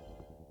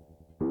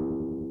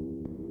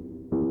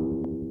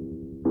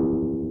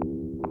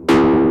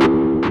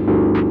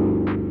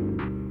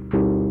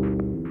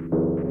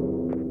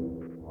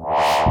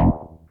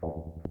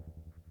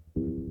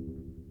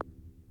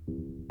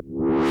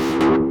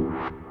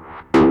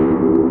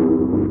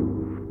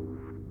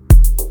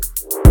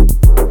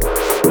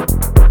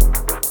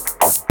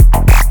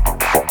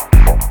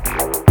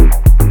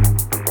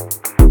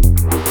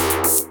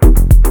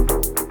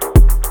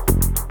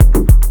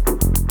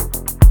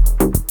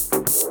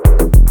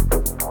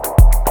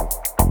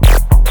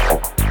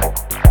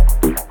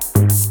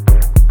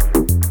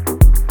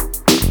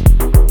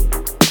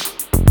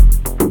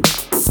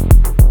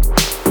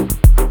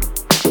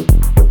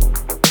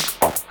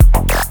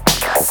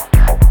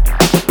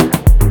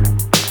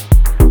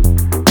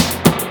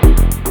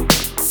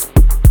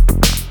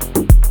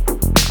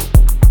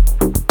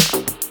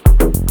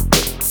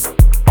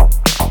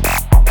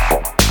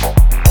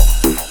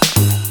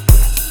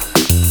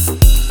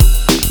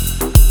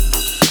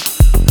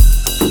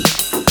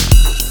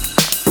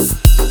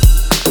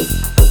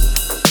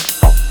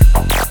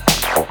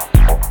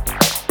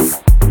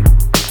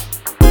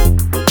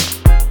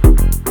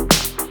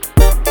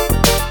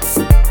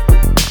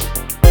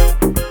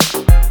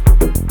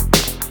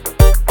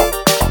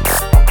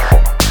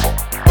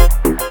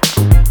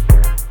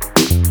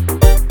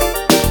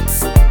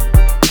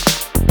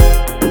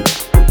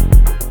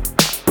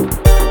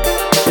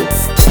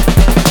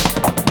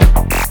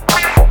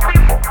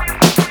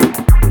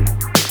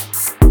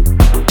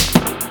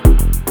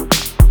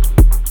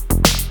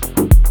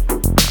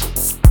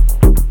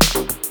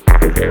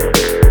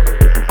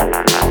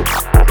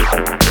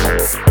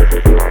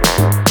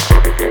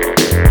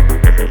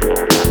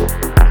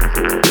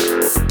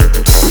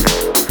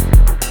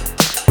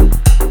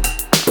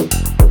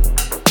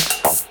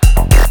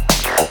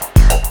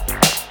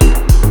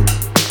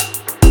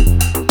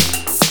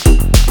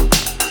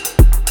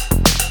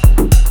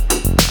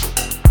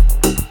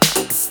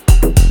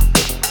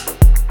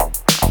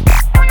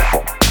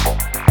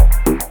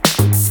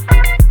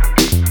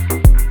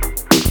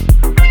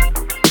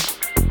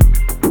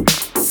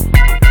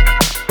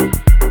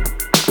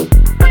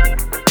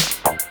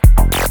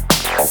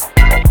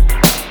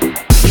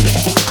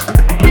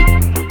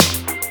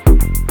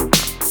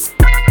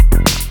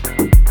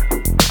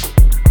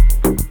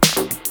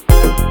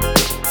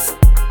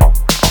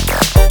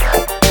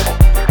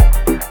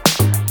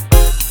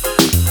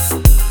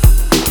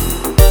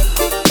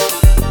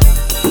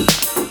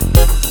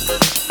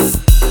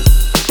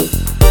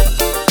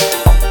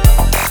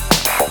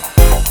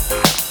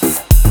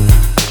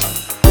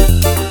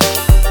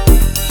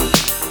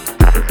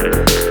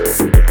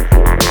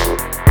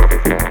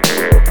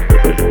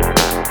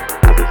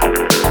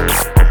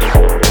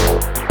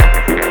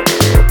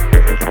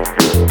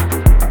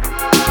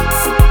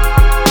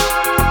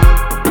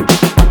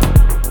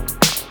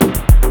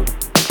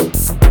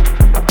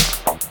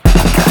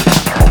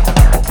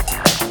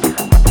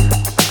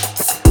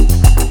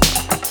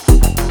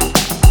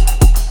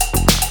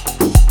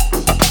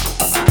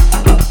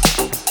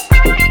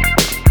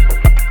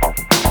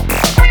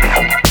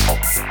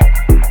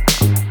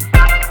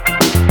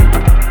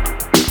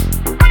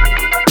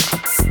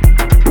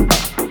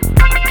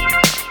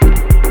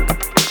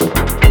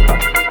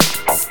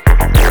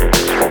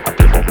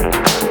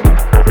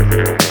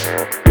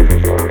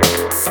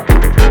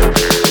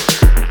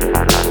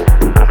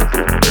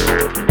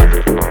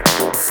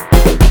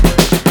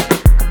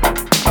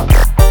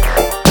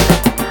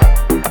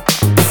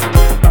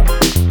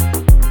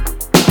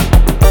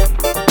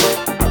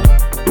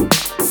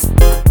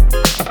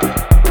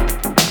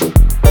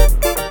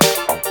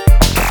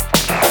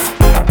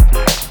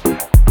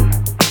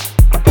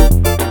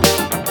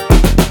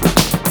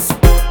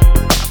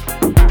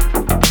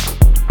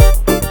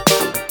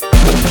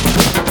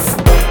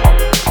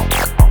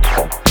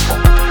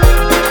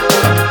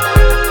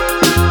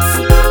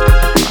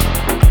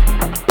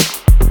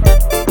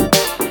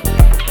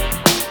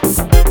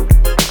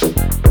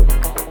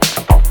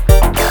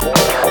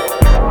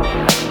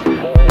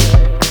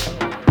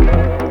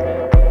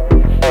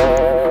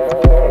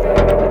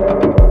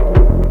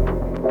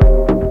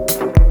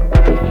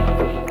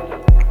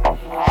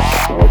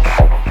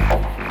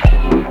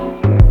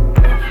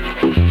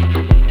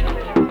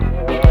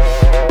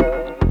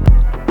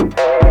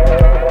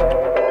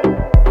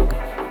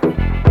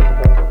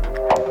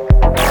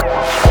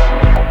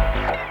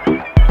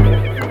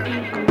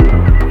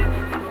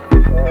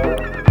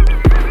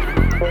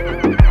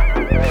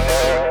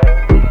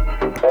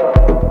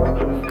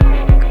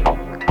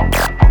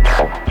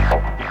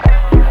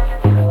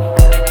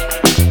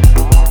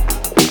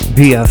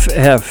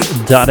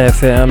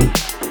 BFF.FM.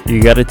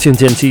 You got it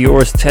tuned into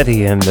yours,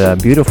 Teddy, and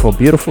beautiful,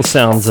 beautiful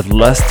sounds of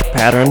Lust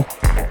Pattern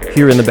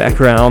here in the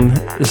background.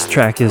 This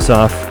track is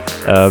off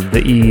of the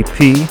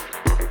EP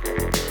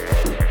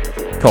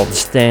called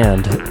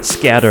Stand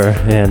Scatter,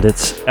 and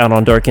it's out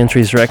on Dark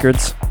Entries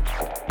Records.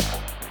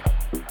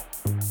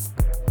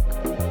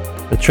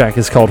 The track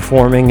is called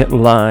Forming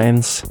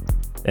Lines,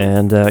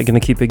 and gonna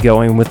keep it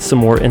going with some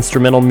more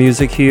instrumental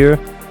music here.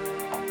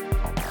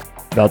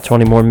 About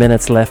 20 more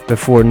minutes left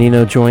before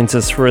Nino joins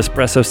us for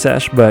Espresso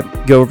Sesh, but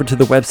go over to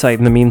the website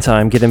in the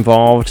meantime, get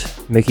involved,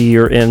 make a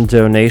year-end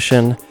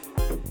donation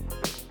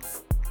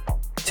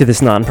to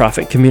this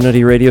non-profit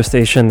community radio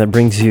station that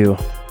brings you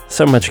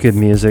so much good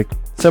music,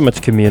 so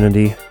much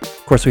community.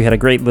 Of course, we had a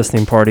great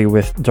listening party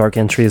with Dark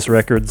Entries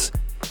Records,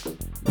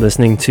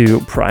 listening to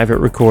private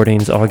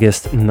recordings,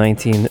 August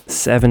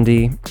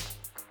 1970,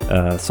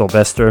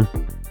 Sylvester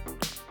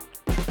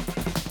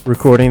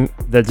recording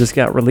that just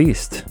got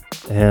released.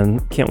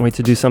 And can't wait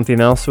to do something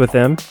else with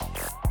them,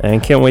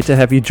 and can't wait to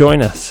have you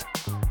join us.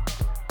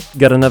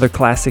 Got another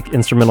classic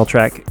instrumental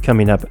track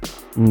coming up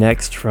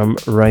next from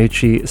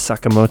Ryuichi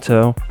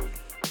Sakamoto,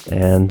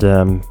 and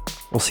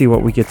we'll see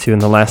what we get to in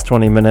the last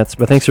 20 minutes.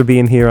 But thanks for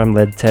being here. I'm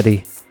Led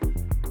Teddy.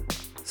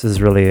 This is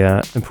really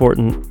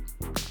important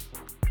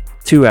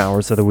 2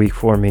 hours of the week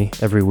for me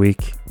every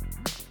week,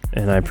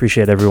 and I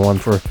appreciate everyone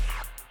for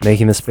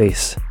making the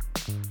space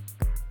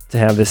to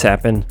have this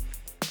happen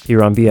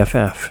here on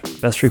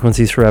BFF. Best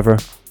frequencies forever,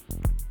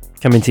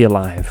 coming to you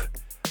live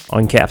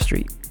on Cap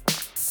Street.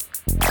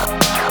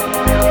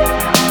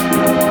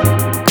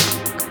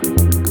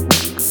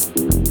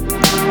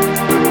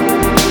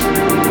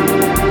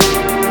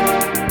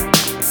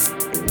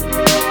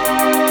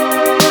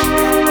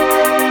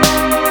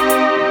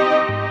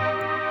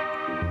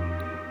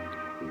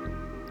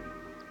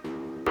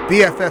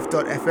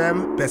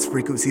 BFF.FM, best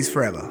frequencies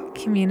forever.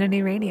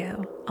 Community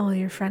radio. All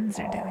your friends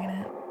are doing it.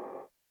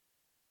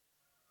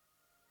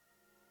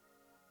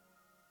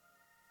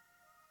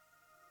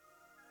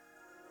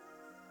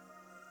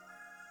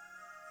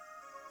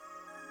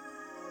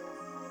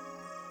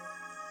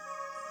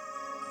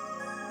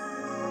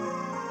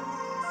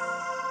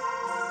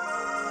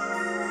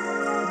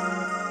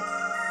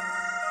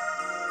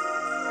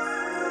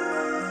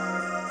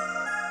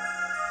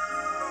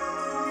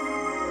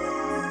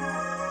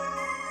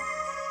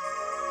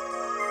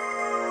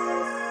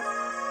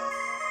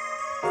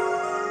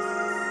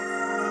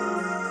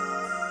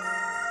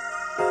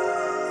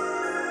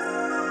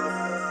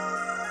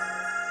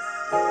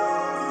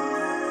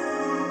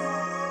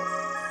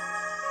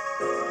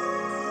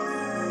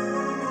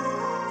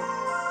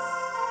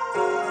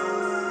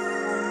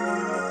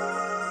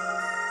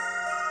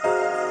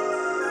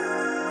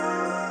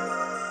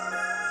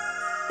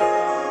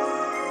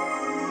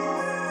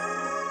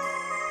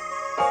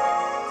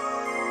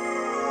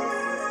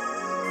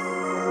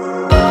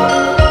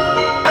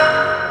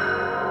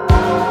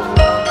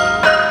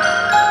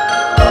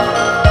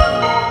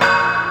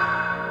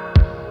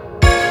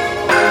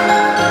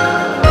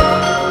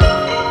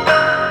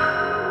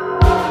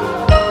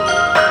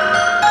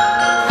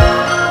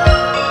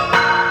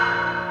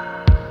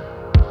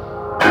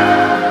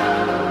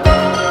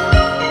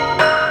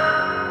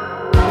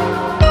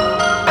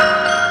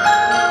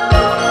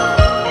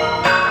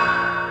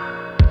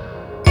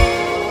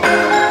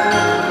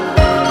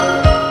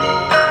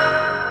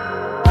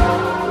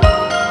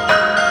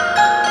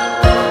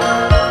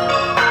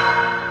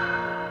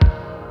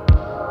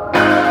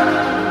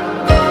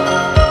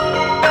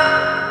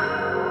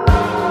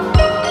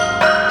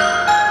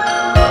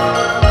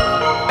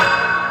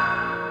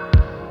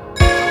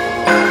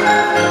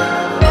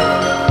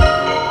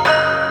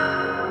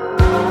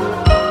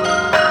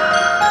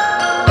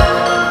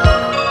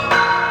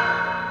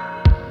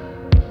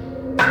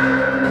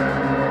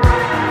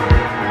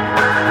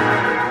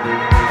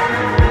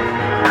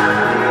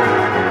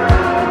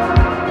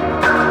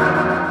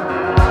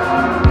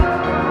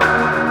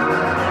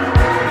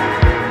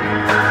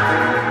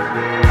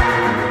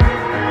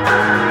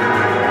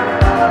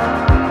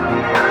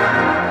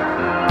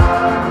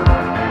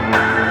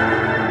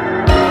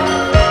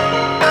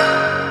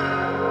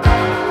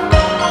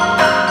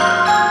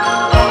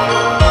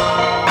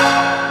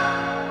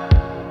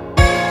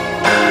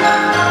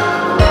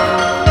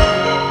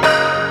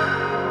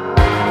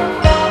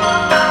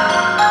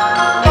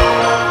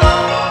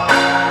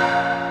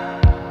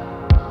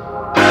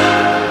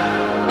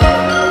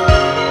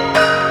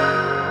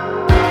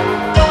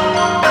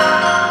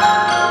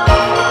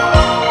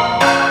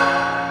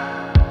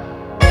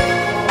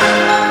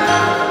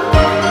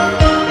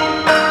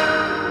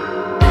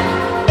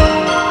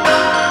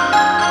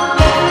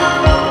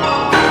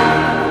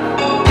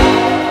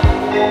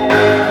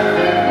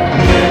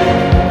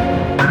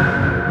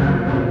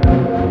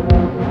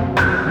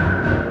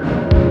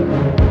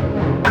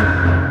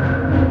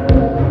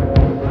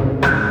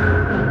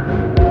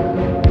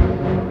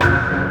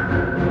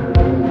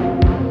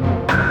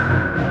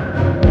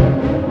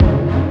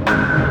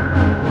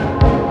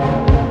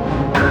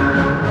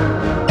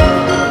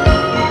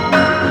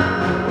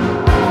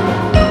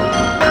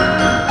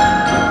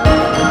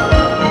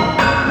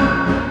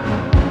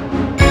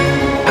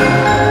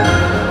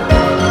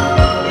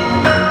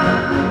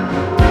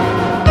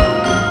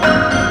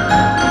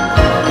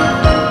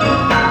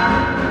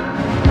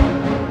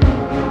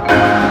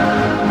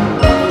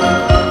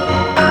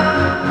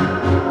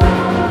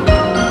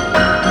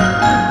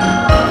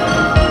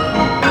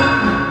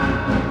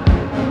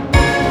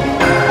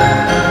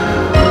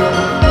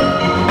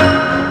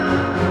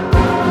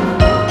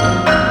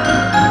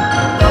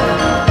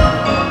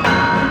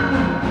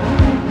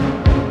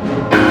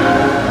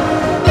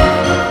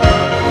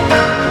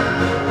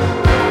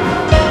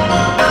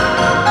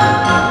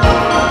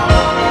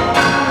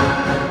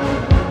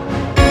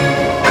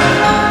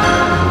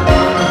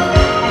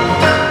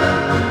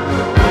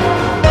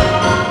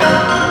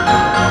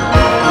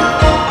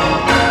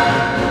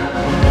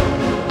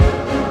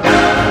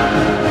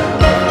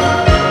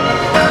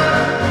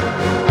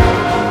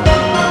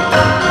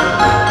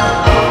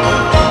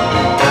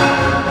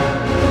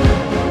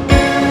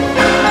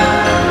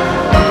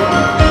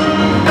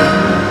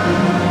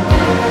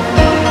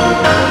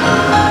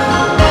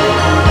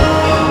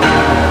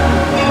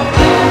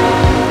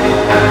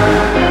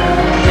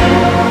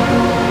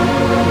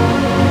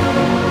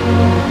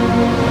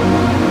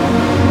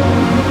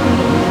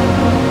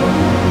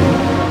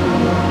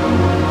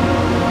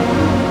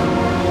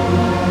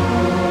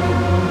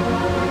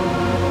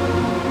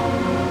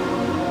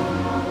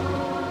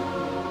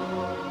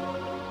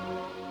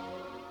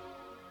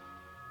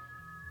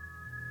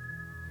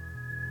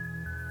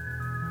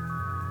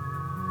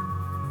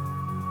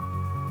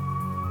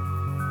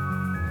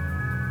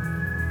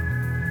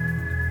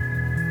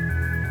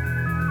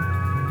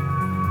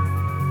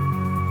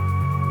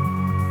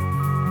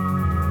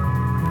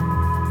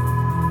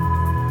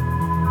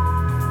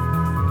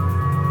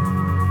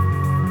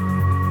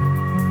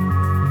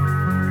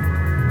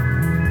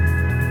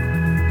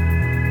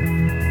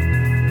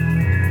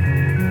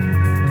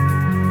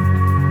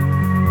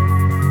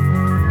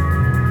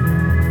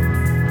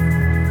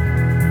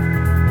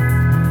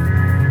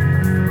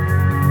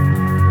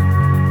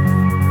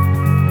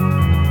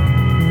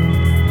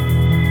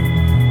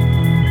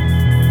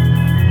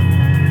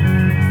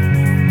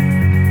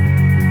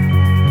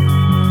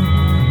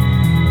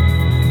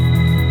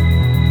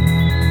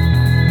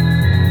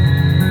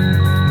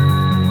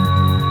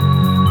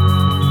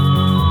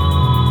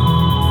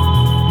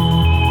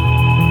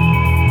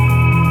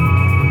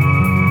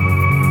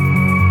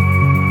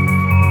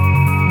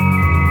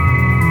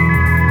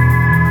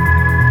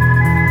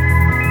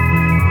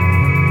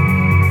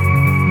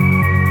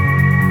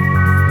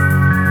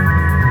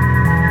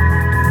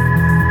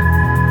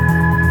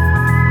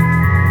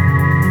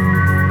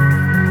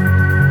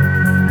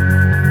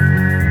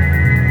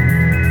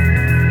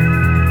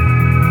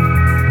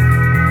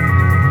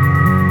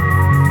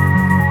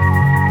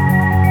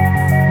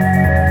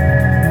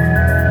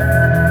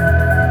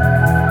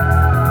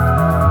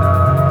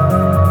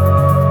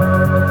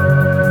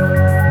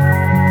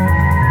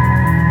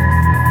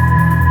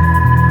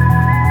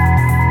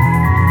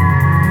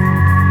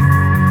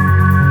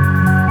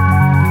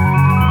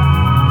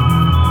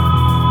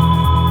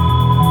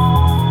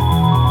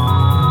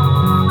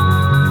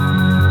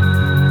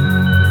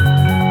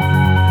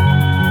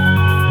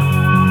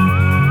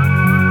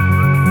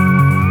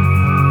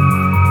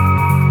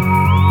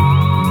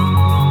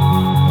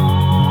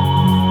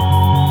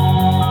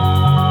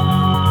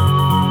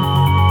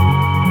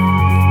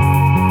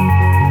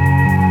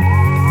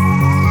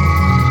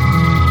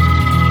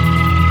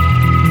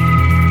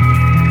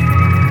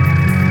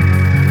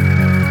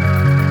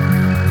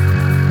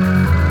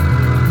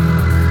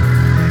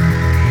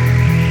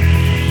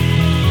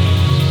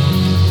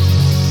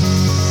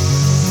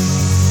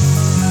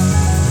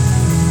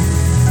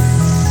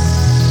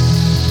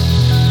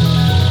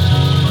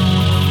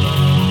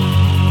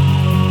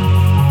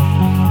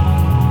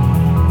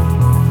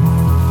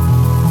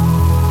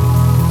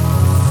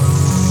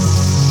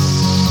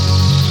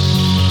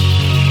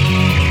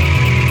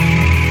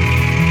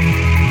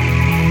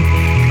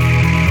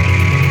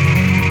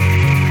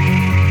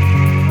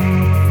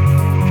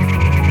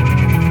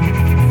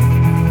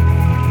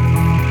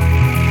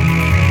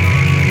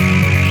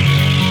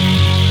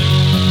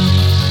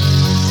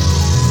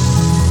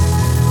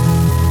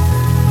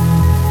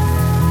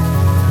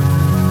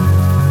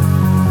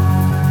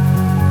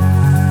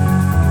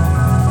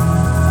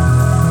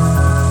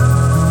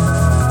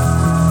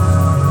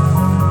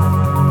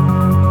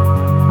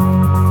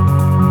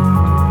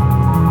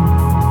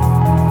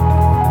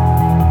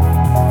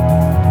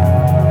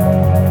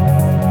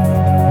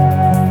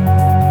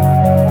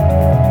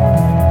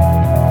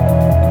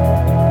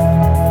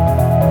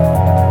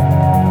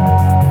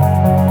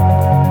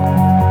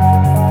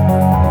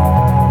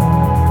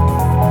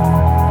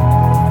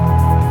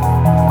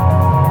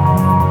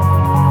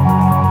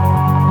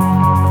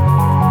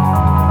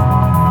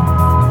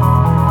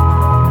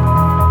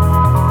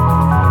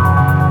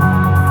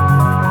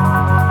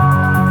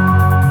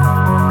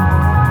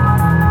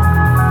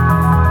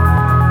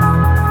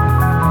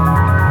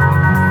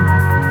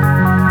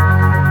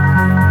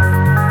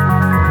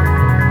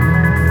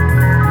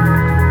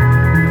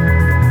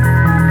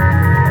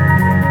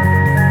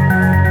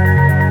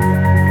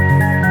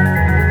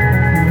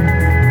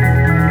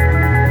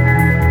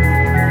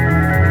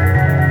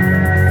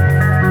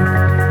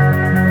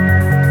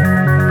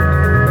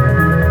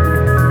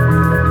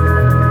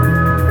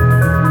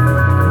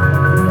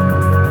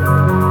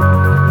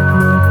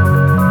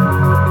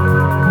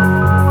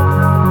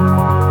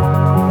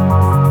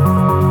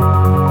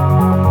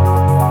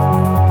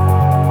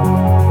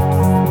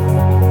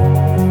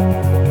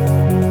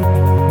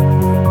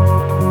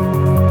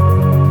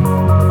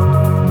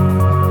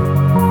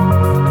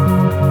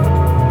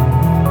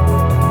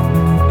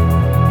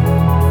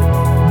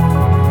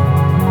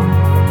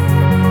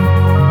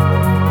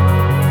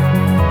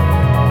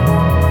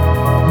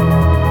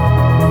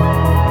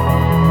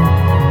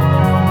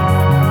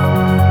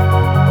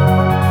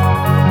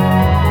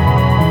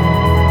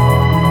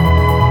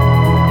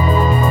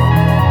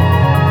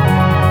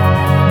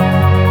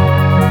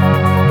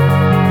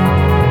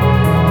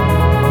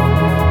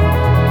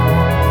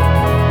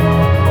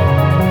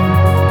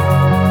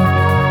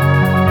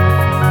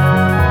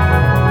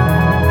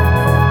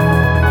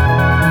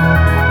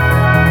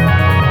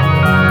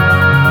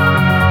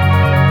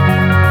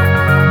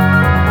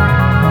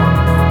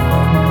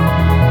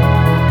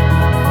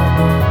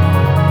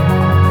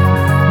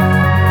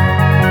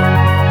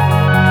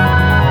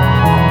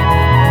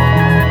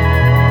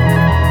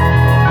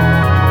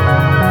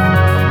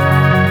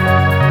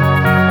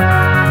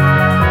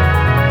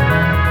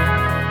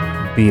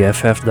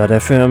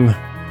 BFF.FM.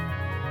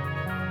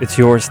 It's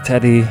yours,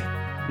 Teddy,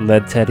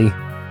 Lead Teddy.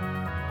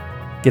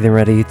 Getting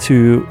ready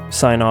to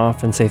sign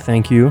off and say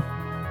thank you.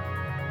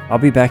 I'll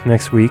be back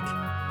next week.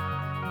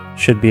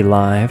 Should be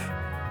live.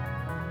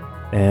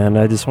 And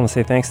I just want to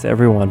say thanks to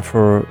everyone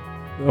for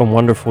a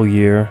wonderful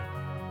year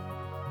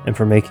and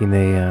for making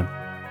a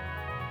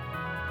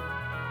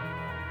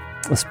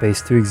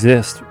space to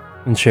exist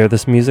and share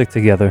this music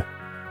together.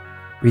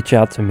 Reach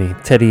out to me,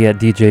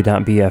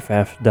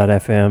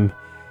 teddy@dj.bff.fm.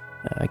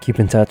 Keep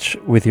in touch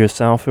with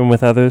yourself and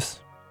with others.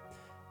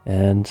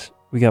 And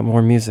we got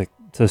more music,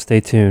 so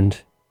stay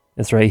tuned.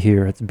 It's right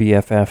here. It's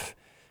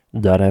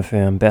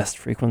BFF.fm. Best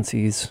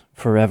frequencies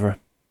forever.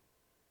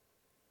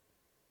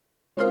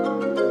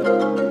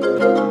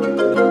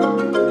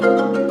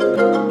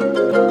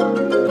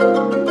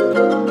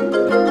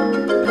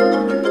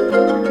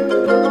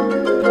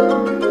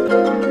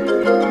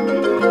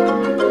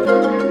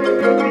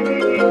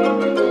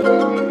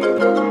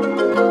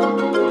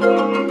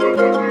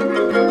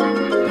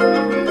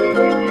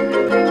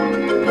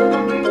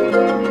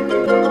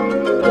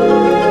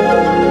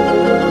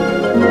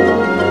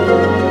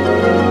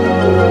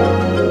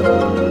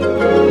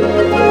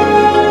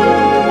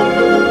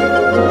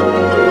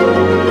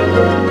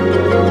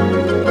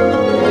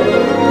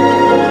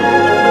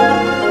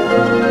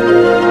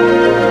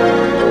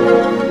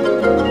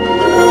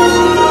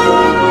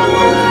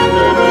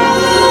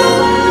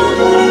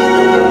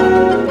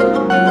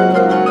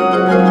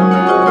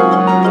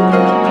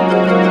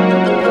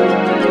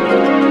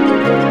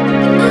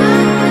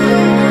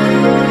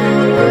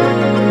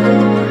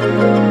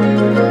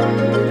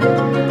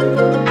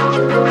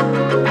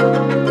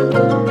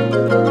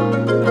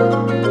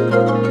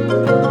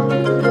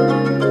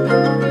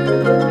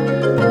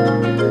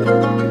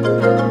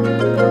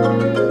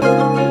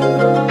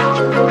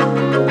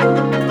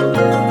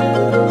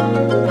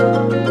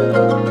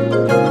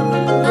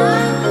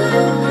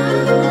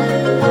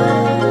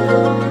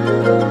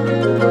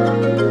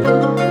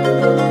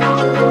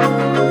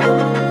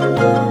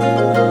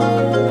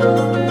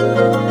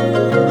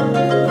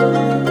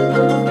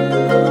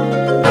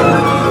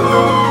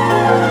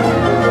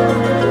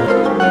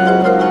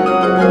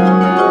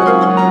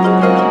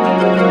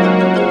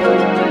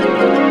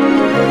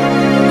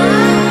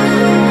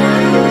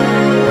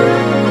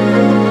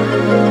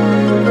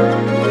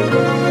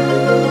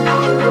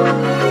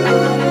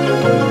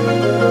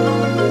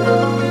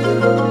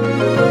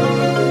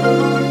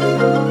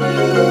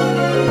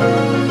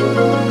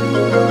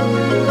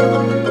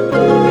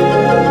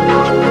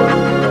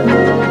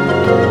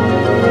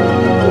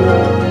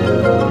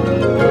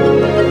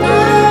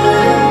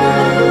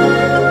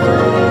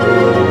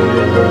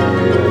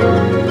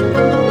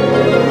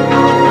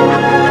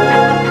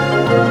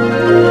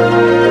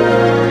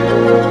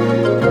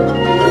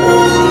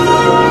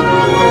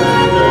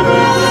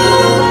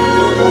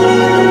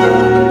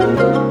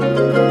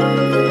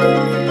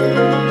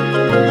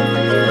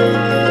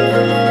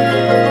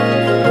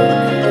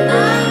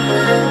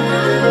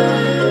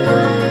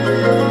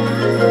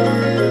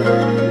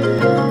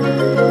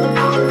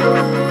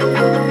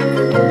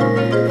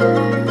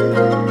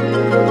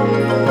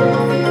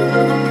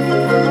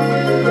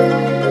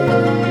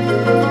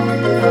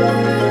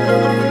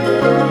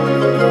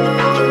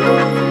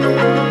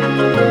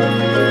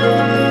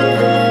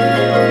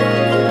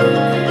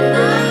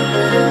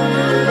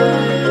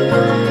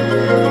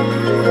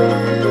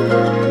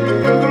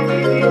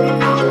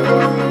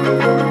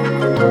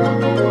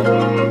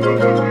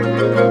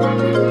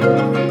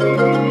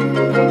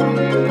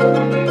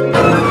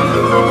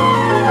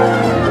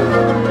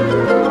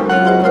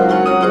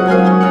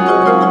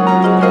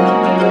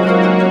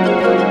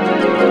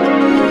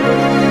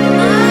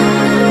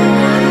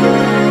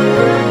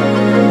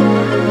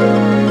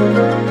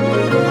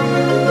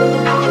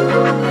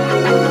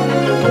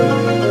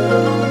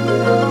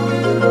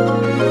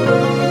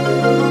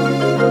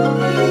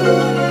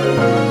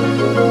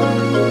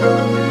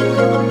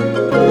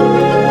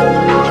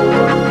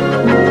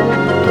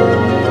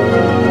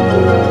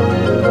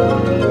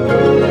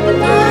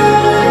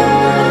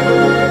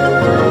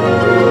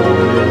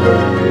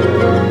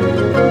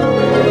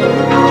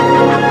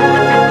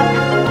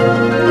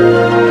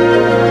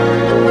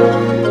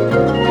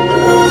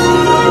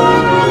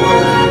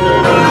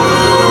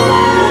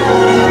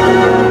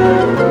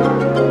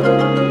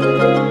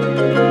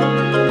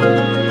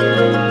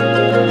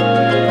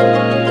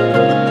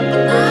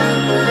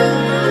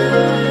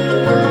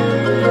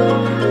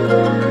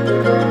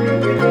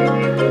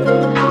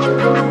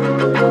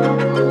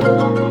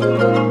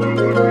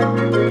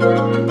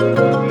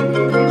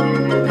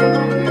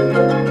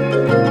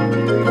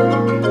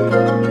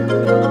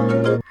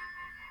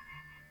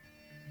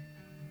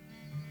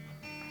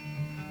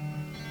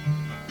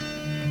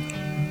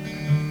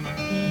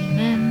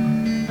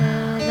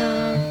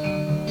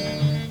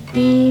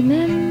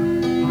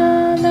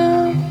 Remember,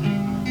 love,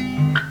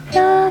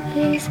 love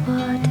is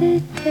what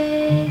it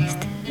takes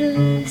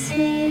to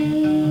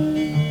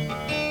see.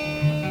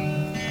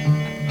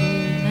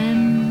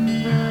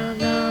 Remember,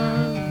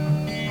 love,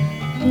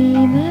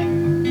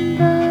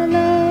 remember,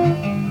 love.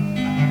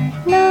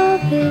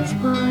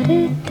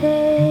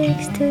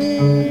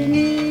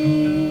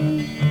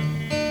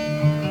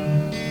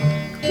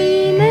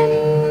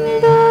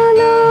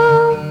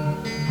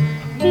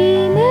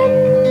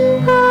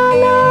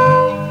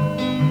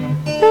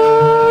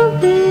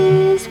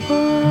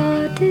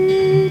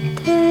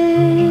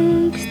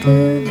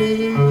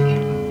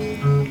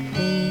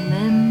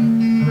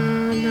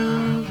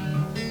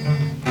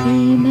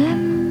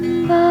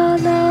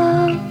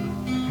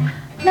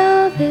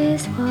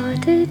 is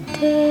what it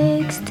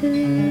takes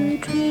to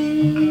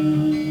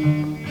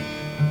dream.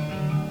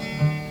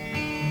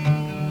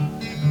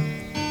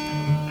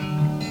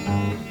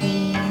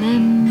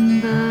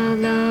 Remember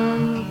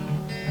love,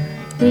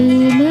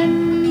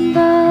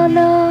 remember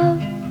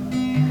love.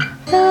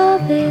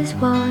 Love is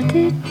what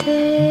it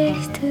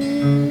takes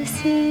to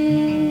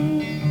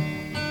see.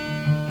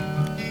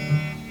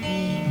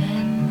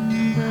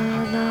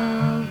 Remember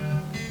love,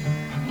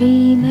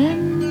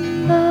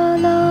 remember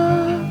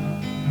love.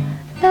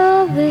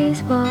 Love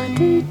is what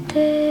it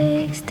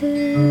takes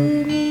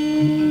to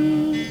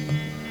meet.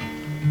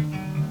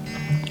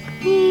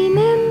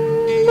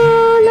 Remember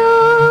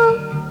love,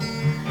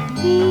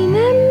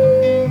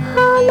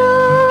 remember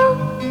love.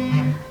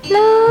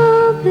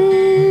 Love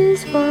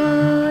is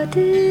what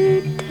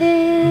it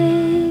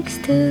takes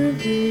to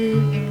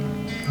live.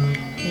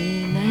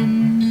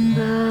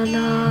 Remember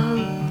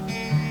love,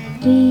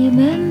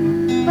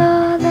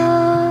 remember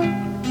love.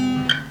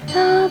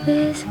 Love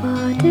is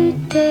what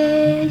it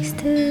takes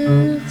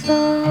to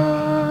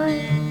fly.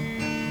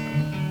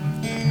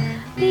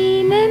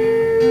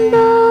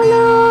 Remember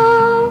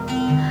love,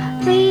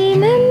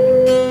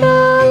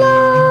 remember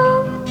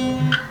love.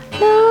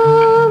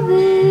 Love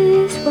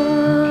is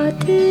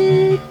what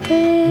it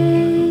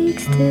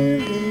takes to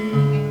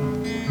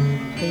live.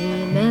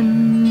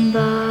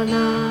 Remember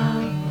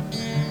love,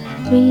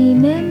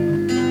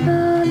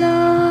 remember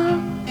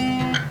love.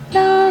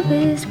 Love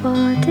is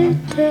what it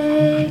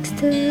takes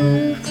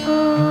to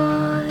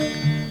fly.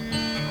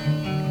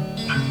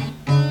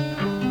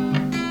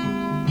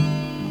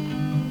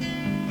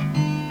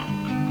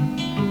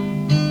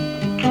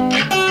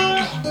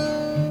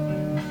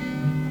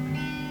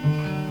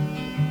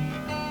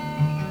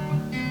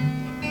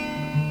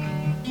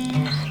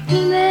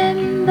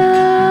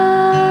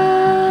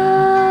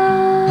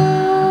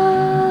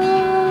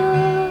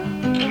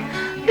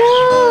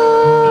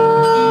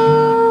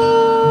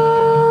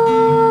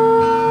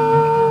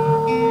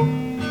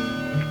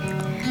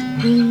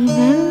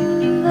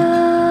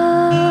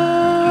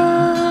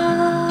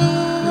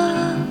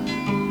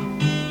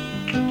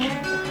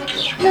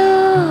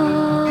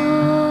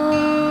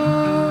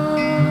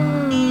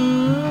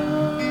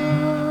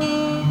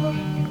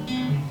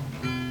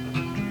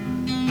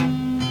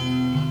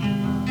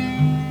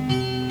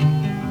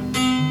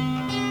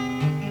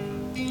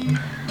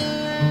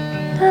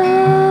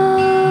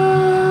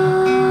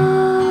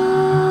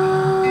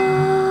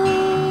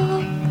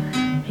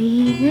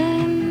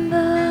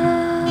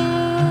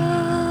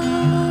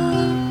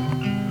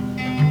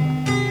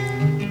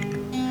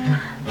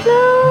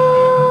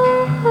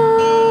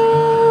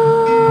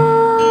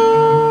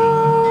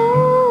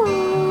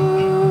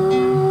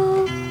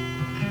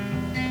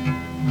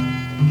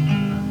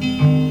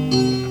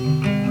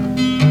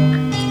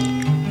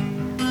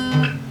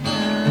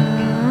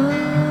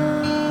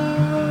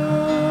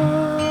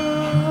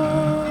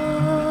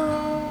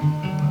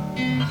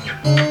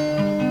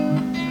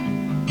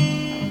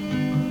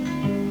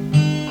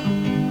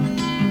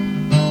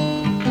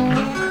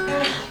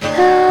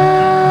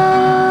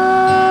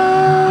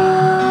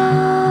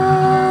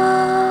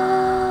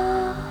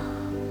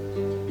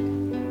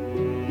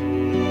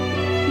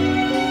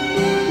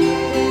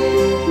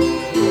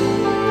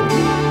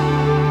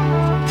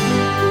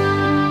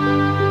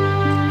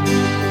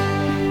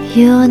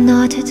 You're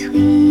not a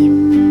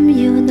dream,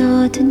 you're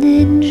not an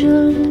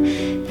angel,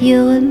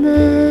 you're a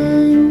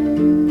man.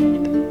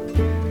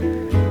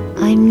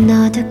 I'm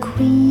not a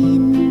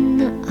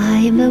queen,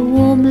 I'm a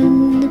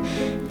woman,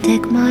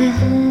 take my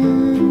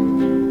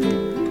hand.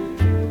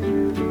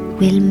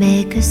 We'll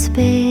make a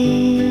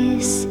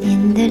space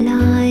in the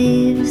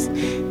lives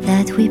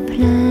that we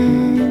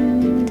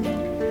planned,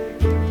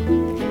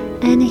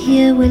 and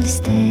here we'll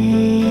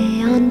stay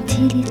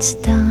until it's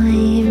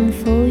time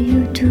for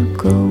you to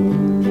go.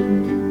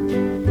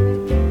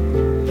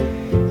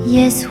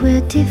 Yes,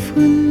 we're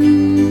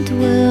different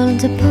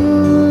worlds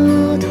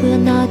apart, we're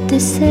not the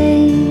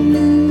same.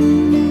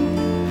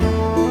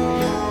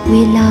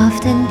 We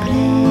laughed and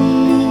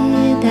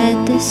played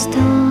at the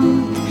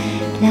start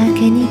like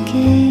any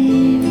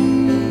game.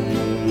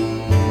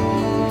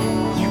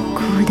 You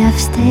could have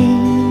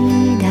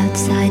stayed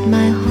outside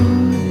my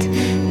heart,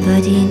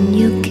 but in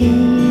you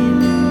came.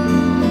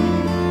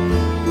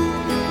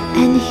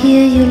 And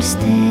here you'll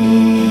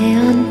stay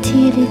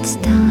until it's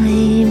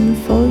time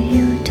for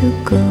you to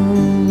go.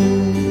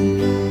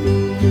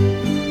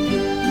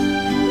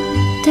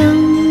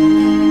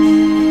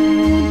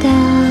 Don't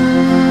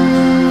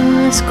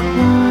ask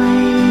why.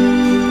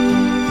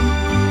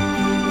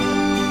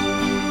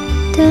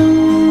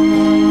 Don't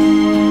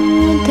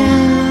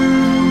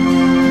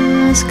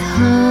ask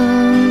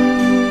how.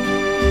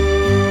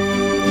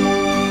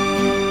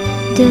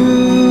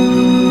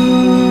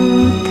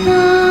 Don't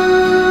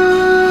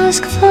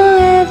ask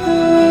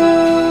forever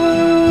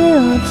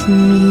of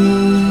me.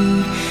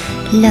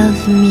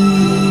 Love me,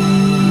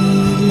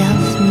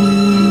 love me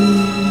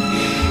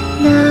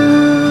now.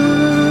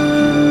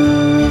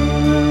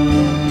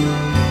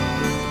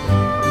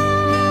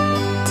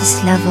 This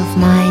love of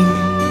mine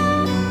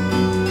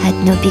had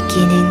no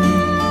beginning,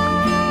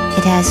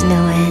 it has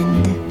no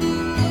end.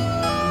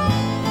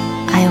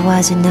 I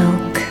was an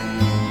oak,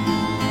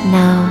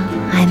 now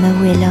I'm a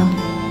willow,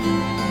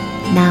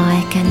 now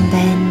I can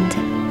bend.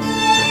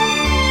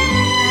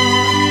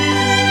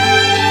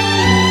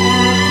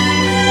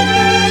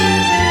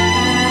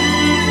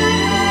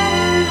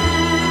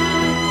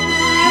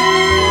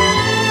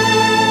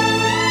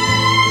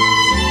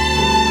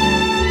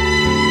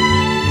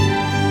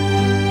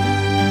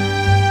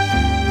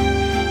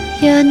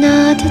 You're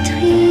not a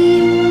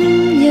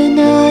dream, you're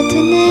not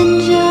an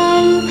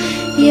angel,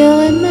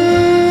 you're a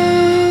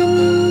man.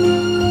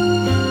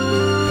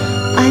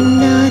 I'm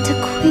not a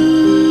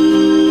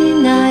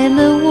queen, I'm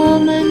a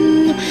woman,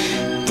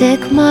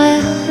 take my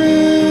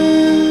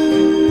hand.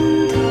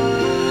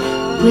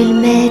 We'll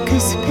make a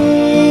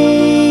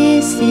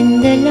space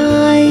in the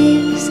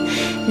lives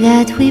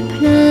that we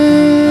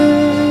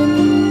planned,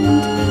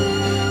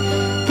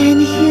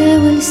 and here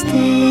we'll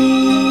stay